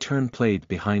 that in turn played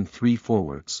behind three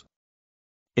forwards.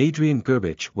 Adrian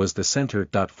Gerbic was the center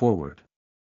forward.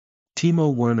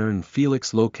 Timo Werner and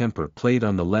Felix Lohkemper played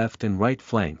on the left and right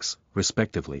flanks,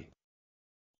 respectively.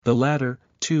 The latter,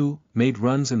 too, made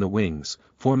runs in the wings,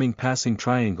 forming passing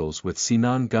triangles with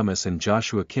Sinan Gummas and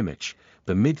Joshua Kimmich,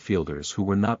 the midfielders who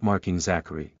were not marking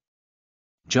Zachary.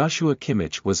 Joshua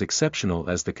Kimmich was exceptional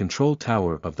as the control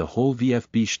tower of the whole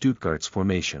VfB Stuttgart's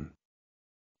formation.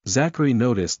 Zachary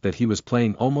noticed that he was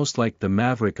playing almost like the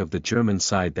maverick of the German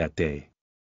side that day.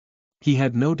 He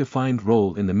had no defined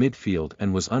role in the midfield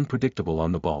and was unpredictable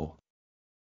on the ball.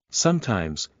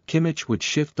 Sometimes, Kimmich would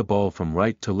shift the ball from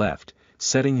right to left,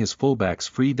 setting his fullbacks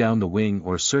free down the wing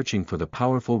or searching for the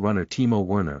powerful runner Timo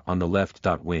Werner on the left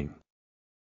wing.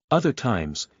 Other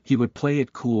times, he would play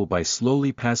it cool by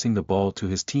slowly passing the ball to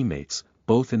his teammates,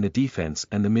 both in the defense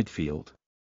and the midfield.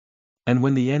 And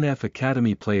when the NF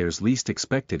Academy players least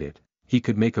expected it, he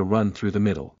could make a run through the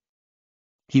middle.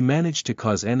 He managed to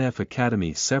cause NF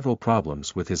Academy several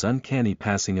problems with his uncanny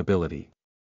passing ability.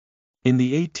 In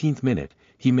the 18th minute,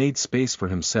 he made space for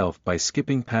himself by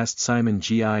skipping past Simon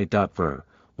Ver,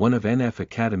 one of NF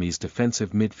Academy's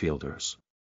defensive midfielders.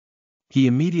 He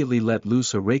immediately let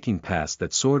loose a raking pass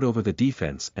that soared over the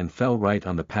defense and fell right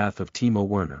on the path of Timo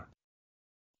Werner.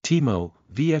 Timo,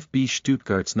 VfB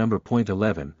Stuttgart's number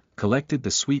 11, collected the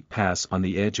sweet pass on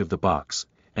the edge of the box,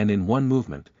 and in one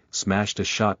movement, smashed a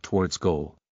shot towards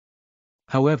goal.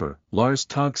 However, Lars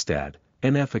Togstad,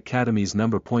 NF Academy's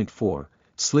number 4,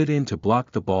 slid in to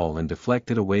block the ball and deflect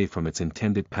it away from its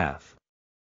intended path.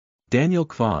 Daniel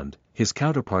Kvand, his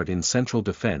counterpart in central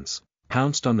defense,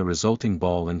 pounced on the resulting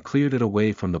ball and cleared it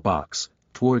away from the box,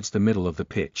 towards the middle of the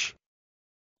pitch.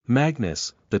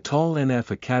 Magnus, the tall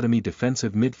NF Academy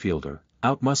defensive midfielder,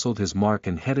 outmuscled his mark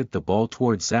and headed the ball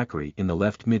towards Zachary in the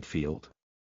left midfield.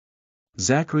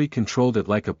 Zachary controlled it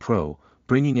like a pro,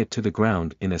 bringing it to the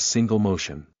ground in a single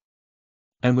motion.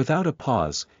 And without a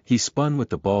pause, he spun with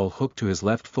the ball hooked to his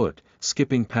left foot,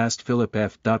 skipping past Philipp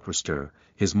F. Ruster,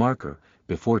 his marker,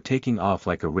 before taking off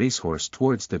like a racehorse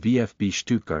towards the VfB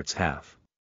Stuttgart's half.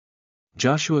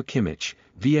 Joshua Kimmich,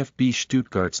 VfB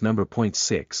Stuttgart's number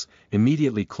 .6,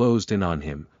 immediately closed in on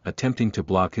him, attempting to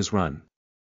block his run.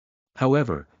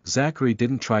 However, Zachary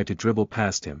didn't try to dribble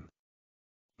past him.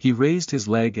 He raised his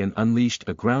leg and unleashed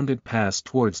a grounded pass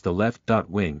towards the left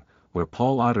wing, where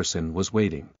Paul Otterson was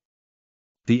waiting.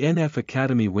 The NF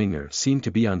Academy winger seemed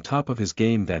to be on top of his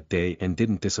game that day and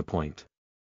didn't disappoint.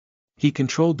 He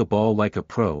controlled the ball like a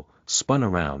pro, spun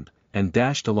around, and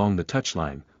dashed along the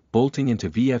touchline, bolting into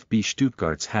VfB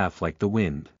Stuttgart's half like the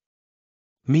wind.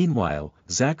 Meanwhile,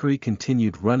 Zachary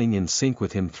continued running in sync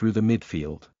with him through the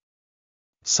midfield.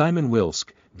 Simon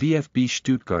Wilsk, VfB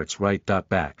Stuttgart's right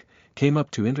back, came up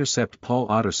to intercept Paul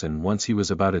Otterson once he was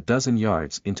about a dozen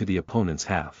yards into the opponent's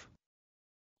half.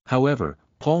 However,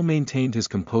 Paul maintained his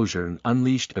composure and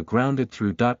unleashed a grounded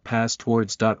through pass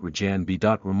towards Rajan B.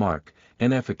 Remark,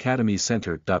 NF Academy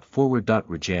center. Forward.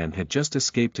 Rajan had just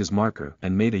escaped his marker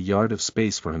and made a yard of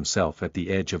space for himself at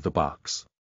the edge of the box.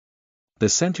 The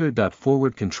center.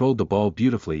 Forward controlled the ball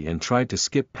beautifully and tried to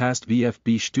skip past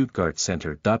VfB Stuttgart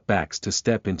center. Backs to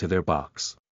step into their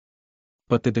box.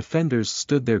 But the defenders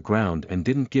stood their ground and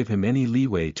didn't give him any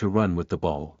leeway to run with the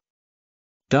ball.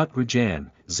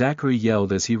 Rajan, Zachary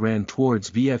yelled as he ran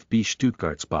towards VfB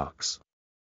Stuttgart's box.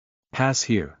 Pass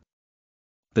here.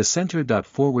 The center.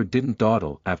 Forward didn't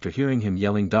dawdle after hearing him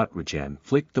yelling. Rajan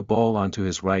flicked the ball onto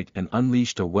his right and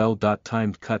unleashed a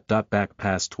well-timed cut. Back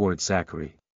pass towards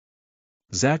Zachary.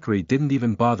 Zachary didn't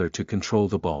even bother to control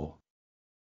the ball.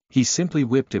 He simply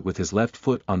whipped it with his left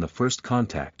foot on the first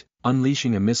contact,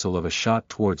 unleashing a missile of a shot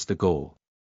towards the goal.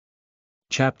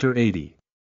 Chapter 80.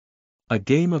 A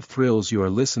game of thrills. You are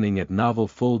listening at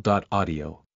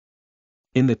novelfull.audio.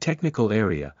 In the technical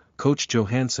area, Coach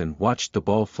Johansson watched the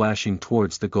ball flashing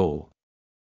towards the goal.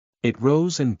 It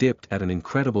rose and dipped at an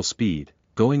incredible speed,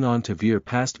 going on to veer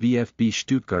past VfB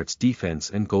Stuttgart's defense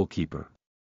and goalkeeper.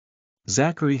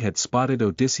 Zachary had spotted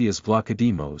Odysseus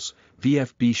Vlachodimos,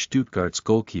 VfB Stuttgart's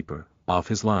goalkeeper, off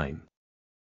his line.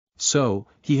 So,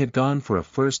 he had gone for a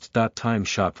first-time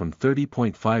shot from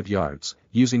 30.5 yards,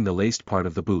 using the laced part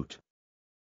of the boot.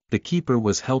 The keeper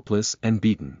was helpless and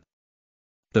beaten.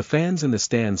 The fans in the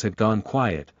stands had gone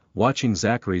quiet, watching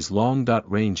Zachary's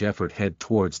long-range effort head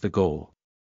towards the goal.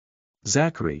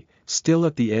 Zachary, still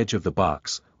at the edge of the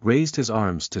box, raised his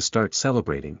arms to start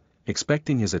celebrating,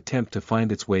 expecting his attempt to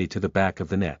find its way to the back of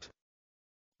the net.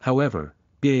 However,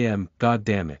 God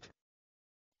damn it.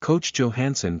 Coach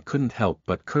Johansson couldn't help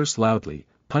but curse loudly,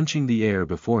 punching the air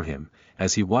before him,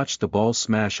 as he watched the ball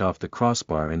smash off the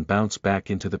crossbar and bounce back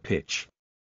into the pitch.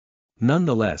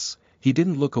 Nonetheless, he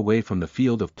didn't look away from the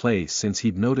field of play since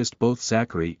he'd noticed both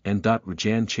Zachary and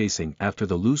Rajan chasing after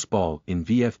the loose ball in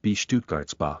VfB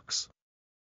Stuttgart's box.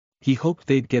 He hoped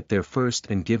they'd get there first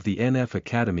and give the NF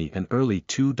Academy an early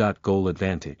 2-goal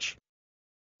advantage.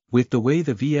 With the way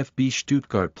the VfB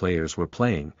Stuttgart players were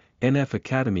playing, NF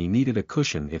Academy needed a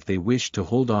cushion if they wished to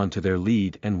hold on to their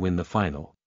lead and win the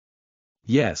final.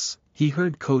 Yes, he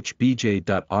heard coach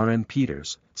BJ.RN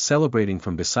Peters, celebrating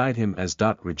from beside him as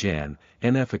Rajan,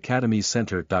 NF Academy's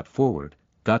center. Forward,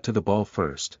 got to the ball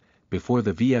first, before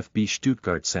the VfB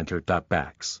Stuttgart center.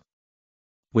 Backs.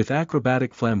 With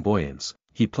acrobatic flamboyance,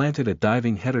 he planted a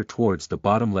diving header towards the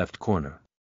bottom left corner.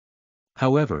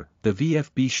 However, the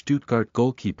VfB Stuttgart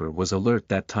goalkeeper was alert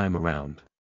that time around.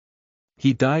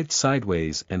 He dived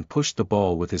sideways and pushed the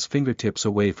ball with his fingertips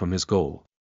away from his goal.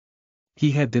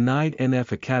 He had denied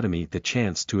NF Academy the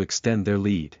chance to extend their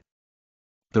lead.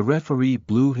 The referee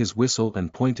blew his whistle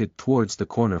and pointed towards the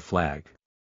corner flag.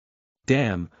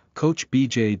 Damn, Coach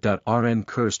BJ.RN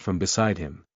cursed from beside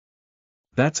him.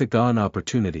 That's a gone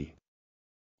opportunity.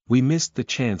 We missed the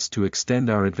chance to extend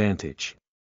our advantage.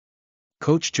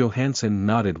 Coach Johansson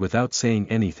nodded without saying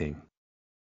anything.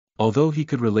 Although he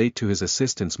could relate to his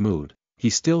assistant's mood, he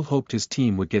still hoped his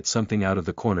team would get something out of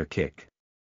the corner kick.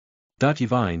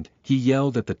 Yivind, he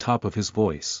yelled at the top of his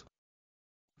voice.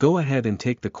 Go ahead and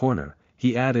take the corner,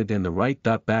 he added, and the right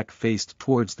back faced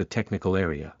towards the technical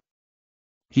area.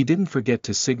 He didn't forget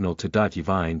to signal to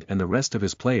Yivind and the rest of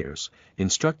his players,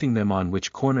 instructing them on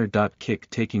which corner kick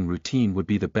taking routine would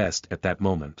be the best at that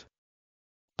moment.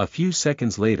 A few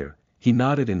seconds later, he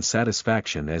nodded in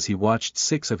satisfaction as he watched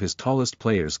 6 of his tallest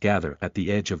players gather at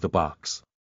the edge of the box.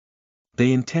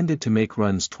 They intended to make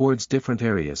runs towards different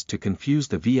areas to confuse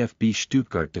the VfB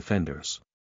Stuttgart defenders.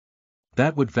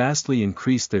 That would vastly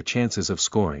increase their chances of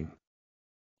scoring.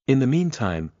 In the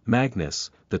meantime, Magnus,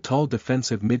 the tall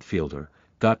defensive midfielder,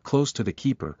 got close to the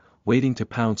keeper, waiting to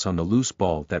pounce on the loose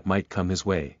ball that might come his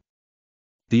way.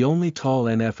 The only tall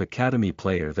NF Academy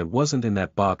player that wasn't in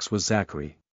that box was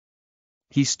Zachary.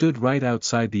 He stood right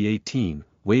outside the 18,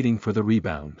 waiting for the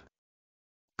rebound.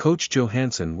 Coach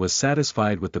Johansson was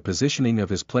satisfied with the positioning of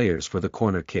his players for the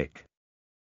corner kick.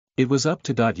 It was up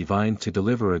to Yvain to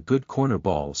deliver a good corner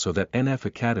ball so that NF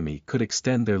Academy could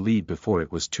extend their lead before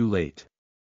it was too late.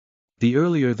 The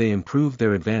earlier they improved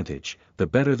their advantage, the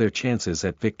better their chances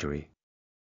at victory.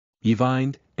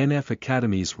 Yvain, NF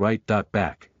Academy's right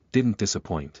back, didn't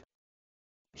disappoint.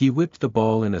 He whipped the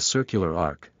ball in a circular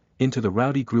arc, into the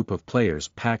rowdy group of players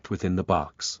packed within the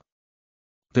box.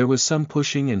 There was some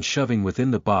pushing and shoving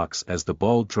within the box as the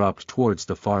ball dropped towards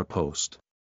the far post.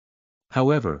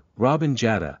 However, Robin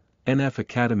Jada, NF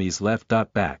Academy's left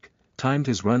back, timed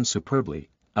his run superbly,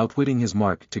 outwitting his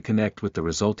mark to connect with the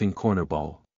resulting corner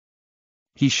ball.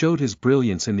 He showed his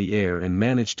brilliance in the air and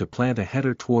managed to plant a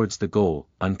header towards the goal,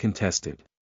 uncontested.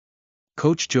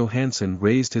 Coach Johansson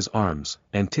raised his arms,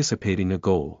 anticipating a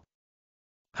goal.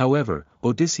 However,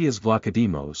 Odysseas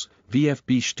Vlachodimos,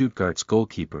 VfB Stuttgart's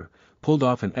goalkeeper, pulled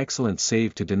off an excellent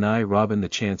save to deny Robin the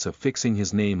chance of fixing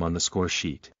his name on the score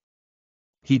sheet.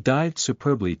 He dived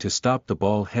superbly to stop the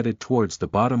ball headed towards the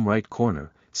bottom right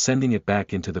corner, sending it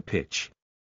back into the pitch.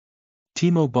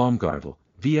 Timo Baumgartel,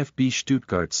 VfB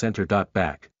Stuttgart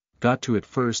centre-back, got to it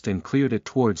first and cleared it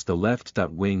towards the left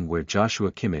wing where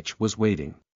Joshua Kimmich was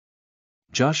waiting.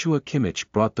 Joshua Kimmich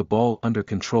brought the ball under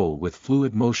control with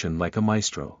fluid motion like a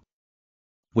maestro.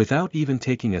 Without even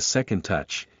taking a second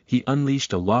touch, he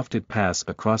unleashed a lofted pass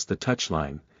across the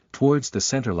touchline, towards the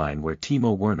centerline where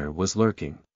Timo Werner was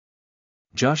lurking.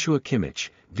 Joshua Kimmich,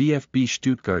 VfB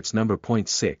Stuttgart's number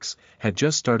 6, had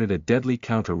just started a deadly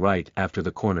counter right after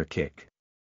the corner kick.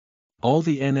 All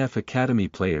the NF Academy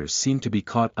players seemed to be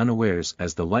caught unawares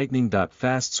as the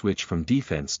lightning-fast switch from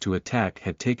defense to attack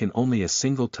had taken only a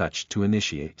single touch to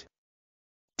initiate.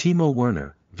 Timo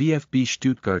Werner, VfB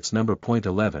Stuttgart's number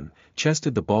 11,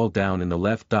 chested the ball down in the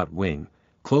left wing,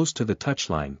 close to the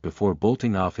touchline before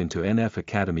bolting off into NF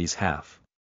Academy's half.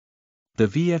 The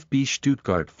VfB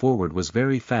Stuttgart forward was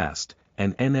very fast,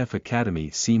 and NF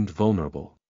Academy seemed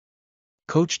vulnerable.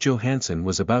 Coach Johansson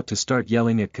was about to start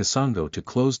yelling at Kasongo to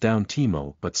close down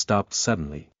Timo but stopped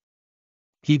suddenly.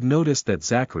 He'd noticed that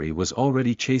Zachary was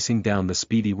already chasing down the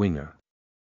speedy winger.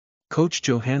 Coach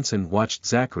Johansson watched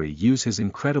Zachary use his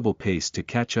incredible pace to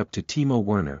catch up to Timo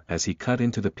Werner as he cut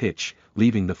into the pitch,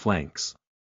 leaving the flanks.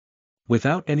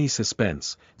 Without any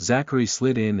suspense, Zachary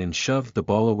slid in and shoved the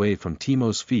ball away from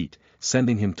Timo's feet,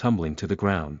 sending him tumbling to the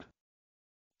ground.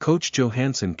 Coach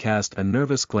Johansson cast a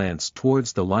nervous glance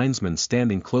towards the linesman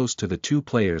standing close to the 2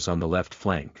 players on the left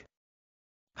flank.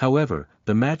 However,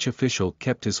 the match official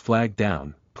kept his flag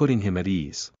down, putting him at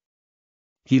ease.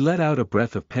 He let out a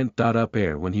breath of pent-up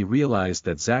air when he realized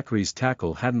that Zachary's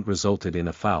tackle hadn't resulted in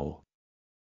a foul.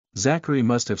 Zachary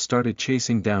must have started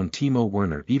chasing down Timo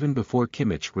Werner even before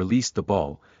Kimmich released the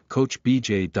ball, Coach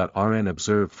BJ.RN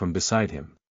observed from beside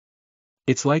him.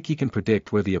 It's like he can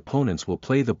predict where the opponents will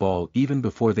play the ball even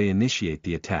before they initiate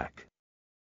the attack.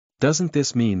 Doesn't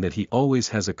this mean that he always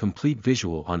has a complete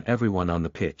visual on everyone on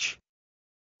the pitch?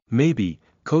 Maybe,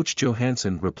 Coach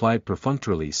Johansson replied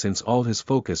perfunctorily since all his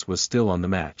focus was still on the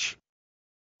match.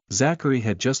 Zachary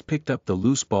had just picked up the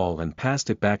loose ball and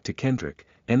passed it back to Kendrick,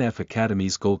 NF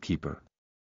Academy's goalkeeper.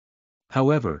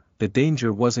 However, the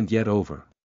danger wasn't yet over.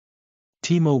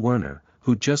 Timo Werner,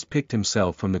 who'd just picked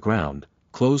himself from the ground,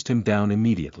 closed him down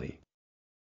immediately.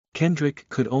 Kendrick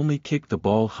could only kick the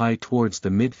ball high towards the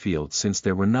midfield since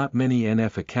there were not many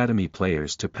NF Academy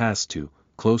players to pass to,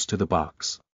 close to the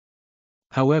box.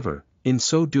 However, in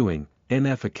so doing,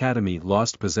 NF Academy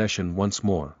lost possession once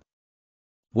more.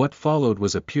 What followed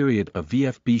was a period of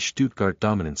VfB Stuttgart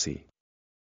dominancy.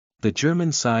 The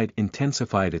German side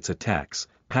intensified its attacks,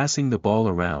 passing the ball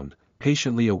around,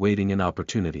 patiently awaiting an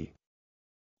opportunity.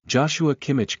 Joshua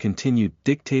Kimmich continued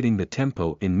dictating the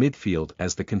tempo in midfield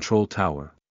as the control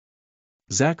tower.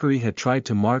 Zachary had tried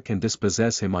to mark and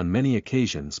dispossess him on many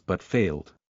occasions but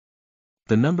failed.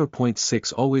 The number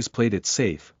 6 always played it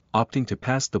safe, opting to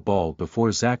pass the ball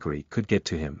before Zachary could get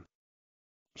to him.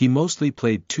 He mostly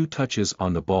played 2 touches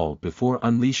on the ball before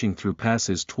unleashing through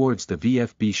passes towards the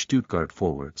VfB Stuttgart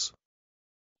forwards.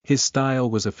 His style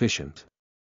was efficient.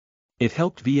 It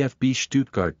helped VfB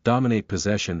Stuttgart dominate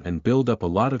possession and build up a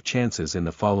lot of chances in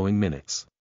the following minutes.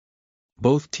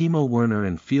 Both Timo Werner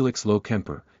and Felix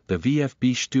Lohkemper, the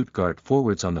VfB Stuttgart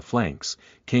forwards on the flanks,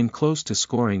 came close to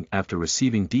scoring after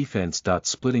receiving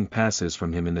defense-splitting passes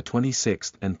from him in the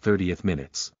 26th and 30th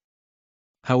minutes.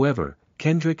 However,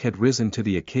 Kendrick had risen to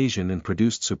the occasion and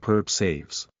produced superb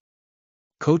saves.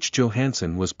 Coach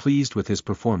Johansson was pleased with his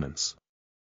performance.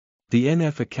 The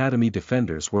NF Academy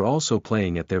defenders were also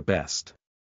playing at their best.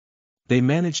 They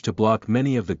managed to block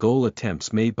many of the goal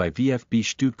attempts made by VfB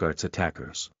Stuttgart's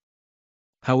attackers.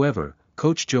 However,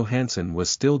 Coach Johansson was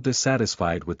still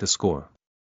dissatisfied with the score.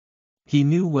 He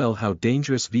knew well how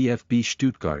dangerous VfB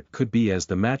Stuttgart could be as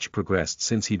the match progressed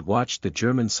since he'd watched the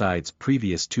German side's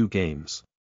previous 2 games.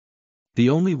 The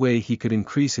only way he could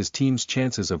increase his team's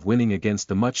chances of winning against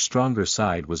the much stronger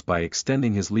side was by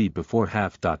extending his lead before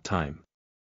half-time.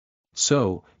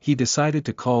 So, he decided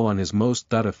to call on his most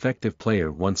effective player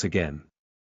once again.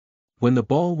 When the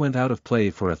ball went out of play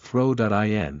for a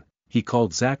throw-in, he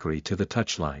called Zachary to the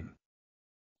touchline.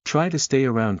 "Try to stay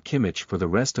around Kimmich for the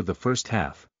rest of the first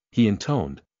half," he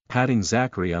intoned, patting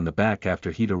Zachary on the back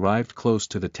after he'd arrived close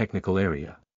to the technical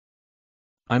area.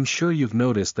 "I'm sure you've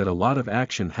noticed that a lot of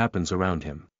action happens around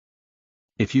him.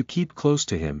 If you keep close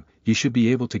to him, you should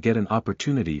be able to get an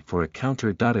opportunity for a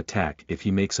counter-attack if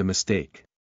he makes a mistake."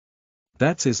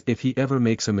 "That's as if he ever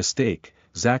makes a mistake,"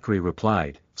 Zachary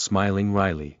replied, smiling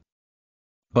wryly.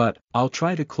 "But, I'll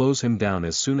try to close him down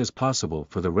as soon as possible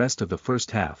for the rest of the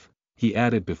first half," he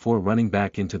added before running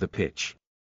back into the pitch.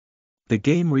 The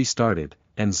game restarted,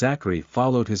 and Zachary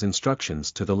followed his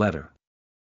instructions to the letter.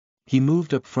 He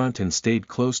moved up front and stayed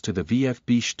close to the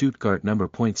VfB Stuttgart number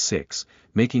 6,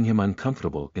 making him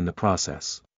uncomfortable in the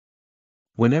process.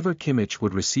 Whenever Kimmich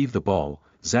would receive the ball,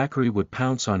 Zachary would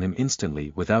pounce on him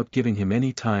instantly without giving him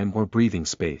any time or breathing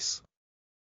space.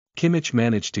 Kimmich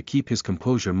managed to keep his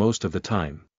composure most of the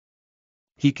time.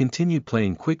 He continued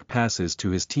playing quick passes to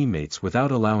his teammates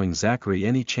without allowing Zachary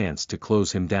any chance to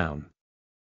close him down.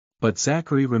 But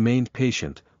Zachary remained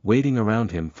patient, waiting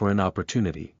around him for an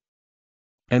opportunity.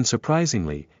 And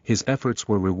surprisingly, his efforts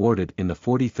were rewarded in the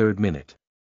 43rd minute.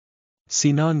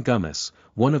 Sinan Gummas,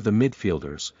 one of the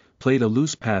midfielders, played a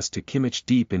loose pass to Kimmich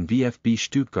deep in VfB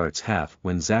Stuttgart's half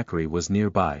when Zachary was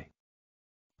nearby.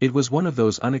 It was one of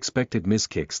those unexpected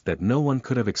miskicks that no one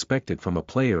could have expected from a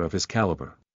player of his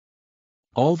caliber.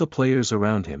 All the players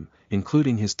around him,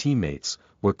 including his teammates,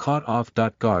 were caught off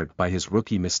guard by his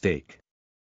rookie mistake.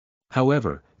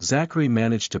 However, Zachary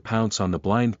managed to pounce on the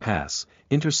blind pass,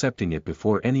 intercepting it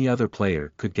before any other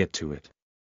player could get to it.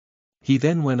 He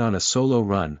then went on a solo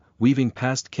run, weaving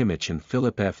past Kimmich and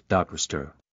Philipp F.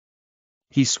 Rüster.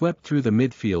 He swept through the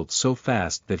midfield so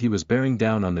fast that he was bearing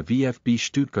down on the VfB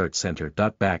Stuttgart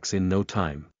center-backs in no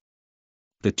time.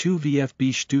 The 2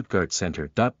 VfB Stuttgart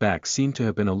center-backs seemed to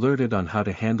have been alerted on how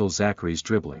to handle Zachary's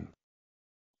dribbling.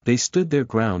 They stood their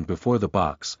ground before the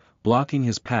box, blocking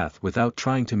his path without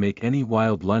trying to make any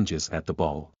wild lunges at the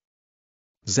ball.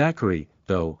 Zachary,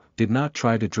 though, did not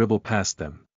try to dribble past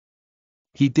them.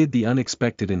 He did the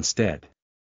unexpected instead.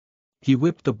 He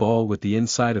whipped the ball with the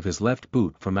inside of his left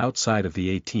boot from outside of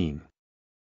the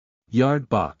 18-yard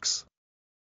box.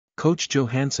 Coach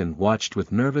Johansson watched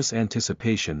with nervous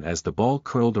anticipation as the ball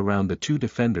curled around the 2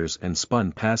 defenders and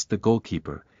spun past the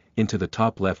goalkeeper, into the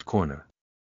top left corner.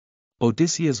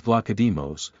 Odysseas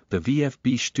Vlachodimos, the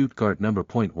VfB Stuttgart number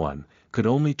 1, could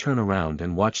only turn around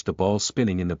and watch the ball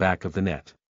spinning in the back of the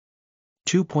net.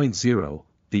 2.0,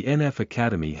 the NF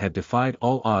Academy had defied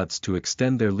all odds to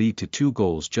extend their lead to 2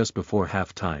 goals just before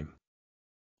half-time.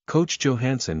 Coach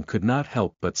Johansson could not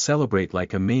help but celebrate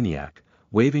like a maniac,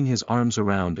 waving his arms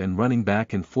around and running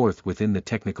back and forth within the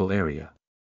technical area.